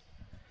middays.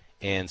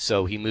 And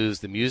so he moves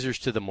the Musers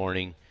to the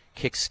morning,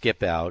 kicks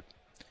Skip out,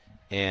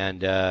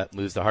 and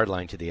moves the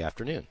Hardline to the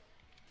afternoon.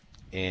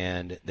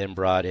 And then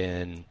brought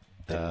in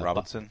Tim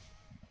Robinson?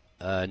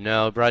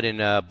 Brought in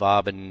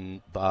Bob,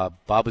 and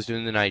Bob was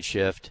doing the night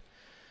shift.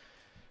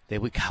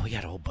 We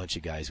had a whole bunch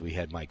of guys. We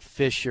had Mike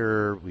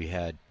Fisher. We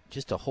had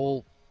just a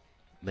whole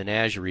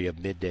menagerie of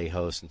midday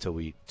hosts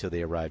until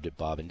they arrived at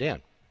Bob and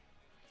Dan.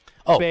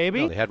 Oh,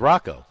 baby! No, they had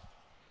Rocco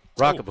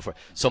before.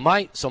 So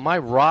my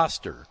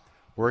roster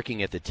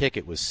working at the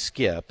Ticket was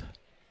Skip,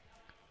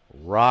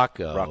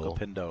 Rocco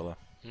Pindola.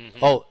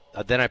 Mm-hmm. Oh,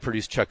 then I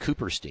produced Chuck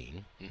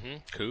Cooperstein,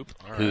 Coop,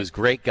 all right. who's a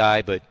great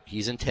guy, but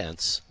he's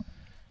intense,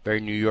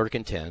 very New York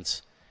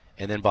intense,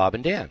 and then Bob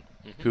and Dan,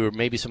 who are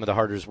maybe some of the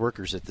hardest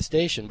workers at the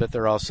station, but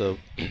they're also.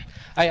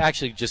 I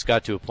actually just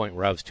got to a point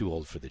where I was too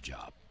old for the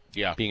job.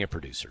 Yeah, being a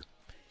producer,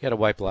 you got to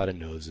wipe a lot of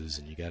noses,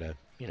 and you got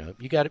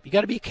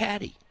to be a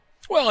caddy.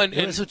 Well, and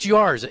that's what you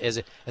are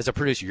as a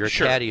producer. You're a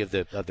caddy of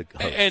the host.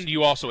 And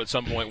you also at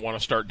some point want to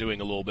start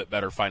doing a little bit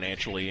better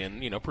financially.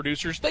 And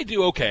producers, they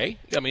do okay.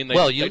 I mean, they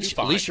do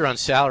fine. At least you're on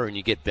salary and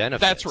you get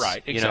benefits. That's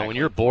right. Exactly. When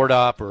you're board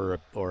op or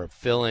a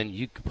fill-in,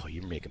 you're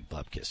making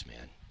bupkis,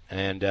 man.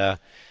 And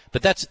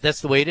but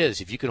that's the way it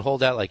is. If you can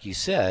hold out like you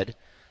said,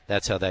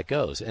 that's how that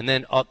goes. And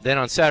then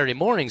on Saturday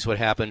mornings, what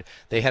happened?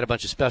 They had a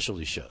bunch of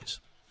specialty shows,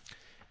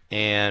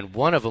 and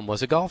one of them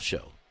was a golf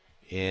show.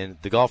 And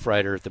the golf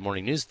writer at the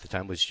Morning News at the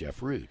time was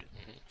Jeff Rude.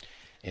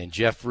 And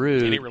Jeff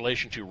Rude... Any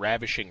relation to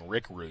Ravishing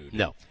Rick Rude?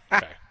 No.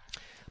 Okay.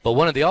 But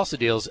one of the also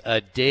deals,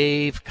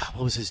 Dave... God,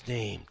 what was his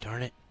name?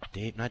 Darn it.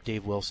 Not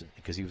Dave Wilson,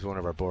 because he was one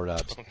of our board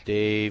ops.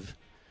 Dave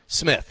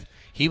Smith.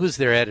 He was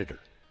their editor.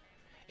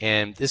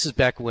 And this is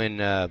back when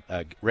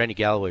Randy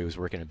Galloway was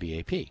working at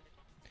BAP.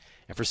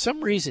 And for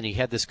some reason, he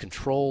had this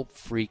control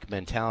freak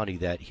mentality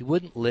that he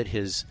wouldn't let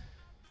his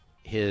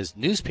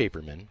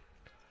newspaperman,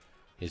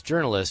 his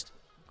journalist,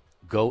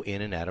 go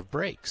in and out of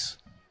breaks.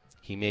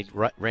 He made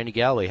Randy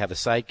Galloway have a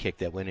sidekick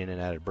that went in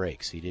and out of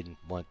breaks. He didn't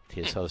want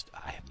his host.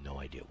 I have no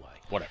idea why.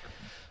 Whatever.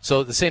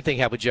 So the same thing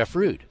happened with Jeff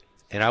Rude.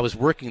 And I was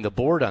working the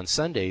board on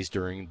Sundays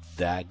during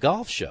that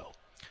golf show.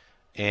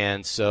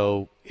 And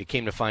so it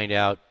came to find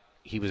out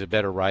he was a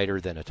better writer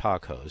than a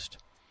talk host.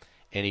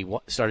 And he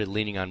started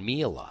leaning on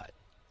me a lot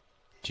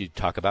to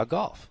talk about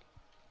golf.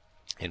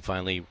 And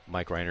finally,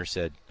 Mike Reiner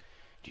said,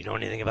 "Do you know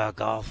anything about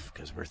golf?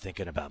 Because we're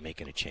thinking about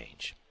making a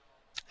change."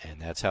 And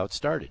that's how it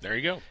started. There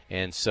you go.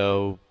 And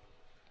so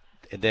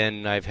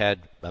then I've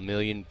had a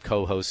million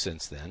co-hosts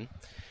since then,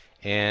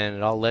 and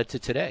it all led to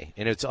today.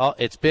 And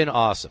it's been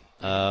awesome.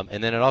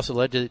 And then it also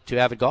led to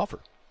Avid Golfer.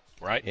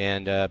 Right.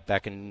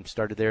 And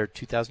started there in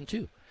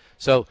 2002.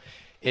 So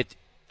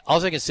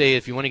all I can say,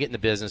 if you want to get in the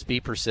business, be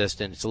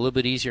persistent. It's a little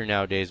bit easier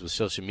nowadays with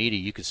social media.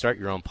 You can start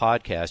your own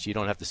podcast. You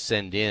don't have to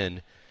send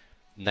in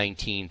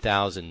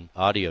 19,000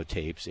 audio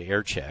tapes,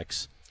 air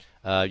checks.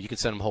 You can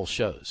send them whole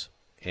shows.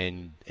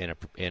 And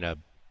a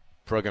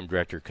program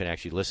director can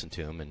actually listen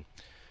to them,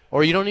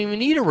 or you don't even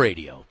need a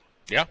radio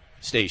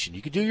station.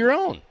 You could do your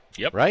own.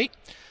 Yep. Right?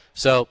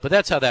 So, but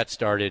that's how that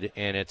started,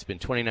 and it's been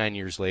 29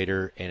 years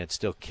later, and it's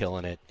still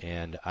killing it,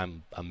 and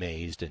I'm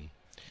amazed and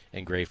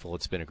grateful.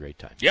 It's been a great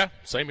time. Yeah,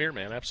 same here,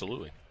 man.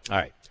 Absolutely. All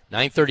right,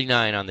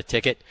 9:39 on the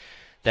Ticket.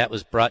 That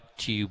was brought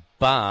to you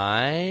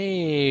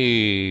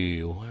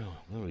by,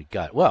 what do we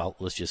got? Well,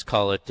 let's just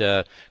call it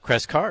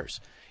Crest Cars.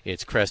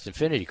 It's Crest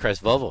Infiniti,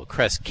 Crest Volvo,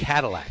 Crest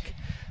Cadillac.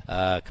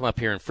 Come up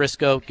here in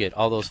Frisco, get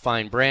all those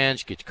fine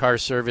brands, get your car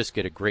service,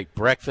 get a great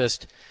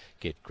breakfast,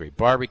 get great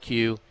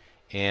barbecue,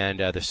 and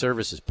the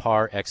service is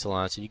par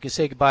excellence. And you can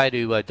say goodbye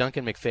to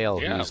Duncan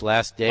McPhail, whose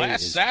last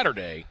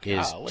Saturday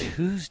is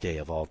Tuesday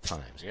of all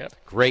times. Yep.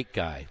 Great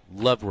guy.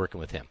 Loved working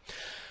with him.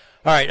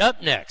 All right,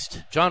 up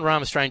next, John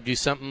Rahm is trying to do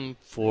something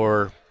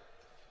for,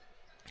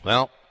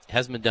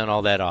 Hasn't been done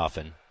all that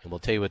often. And we'll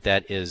tell you what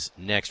that is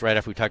next, right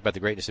after we talk about the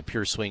greatness of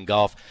Pure Swing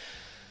Golf.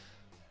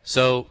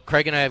 So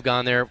Craig and I have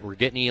gone there. We're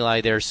getting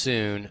Eli there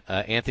soon.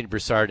 Anthony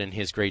Broussard and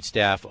his great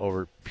staff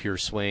over Pure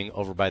Swing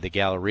over by the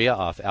Galleria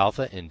off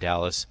Alpha in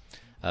Dallas.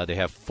 They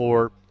have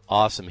 4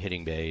 awesome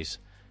hitting bays,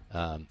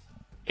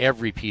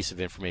 every piece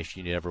of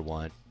information you'd ever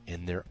want,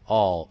 and they're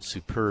all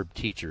superb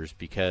teachers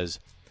because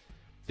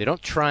they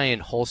don't try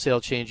and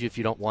wholesale change you if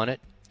you don't want it.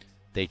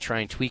 They try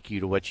and tweak you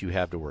to what you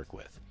have to work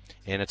with.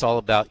 And it's all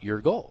about your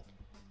goal.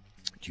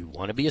 Do you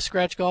want to be a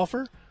scratch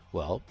golfer?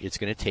 Well, it's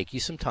going to take you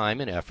some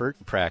time and effort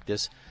and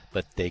practice,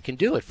 but they can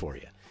do it for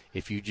you.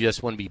 If you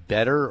just want to be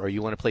better or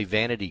you want to play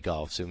vanity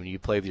golf, so when you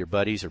play with your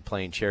buddies or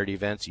playing charity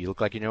events, you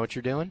look like you know what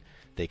you're doing,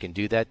 they can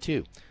do that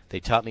too. They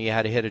taught me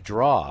how to hit a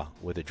draw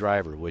with a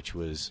driver, which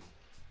was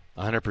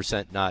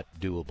 100% not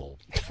doable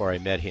before I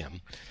met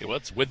him.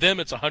 With them,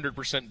 it's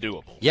 100%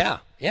 doable. Yeah.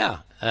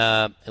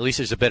 At least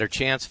there's a better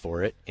chance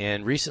for it.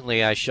 And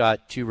recently I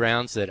shot 2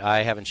 rounds that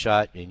I haven't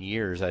shot in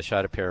years. I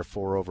shot a pair of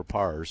 4 over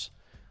pars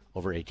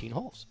over 18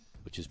 holes,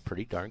 which is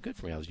pretty darn good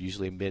for me. I was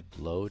usually a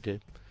mid-low to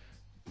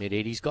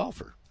mid-80s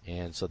golfer.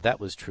 And so that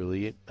was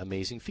truly an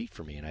amazing feat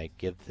for me, and I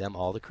give them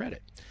all the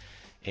credit.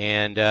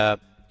 And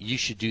you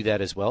should do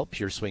that as well,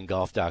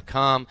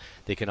 pureswinggolf.com.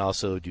 They can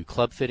also do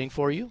club fitting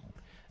for you.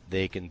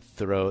 They can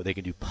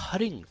do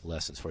putting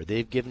lessons for you.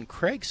 They've given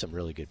Craig some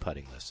really good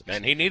putting lessons.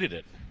 And he needed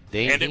it.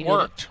 And it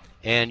worked.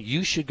 And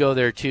you should go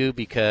there too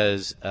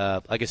because,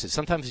 like I said,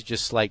 sometimes it's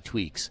just slight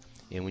tweaks.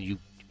 And when you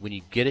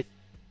get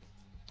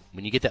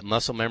that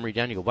muscle memory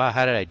down, you go, wow,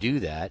 how did I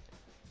do that?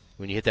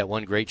 When you hit that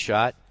one great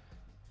shot,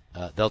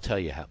 they'll tell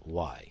you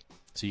why.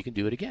 So you can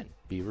do it again.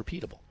 Be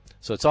repeatable.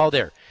 So it's all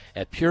there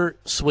at Pure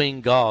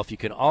Swing Golf. You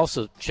can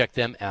also check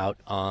them out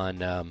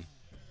on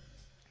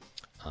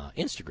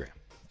Instagram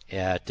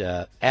at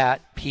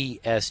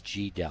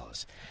PSG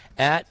Dallas.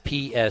 At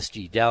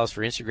PSG Dallas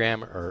for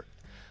Instagram or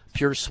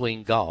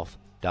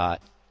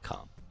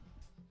pureswinggolf.com.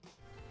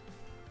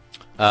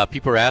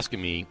 People are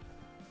asking me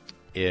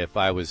if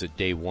I was a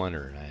day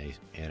oneer,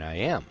 and I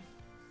am.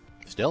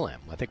 Still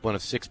am. I think one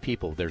of 6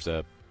 people. There's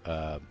a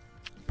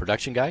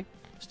production guy,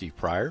 Steve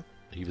Pryor.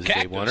 He was a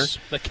day oneer.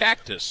 The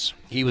Cactus.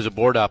 He was a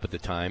board op at the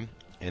time.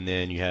 And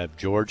then you have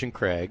George and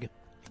Craig.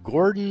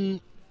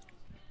 Gordon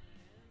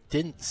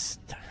didn't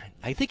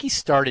I think he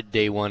started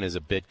day one as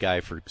a bit guy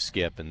for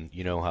Skip, and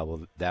you know how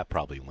well that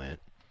probably went.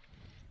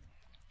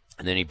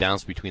 And then he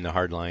bounced between the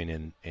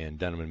Hardline and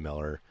Dunham and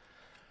Miller.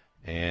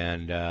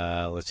 And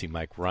let's see,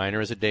 Mike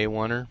Reiner is a day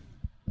oneer.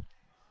 I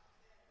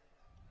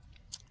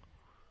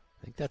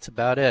think that's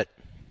about it.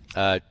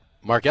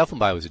 Mark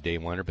Elfenbein was a day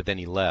oneer, but then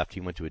he left.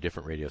 He went to a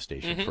different radio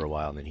station for a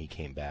while, and then he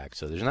came back.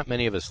 So there's not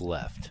many of us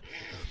left.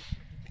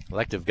 I'd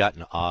like to have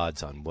gotten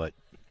odds on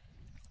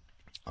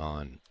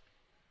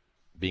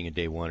being a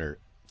day oneer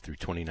through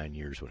 29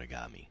 years would have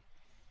got me,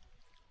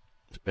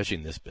 especially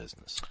in this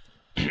business.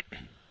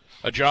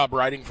 A job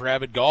writing for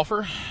Avid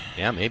Golfer?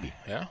 Yeah, maybe.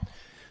 Yeah.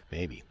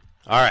 Maybe.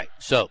 All right,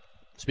 so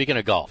speaking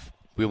of golf,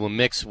 we will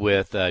mix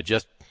with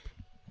just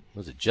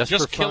for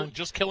fun?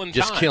 Just killing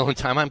Just time. killing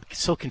time. I'm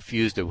so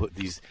confused at what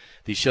these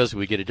shows.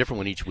 We get a different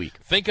one each week.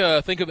 Think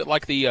of it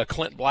like the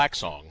Clint Black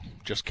song,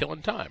 Just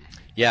Killing Time.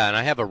 Yeah, and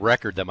I have a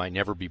record that might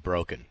never be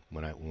broken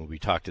when we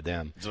talk to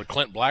them. Is it a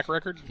Clint Black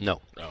record? No.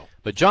 No.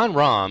 But John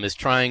Rahm is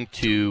trying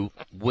to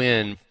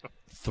win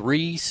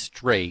 3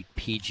 straight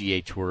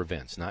PGA Tour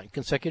events, not in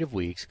consecutive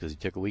weeks because he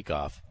took a week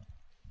off.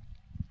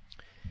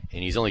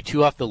 And he's only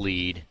 2 off the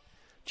lead.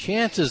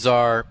 Chances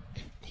are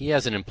he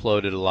hasn't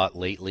imploded a lot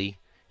lately.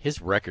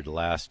 His record the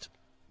last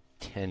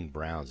 10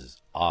 rounds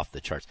is off the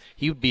charts.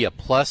 He would be a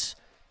plus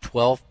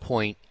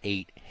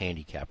 12.8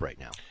 handicap right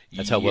now.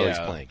 That's how well he's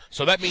playing.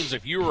 So that means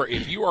if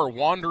you are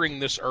wandering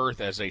this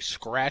earth as a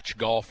scratch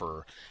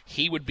golfer,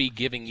 he would be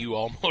giving you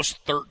almost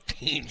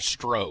 13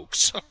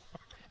 strokes.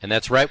 And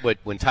that's right.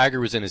 When Tiger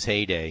was in his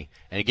heyday,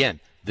 and again,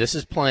 this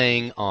is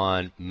playing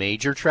on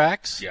major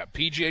tracks. Yeah,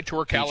 PGA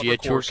Tour caliber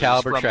Tour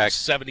caliber from tracks,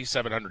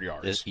 7,700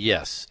 yards.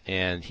 Yes,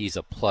 and he's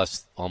a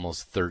plus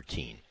almost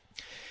 13.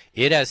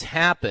 It has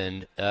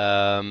happened.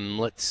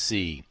 Let's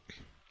see.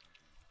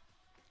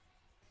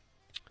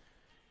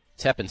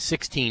 It's happened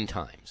 16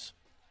 times.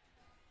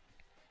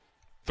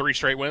 3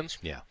 straight wins?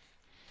 Yeah.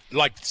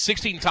 Like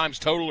 16 times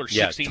total or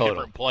 16 total.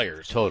 different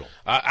players? Total.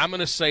 I'm going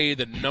to say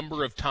the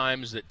number of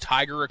times that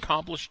Tiger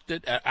accomplished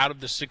it out of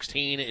the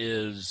 16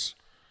 is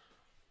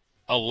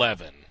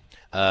 11.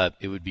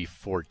 It would be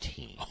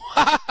 14.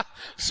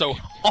 So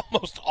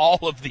almost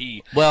all of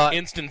the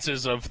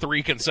instances of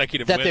 3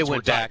 consecutive that wins they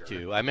went were back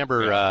Tiger. to. I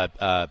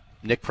remember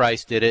Nick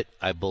Price did it.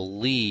 I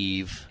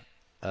believe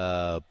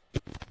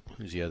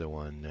who's the other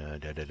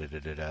one?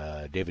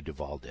 David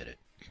Duval did it.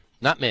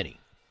 Not many.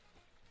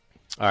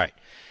 All right.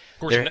 Of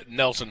course,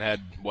 Nelson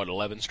had,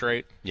 11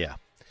 straight? Yeah.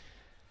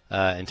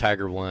 And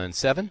Tiger won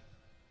 7?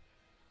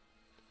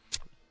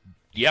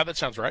 Yeah, that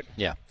sounds right.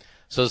 Yeah.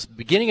 So it's the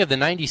beginning of the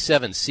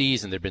 97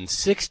 season, there have been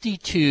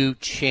 62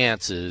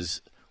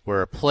 chances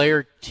where a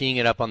player teeing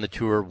it up on the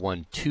tour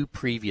won 2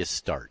 previous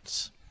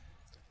starts.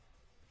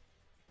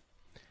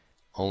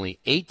 only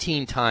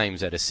 18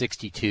 times out of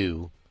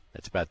 62,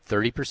 that's about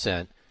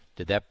 30%,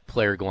 did that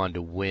player go on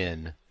to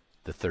win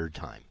the third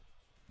time.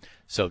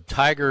 So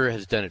Tiger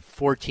has done it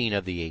 14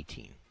 of the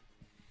 18.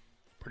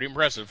 Pretty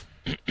impressive.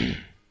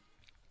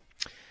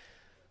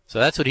 So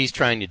that's what he's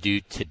trying to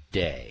do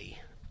today.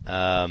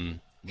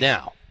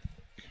 Now,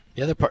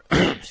 the other part,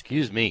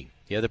 excuse me,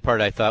 the other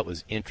part I thought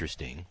was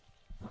interesting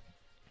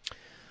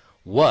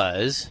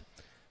was,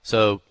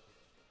 so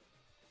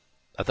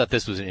I thought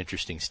this was an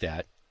interesting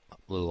stat, a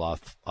little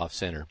off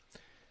center.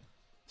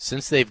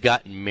 Since they've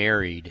gotten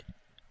married,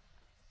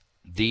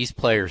 these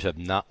players have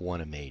not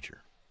won a major.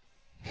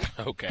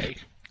 Okay.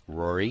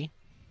 Rory,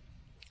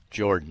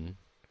 Jordan,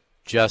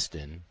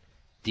 Justin,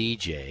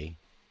 DJ,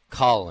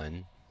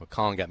 Colin. Well,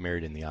 Colin got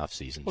married in the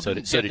offseason. Well, so did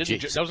I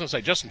was going to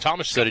say, Justin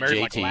Thomas got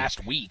married like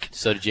last week.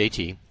 So did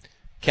JT.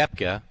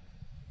 Koepka,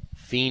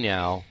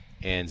 Finau,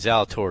 and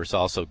Zalatoris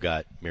also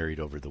got married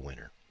over the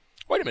winter.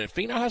 Wait a minute.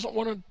 Finau hasn't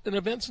won an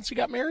event since he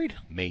got married?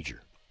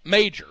 Major.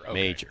 Okay.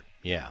 Major,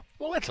 yeah.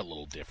 Well, that's a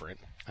little different.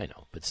 I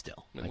know, but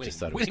still. I just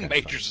thought winning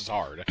majors is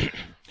hard.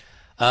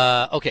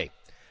 Okay.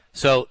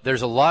 So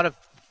there's a lot of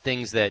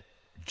things that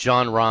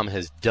Jon Rahm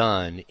has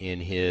done in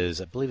his,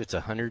 I believe it's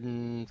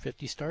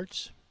 150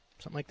 starts,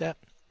 something like that.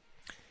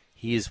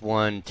 He has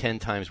won 10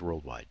 times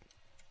worldwide.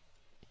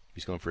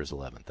 He's going for his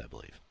 11th, I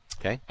believe.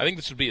 Okay? I think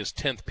this would be his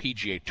 10th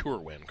PGA Tour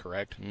win,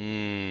 correct?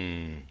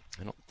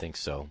 I don't think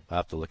so. I'll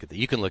have to look at that.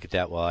 You can look at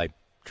that while I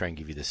try and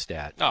give you the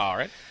stat. Oh, all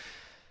right.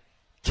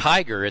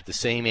 Tiger, at the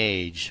same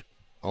age,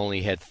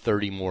 only had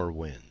 30 more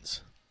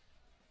wins.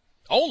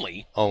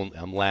 Only?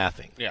 I'm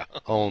laughing. Yeah.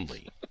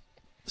 Only.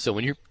 So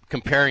when you're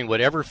comparing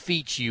whatever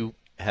feats you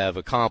have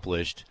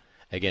accomplished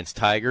against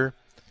Tiger,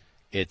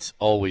 it's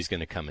always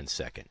going to come in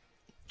second.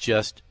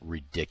 Just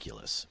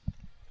ridiculous.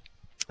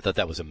 I thought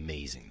that was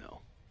amazing, though,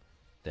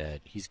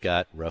 that he's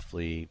got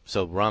roughly –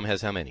 so Rahm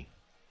has how many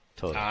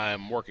total?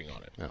 I'm working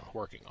on it. Oh.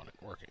 Working on it.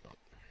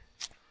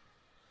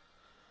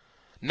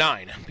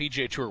 9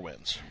 PGA Tour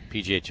wins.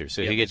 PGA Tour.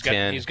 So Yep, he gets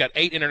 10. He's got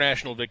 8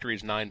 international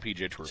victories, 9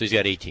 PGA Tour So he's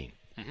got 18.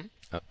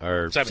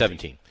 Or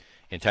 17.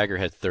 And Tiger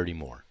had 30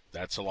 more.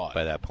 That's a lot.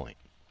 By that point.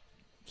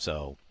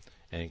 So,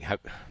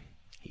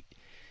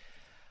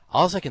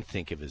 all I can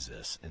think of is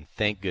this, and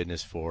thank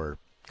goodness for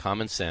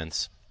common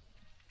sense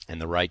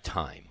and the right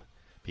time.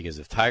 Because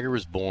if Tiger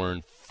was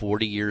born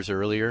 40 years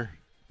earlier,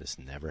 this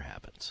never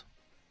happens.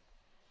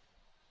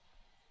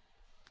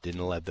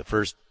 Didn't let the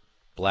first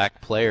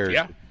black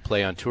player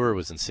play on tour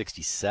was in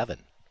 67.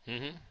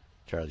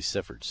 Charlie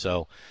Sifford.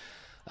 So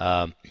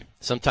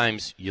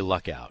sometimes you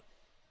luck out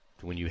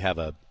when you have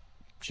a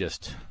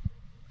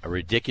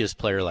ridiculous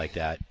player like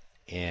that,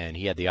 and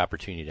he had the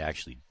opportunity to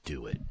actually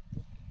do it.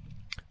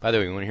 By the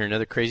way, you want to hear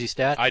another crazy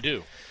stat? I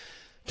do.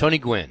 Tony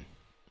Gwynn,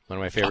 one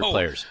of my favorite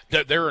players.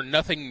 There are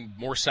nothing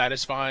more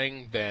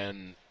satisfying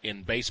than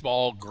in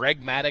baseball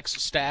Greg Maddux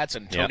stats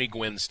and Tony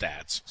Gwynn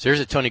stats. So here's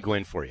a Tony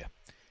Gwynn for you.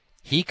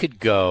 He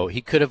could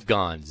have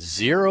gone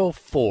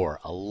 0-4,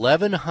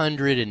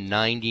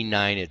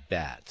 1,199 at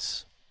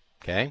bats.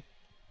 Okay?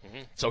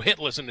 So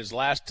hitless in his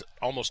last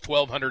almost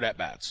 1,200 at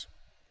bats.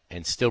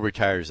 And still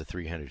retires a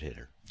 300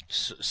 hitter.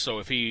 So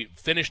if he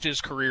finished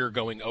his career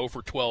going 0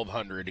 for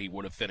 1,200, he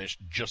would have finished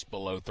just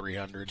below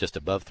 300. Just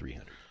above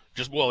 300.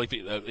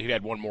 If he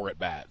had one more at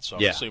bat. So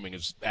I'm assuming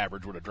his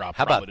average would have dropped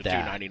How probably about to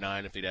that?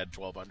 299 if he'd had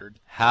 1,200.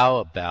 How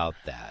about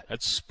that?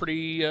 That's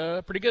pretty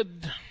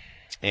good.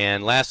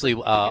 And lastly,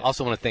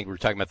 also want to thank, we're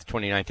talking about the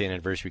 29th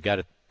anniversary. We got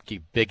to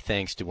give big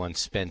thanks to one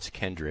Spence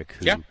Kendrick,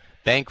 who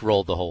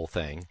bankrolled the whole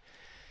thing.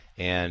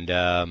 And,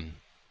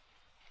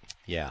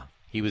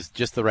 he was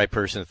just the right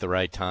person at the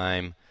right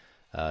time.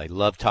 He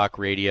loved talk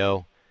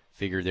radio.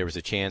 Figured there was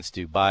a chance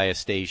to buy a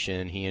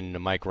station. He and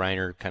Mike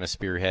Reiner kind of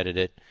spearheaded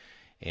it.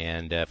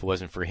 And if it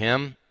wasn't for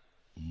him,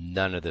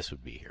 none of this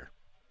would be here.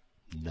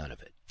 None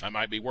of it. I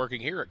might be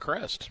working here at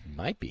Crest.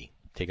 Might be.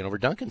 Taking over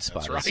Duncan's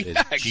spot That's right. as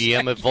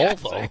GM at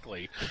Volvo.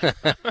 Exactly.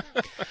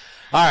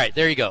 All right,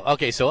 there you go.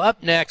 Okay, so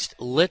up next,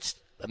 let's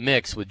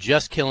mix with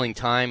Just Killing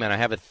Time, and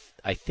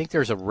I think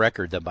there's a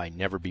record that might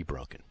never be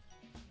broken.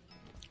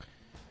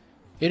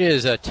 It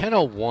is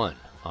 10:01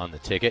 on the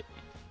ticket.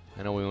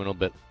 I know we went a little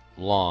bit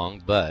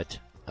long, but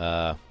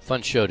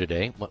fun show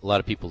today. A lot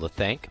of people to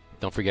thank.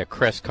 Don't forget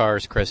Crest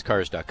Cars,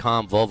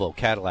 crestcars.com, Volvo,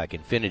 Cadillac,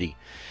 Infiniti.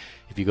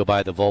 If you go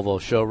by the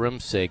Volvo showroom,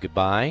 say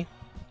goodbye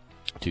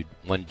to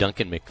one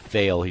Duncan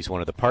McPhail. He's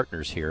one of the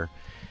partners here,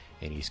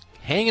 and he's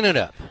hanging it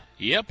up.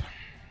 Yep.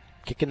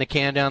 Kicking the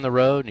can down the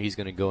road, and he's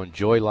going to go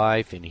enjoy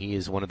life, and he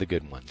is one of the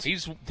good ones.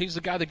 He's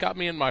the guy that got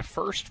me in my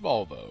first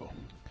Volvo.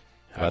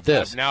 How about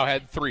this? I've now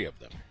had 3 of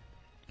them.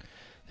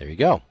 There you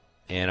go.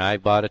 And I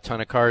bought a ton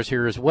of cars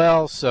here as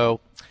well. So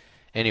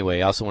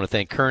anyway, I also want to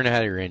thank Kern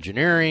Hatter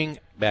Engineering.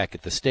 Back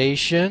at the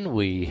station,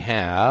 we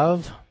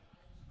have,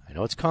 I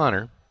know it's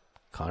Connor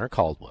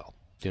Caldwell.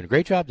 Doing a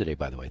great job today,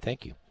 by the way.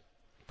 Thank you.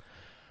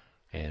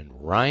 And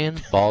Ryan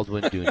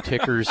Baldwin doing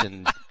tickers.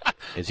 And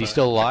is he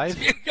still alive?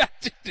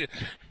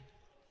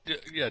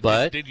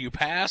 Did you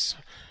pass?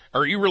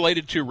 Are you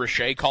related to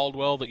Rashay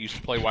Caldwell that used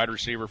to play wide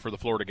receiver for the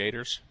Florida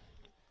Gators?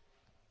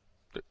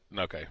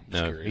 Okay.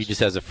 No, he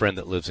just has a friend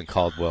that lives in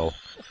Caldwell,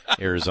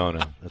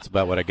 Arizona. That's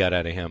about what I got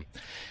out of him.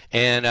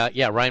 And,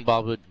 Ryan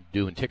Baldwin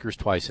doing tickers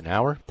twice an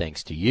hour,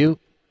 thanks to you.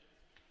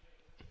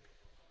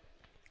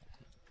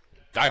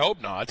 I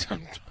hope not.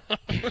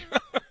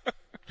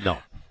 No.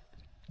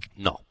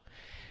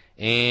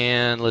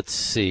 And let's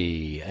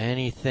see.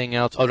 Anything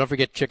else? Oh, don't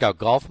forget to check out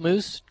Golf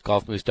Moose,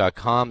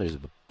 golfmoose.com. There's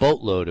a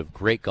boatload of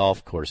great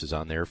golf courses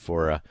on there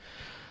for a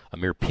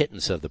mere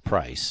pittance of the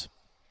price.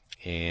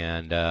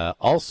 And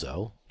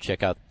also,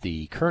 check out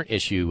the current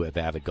issue of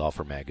Avid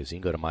Golfer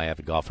magazine. Go to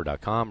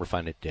myavidgolfer.com or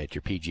find it at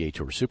your PGA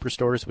Tour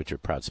Superstores, which are a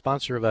proud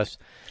sponsor of us.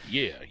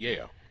 Yeah.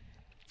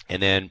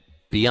 And then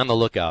be on the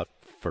lookout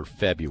for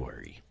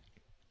February.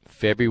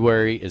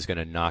 February is going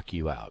to knock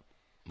you out.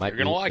 You're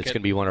going to like it. It's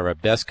going to be one of our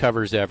best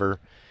covers ever,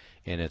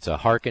 and it's a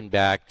harken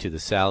back to the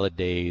salad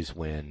days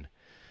when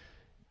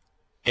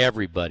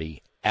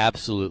everybody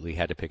absolutely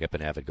had to pick up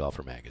an Avid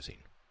Golfer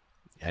magazine.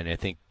 And I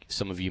think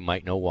some of you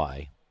might know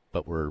why,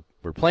 but we're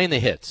playing the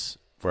hits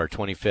for our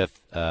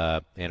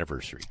 25th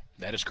anniversary.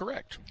 That is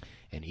correct.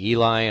 And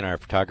Eli and our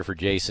photographer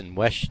Jason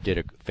Wesh did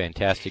a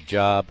fantastic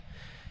job,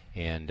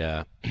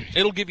 and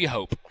it'll give you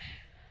hope.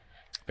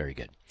 Very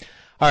good.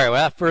 All right,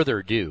 without further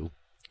ado,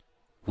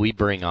 we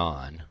bring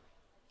on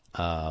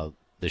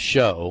the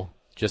show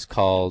just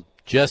called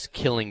Just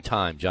Killing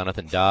Time.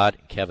 Jonathan Dodd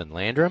and Kevin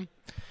Landrum.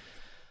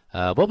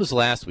 What was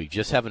last week?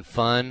 Just having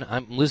fun?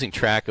 I'm losing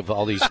track of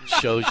all these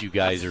shows you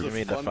guys are. You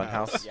mean the Fun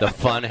House? The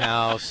Fun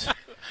House.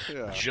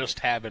 Yeah. Just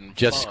having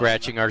Just fun.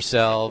 Scratching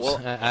ourselves.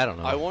 Well, I don't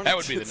know. That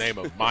would be the name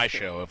of my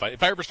show.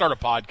 If I ever start a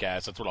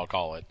podcast, that's what I'll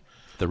call it.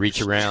 The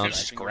Reach Around.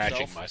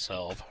 Scratching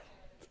myself.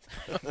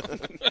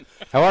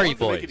 How are you,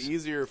 To make it boys?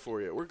 easier for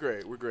you. We're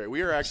great.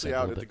 We are actually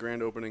out at the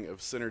grand opening of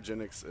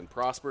Synergenics in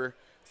Prosper.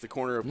 It's the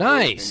corner of Court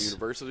and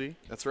University.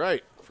 That's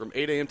right. From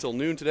 8 a.m. till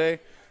noon today,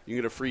 you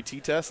can get a free tea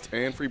test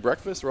and free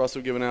breakfast. We're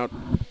also giving out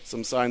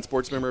some signed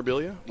sports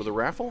memorabilia with a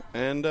raffle.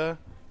 And,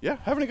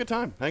 having a good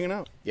time, hanging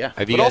out. Yeah.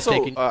 Have you guys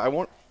taken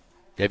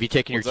Have you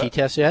taken your tea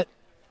test yet?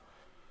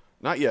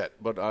 Not yet,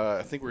 but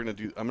I think I'm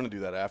going to do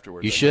that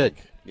afterwards. You should.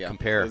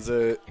 Compare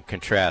and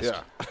contrast,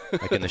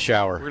 like in the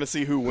shower. We're going to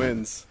see who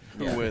wins.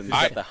 Who wins?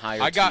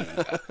 I got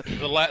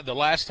the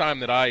last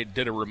time that I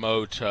did a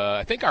remote.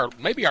 I think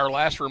our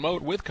last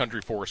remote with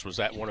Country Force was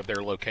at one of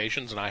their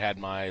locations, and I had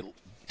my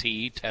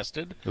tea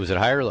tested. Was it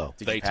high or low?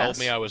 They told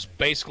me I was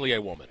basically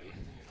a woman.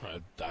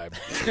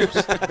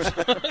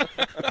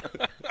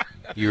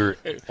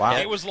 Wow.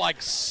 It was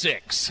like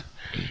 6.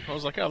 I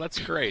was like, oh, that's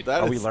great.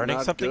 Are we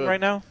learning something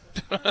right now?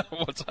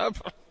 What's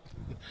up?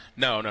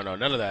 No,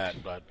 none of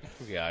that. But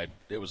yeah,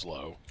 it was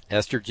low.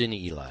 Estrogen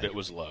Eli. It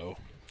was low.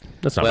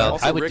 That's not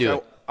Also, I would Rick, do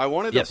it. I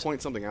wanted to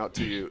point something out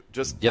to you.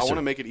 I want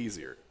to make it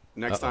easier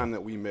next time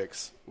that we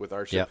mix with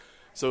our show. Yep.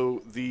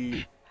 So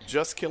the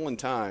Just Killing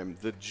Time,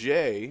 the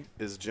J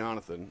is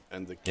Jonathan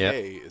and the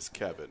K is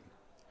Kevin.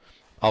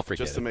 I'll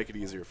forget Just to make it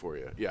easier for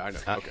you. Yeah, I know.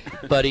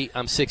 Okay. Buddy,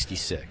 I'm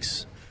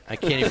 66. I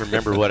can't even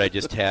remember what I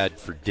just had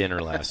for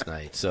dinner last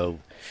night. So,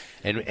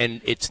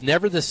 and it's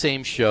never the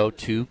same show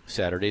 2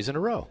 Saturdays in a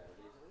row.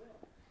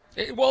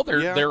 Well,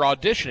 they're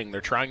auditioning.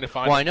 They're trying to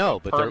find a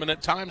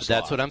permanent time slot.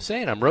 That's what I'm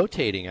saying. I'm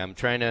rotating. I'm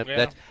trying to.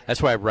 Yeah.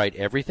 That's why I write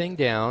everything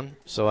down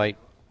so I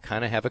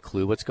kind of have a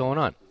clue what's going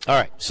on. All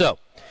right. So,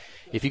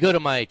 if you go to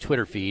my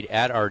Twitter feed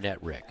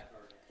 @RNetRick,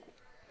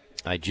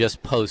 I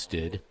just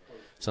posted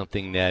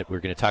something that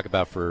we're going to talk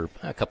about for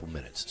a couple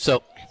minutes.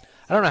 So,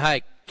 I don't know how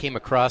I came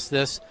across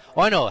this.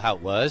 Oh, I know how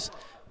it was.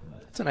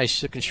 It's a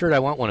nice looking shirt. I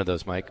want one of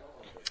those, Mike.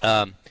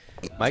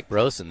 Mike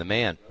Brosen, the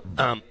man.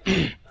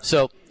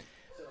 So,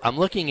 I'm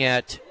looking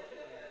at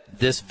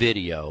this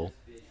video,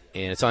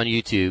 and it's on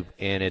YouTube,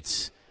 and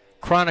it's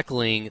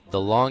chronicling the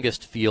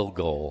longest field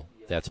goal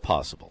that's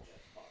possible.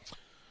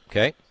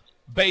 Okay?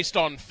 Based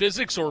on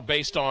physics or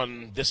based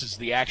on this is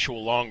the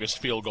actual longest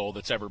field goal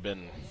that's ever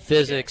been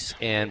Physics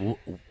and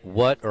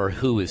what or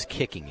who is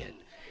kicking it.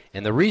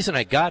 And the reason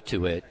I got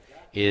to it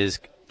is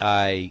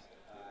I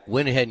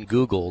went ahead and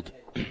Googled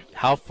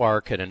how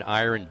far could an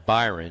Iron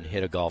Byron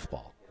hit a golf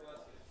ball.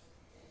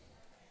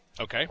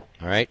 Okay.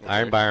 All right. Okay.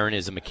 Iron Byron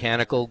is a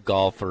mechanical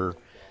golfer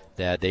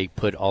that they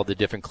put all the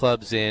different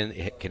clubs in.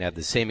 It can have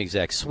the same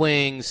exact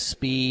swings,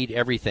 speed,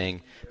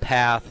 everything,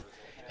 path,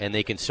 and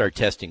they can start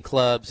testing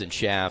clubs and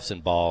shafts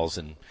and balls,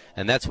 and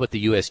that's what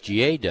the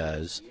USGA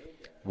does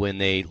when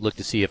they look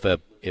to see if a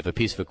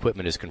piece of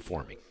equipment is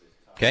conforming.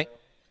 Okay?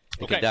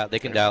 They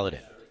can dial it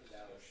in.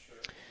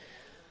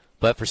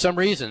 But for some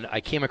reason, I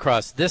came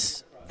across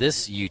this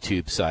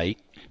YouTube site,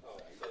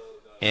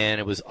 and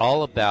it was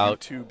all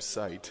about YouTube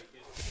site,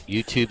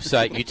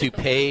 YouTube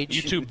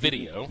page.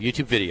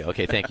 YouTube video.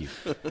 Okay, thank you.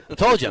 I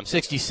told you, I'm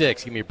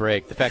 66. Give me a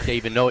break. The fact I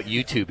even know what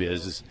YouTube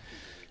is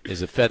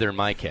a feather in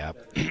my cap.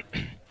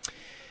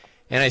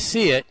 And I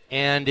see it,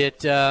 and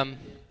it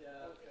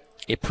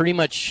pretty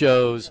much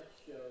shows.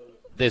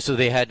 So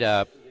they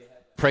had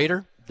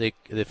Prater, the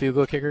field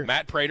goal kicker.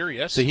 Matt Prater,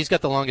 yes. So he's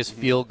got the longest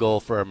field goal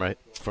from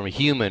a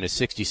human is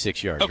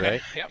 66 yards, okay.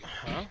 right? Yep.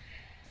 Uh-huh.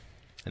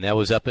 And that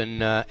was up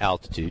in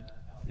altitude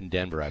in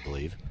Denver, I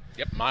believe.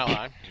 Yep, mile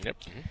high. Yep.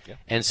 Yep.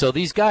 And so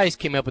these guys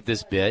came up with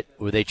this bit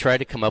where they tried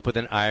to come up with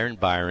an iron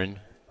Byron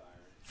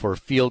for a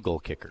field goal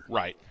kicker.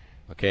 Right.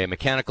 Okay, a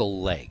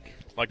mechanical leg.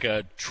 Like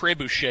a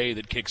trebuchet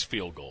that kicks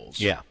field goals.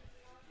 Yeah.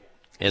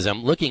 As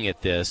I'm looking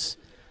at this,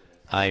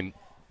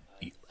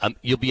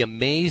 you'll be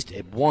amazed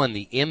at, one,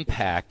 the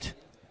impact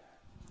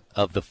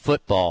of the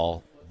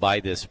football by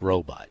this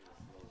robot,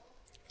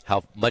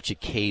 how much it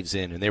caves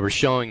in. And they were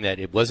showing that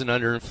it wasn't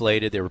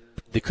underinflated.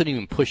 They couldn't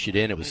even push it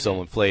in. It was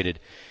so inflated.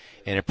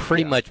 And it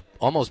pretty much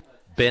almost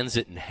bends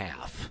it in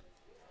half.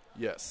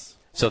 Yes.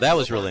 So that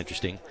was real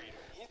interesting.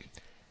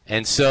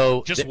 And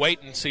so just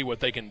wait and see what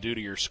they can do to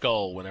your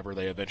skull whenever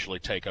they eventually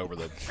take over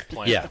the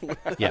planet.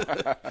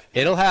 Yeah.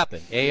 It'll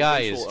happen. AI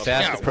is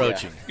fast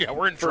approaching. Yeah,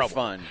 we're in trouble. For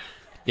fun.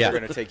 Yeah. We're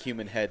going to take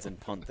human heads and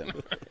punt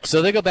them.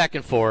 So they go back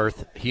and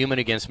forth, human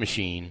against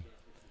machine.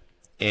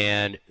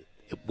 And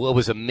what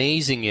was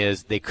amazing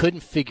is they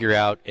couldn't figure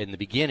out in the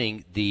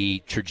beginning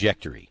the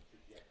trajectory.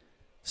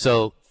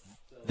 So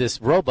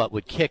this robot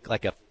would kick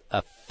like a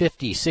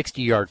 50,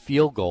 60-yard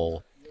field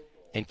goal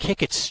and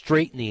kick it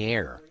straight in the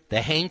air.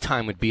 The hang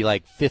time would be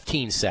like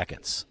 15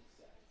 seconds.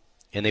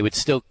 And they would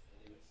still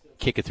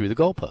kick it through the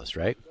goalpost,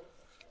 right?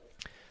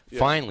 Yeah.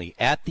 Finally,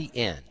 at the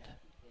end,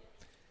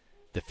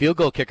 the field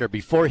goal kicker,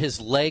 before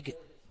his leg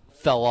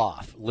fell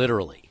off,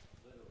 literally,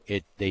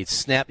 they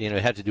snapped,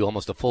 it had to do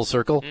almost a full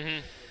circle,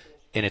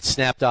 and it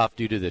snapped off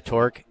due to the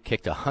torque,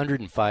 kicked a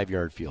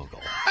 105-yard field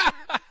goal.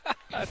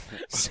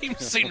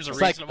 Seems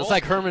reasonable. It's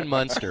like Herman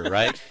Munster,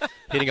 right?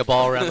 Hitting a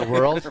ball around the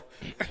world.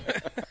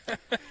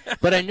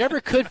 But I never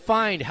could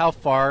find how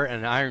far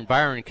an iron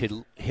Byron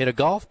could hit a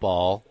golf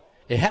ball.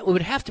 It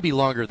would have to be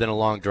longer than a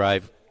long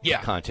drive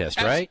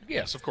contest, right?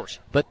 Yes, of course.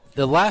 But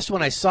the last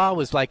one I saw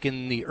was like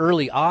in the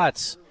early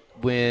aughts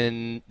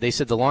when they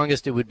said the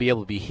longest it would be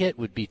able to be hit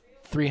would be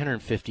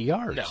 350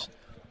 yards.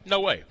 No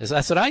way.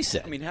 That's what I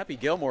said. I mean, Happy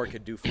Gilmore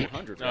could do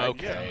 400, right?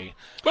 Okay. Yeah.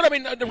 But, I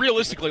mean,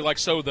 realistically,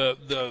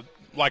 the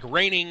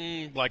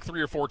reigning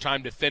 3 or 4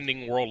 time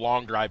defending world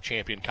long drive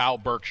champion, Kyle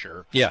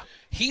Berkshire. Yeah.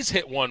 He's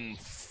hit one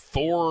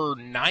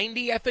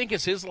 490, I think,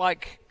 is his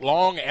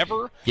long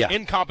ever. Yeah.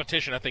 In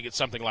competition, I think it's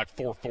something like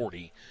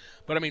 440.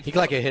 But I mean, he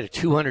could hit a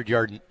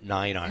 200-yard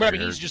 9-iron. But I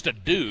mean, he's just a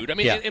dude. I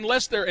mean,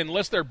 unless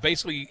they're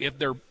basically, if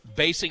they're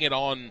basing it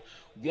on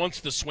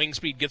once the swing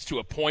speed gets to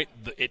a point,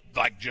 it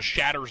just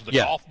shatters the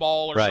golf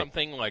ball or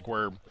something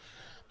where.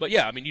 But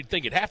yeah, I mean, you'd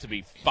think it'd have to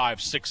be 500,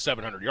 600,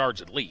 700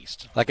 yards at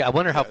least. I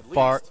wonder how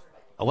far.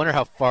 I wonder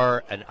how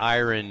far an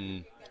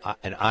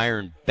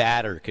iron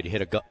batter could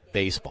hit a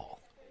baseball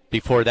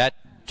before that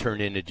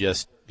turned into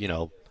just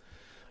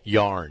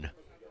yarn.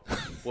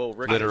 Well,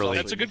 Rick, literally,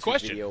 that's a good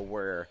question. Video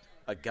where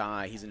a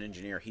guy, he's an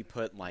engineer, he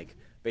put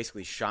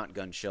basically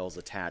shotgun shells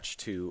attached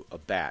to a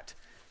bat,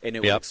 and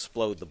it would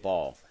explode the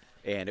ball,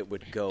 and it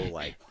would go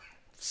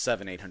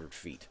 700-800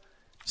 feet.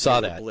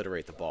 Saw that.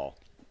 Obliterate the ball.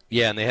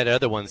 Yeah, and they had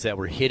other ones that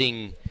were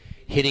hitting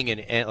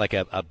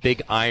a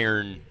big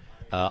iron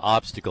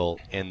obstacle,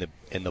 and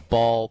the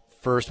ball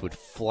first would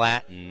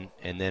flatten,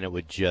 and then it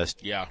would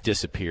just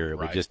disappear. It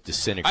would just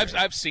disintegrate.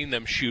 I've seen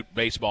them shoot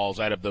baseballs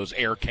out of those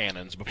air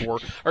cannons before,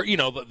 or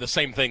the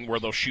same thing where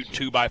they'll shoot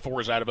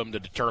 2x4s out of them to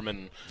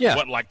determine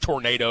what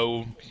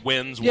tornado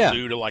winds will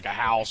do to a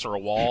house or a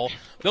wall.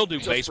 They'll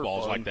do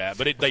baseballs like that,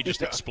 but they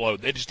just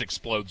explode. It just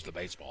explodes the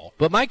baseball.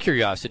 But my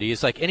curiosity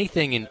is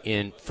anything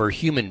in for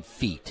human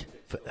feet.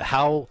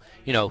 How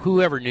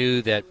whoever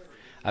knew that?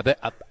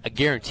 I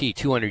guarantee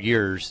 200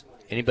 years.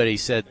 Anybody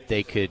said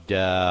they could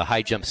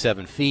high jump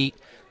 7 feet,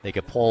 they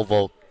could pole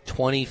vault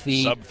 20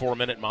 feet, sub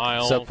 4-minute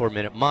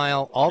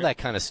mile, all that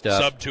kind of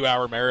stuff. Sub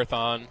 2-hour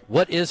marathon.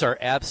 What is our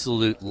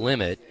absolute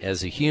limit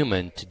as a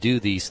human to do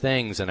these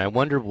things? And I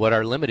wonder what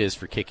our limit is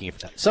for kicking.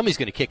 Somebody's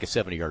going to kick a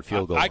 70-yard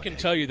field goal. I can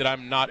tell you that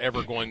I'm not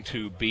ever going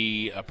to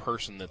be a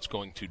person that's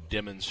going to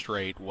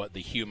demonstrate what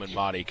the human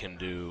body can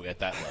do at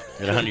that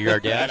level. At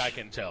 100-yard dash? That I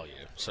can tell you.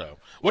 So,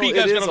 what do you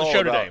guys got on the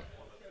show today?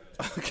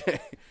 Okay.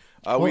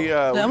 That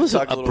was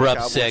an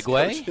abrupt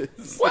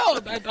segue.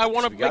 Well, I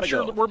want to make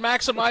sure that we're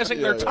maximizing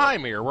their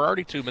time here. We're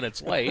already 2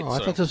 minutes late. I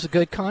thought this was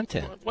good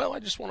content. Well,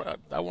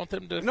 I want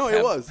them to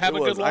have a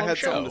good long I had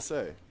show. something to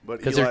say.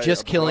 Because they're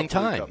just killing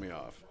time. Cut me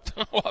off.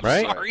 Oh, I'm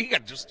right? sorry. I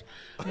just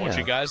want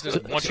you guys to. So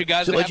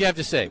what'd you have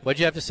to say? What'd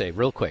you have to say,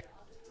 real quick?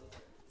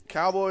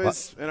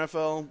 Cowboys,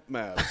 NFL,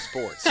 Mavs,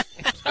 sports.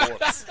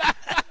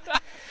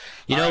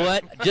 You know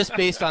what? Just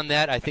based on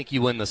that, I think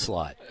you win the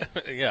slot.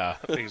 Yeah,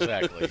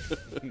 exactly.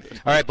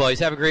 All right, boys.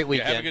 Have a great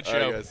weekend. Yeah, have a good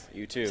show. Right, guys.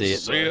 You too. See you.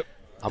 See you.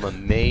 I'm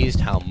amazed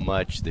how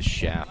much the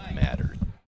shaft mattered.